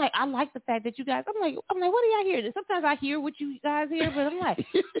 I like the fact that you guys. I'm like, what do y'all hear? Sometimes I hear what you guys hear, but I'm like,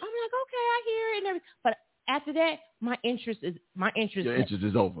 okay, I hear it and everything. But after that, my interest is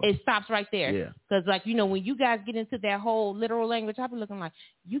over. It stops right there. Yeah. Because, like, you know, when you guys get into that whole literal language, I'll be looking like,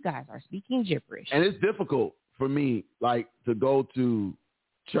 you guys are speaking gibberish. And it's difficult for me, like, to go to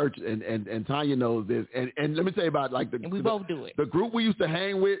church, and Tanya knows this. And let me tell you about, like, we both do it. The group we used to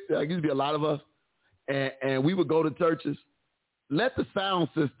hang with, there used to be a lot of us, and we would go to churches, let the sound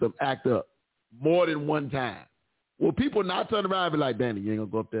system act up more than one time. Well, people not turn around and be like, Danny, you ain't going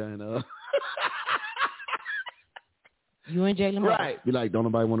to go up there and You and Jalen. Right. Be like, don't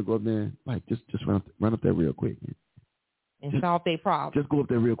nobody want to go up there? Like, just run up there real quick. And solve their problem. Just go up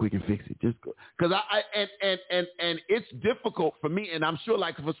there real quick and fix it. Just go. Because and it's difficult for me, and I'm sure,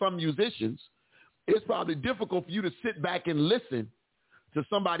 like, for some musicians, it's probably difficult for you to sit back and listen to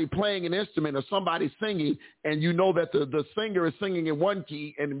somebody playing an instrument or somebody singing, and you know that the singer is singing in one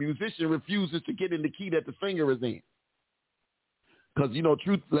key and the musician refuses to get in the key that the singer is in. Because, you know,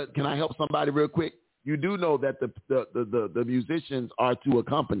 can I help somebody real quick? You do know that the musicians are to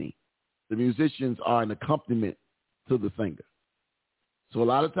accompany. The musicians are an accompaniment to the singer. So a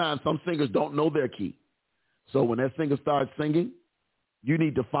lot of times some singers don't know their key. So when that singer starts singing, you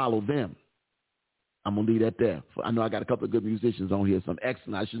need to follow them. I'm going to leave that there. I know I got a couple of good musicians on here, some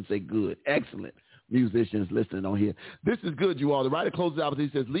excellent, I shouldn't say good, excellent musicians listening on here. This is good, you all. The writer closes out, he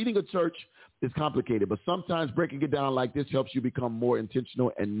says, leading a church is complicated, but sometimes breaking it down like this helps you become more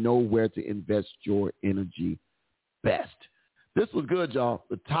intentional and know where to invest your energy best. This was good, y'all.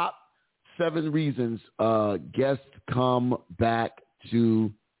 The top 7 reasons guests come back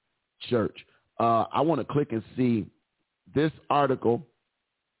to church. I want to click and see this article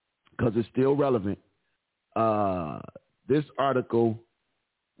because it's still relevant. This article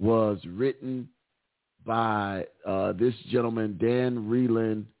was written by this gentleman, Dan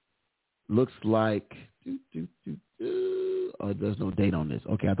Reeland. Looks like there's no date on this.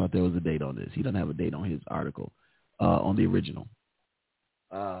 Okay, I thought there was a date on this. He doesn't have a date on his article on the original.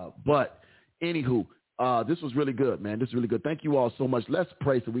 But anywho, this was really good, man. This is really good. Thank you all so much. Let's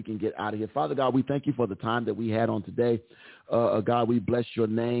pray so we can get out of here. Father God, we thank you for the time that we had on today. God, we bless your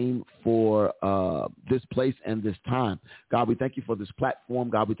name for this place and this time. God, we thank you for this platform.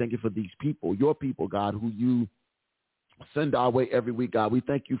 God, we thank you for these people, your people, God, who you send our way every week. God, we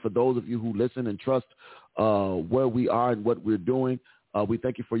thank you for those of you who listen and trust where we are and what we're doing. We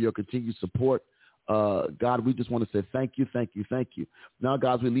thank you for your continued support. God, we just want to say thank you, thank you, thank you. Now,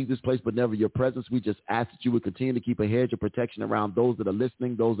 God, as we leave this place but never your presence, we just ask that you would continue to keep a hedge of protection around those that are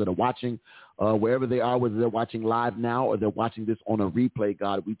listening, those that are watching, wherever they are, whether they're watching live now or they're watching this on a replay.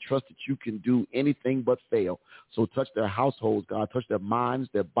 God, we trust that you can do anything but fail. So touch their households, God, touch their minds,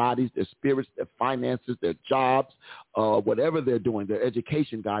 their bodies, their spirits, their finances, their jobs, whatever they're doing, their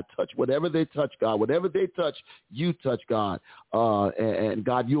education, God, touch whatever they touch, God, whatever they touch, you touch, God, and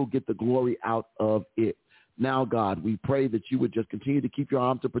God, you'll get the glory out of it. Now, God, we pray that you would just continue to keep your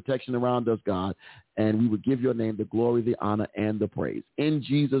arms of protection around us, God, and we would give your name the glory, the honor, and the praise. In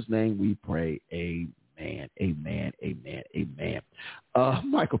Jesus' name we pray, amen, amen, amen, amen.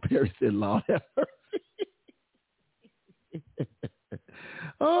 Michael Perry said, Lord have mercy.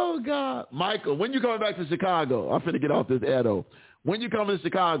 Oh, God. Michael, when you coming back to Chicago? I'm finna get off this air, though. When you coming to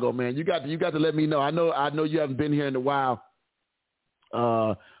Chicago, man, you got to let me know. I know you haven't been here in a while.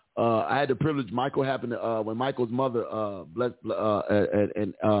 I had the privilege. Michael happened to when Michael's mother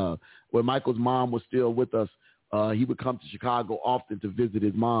when Michael's mom was still with us. He would come to Chicago often to visit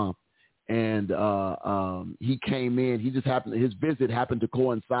his mom, and he came in. He just his visit happened to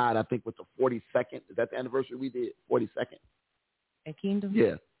coincide, I think, with the 42nd. Is that the anniversary we did? 42nd. At Kingdom.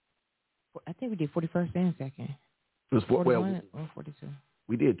 Yeah. I think we did 41st and 2nd. It was 41 or 42.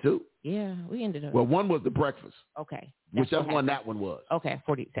 We did too. Yeah, we ended up. Well, one was the breakfast. Okay. Whichever one that one was. Okay,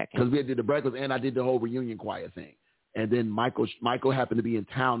 42nd. Because we did the breakfast and I did the whole reunion choir thing. And then Michael happened to be in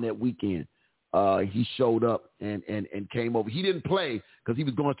town that weekend. He showed up and came over. He didn't play because he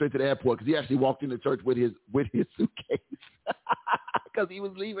was going straight to the airport because he actually walked into church with his suitcase because he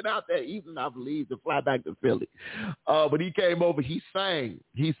was leaving out that evening, I believe, to fly back to Philly. But he came over. He sang.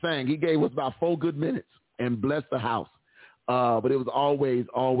 He gave us about 4 good minutes and blessed the house. But it was always,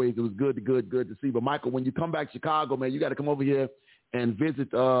 it was good to see. But Michael, when you come back to Chicago, man, you got to come over here and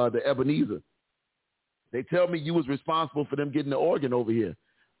visit the Ebenezer. They tell me you was responsible for them getting the organ over here,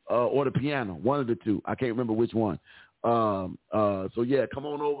 or the piano, one of the two. I can't remember which one. So yeah, come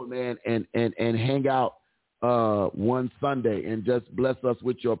on over, man, and hang out one Sunday and just bless us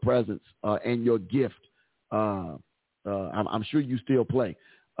with your presence and your gift. I'm sure you still play,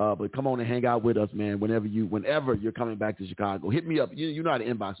 but come on and hang out with us, man. Whenever you're coming back to Chicago, hit me up. You know how to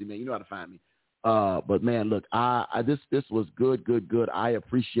inbox me, man. You know how to find me. But man, look, this was good. I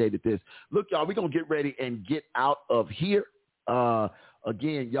appreciated this. Look, y'all, we're gonna get ready and get out of here.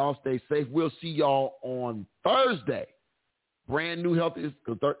 Again, y'all stay safe. We'll see y'all on Thursday. Brand new health is,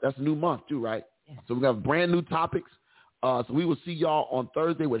 that's a new month too, right? Yeah. So we got brand new topics. So we will see y'all on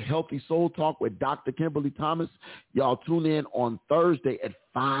Thursday with Healthy Soul Talk with Dr. Kimberly Thomas. Y'all tune in on Thursday at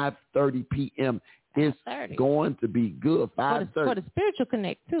 5:30 p.m. It's going to be good. 5:30 for the Spiritual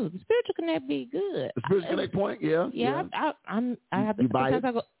Connect too. The Spiritual Connect be good. The Spiritual Connect point, yeah. I have to. You biased?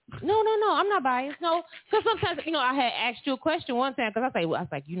 I go, no, I'm not biased. No, because sometimes I had asked you a question one time because I was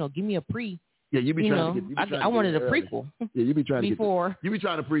like, give me a pre. Yeah, you be trying to get. I wanted a prequel. Yeah, you be trying to before. You be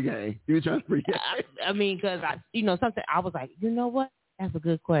trying to pregame. You be trying to pregame. I mean, because something I was like, you know what? That's a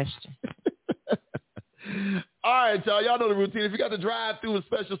good question. All right, y'all. Y'all know the routine. If you got to drive through a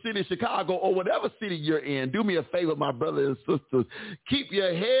special city, Chicago, or whatever city you're in, do me a favor, my brothers and sisters. Keep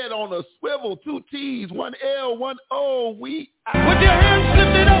your head on a swivel. 2 T's, 1 L, 1 O. We out. With your hands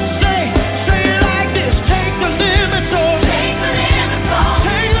lifted up, say.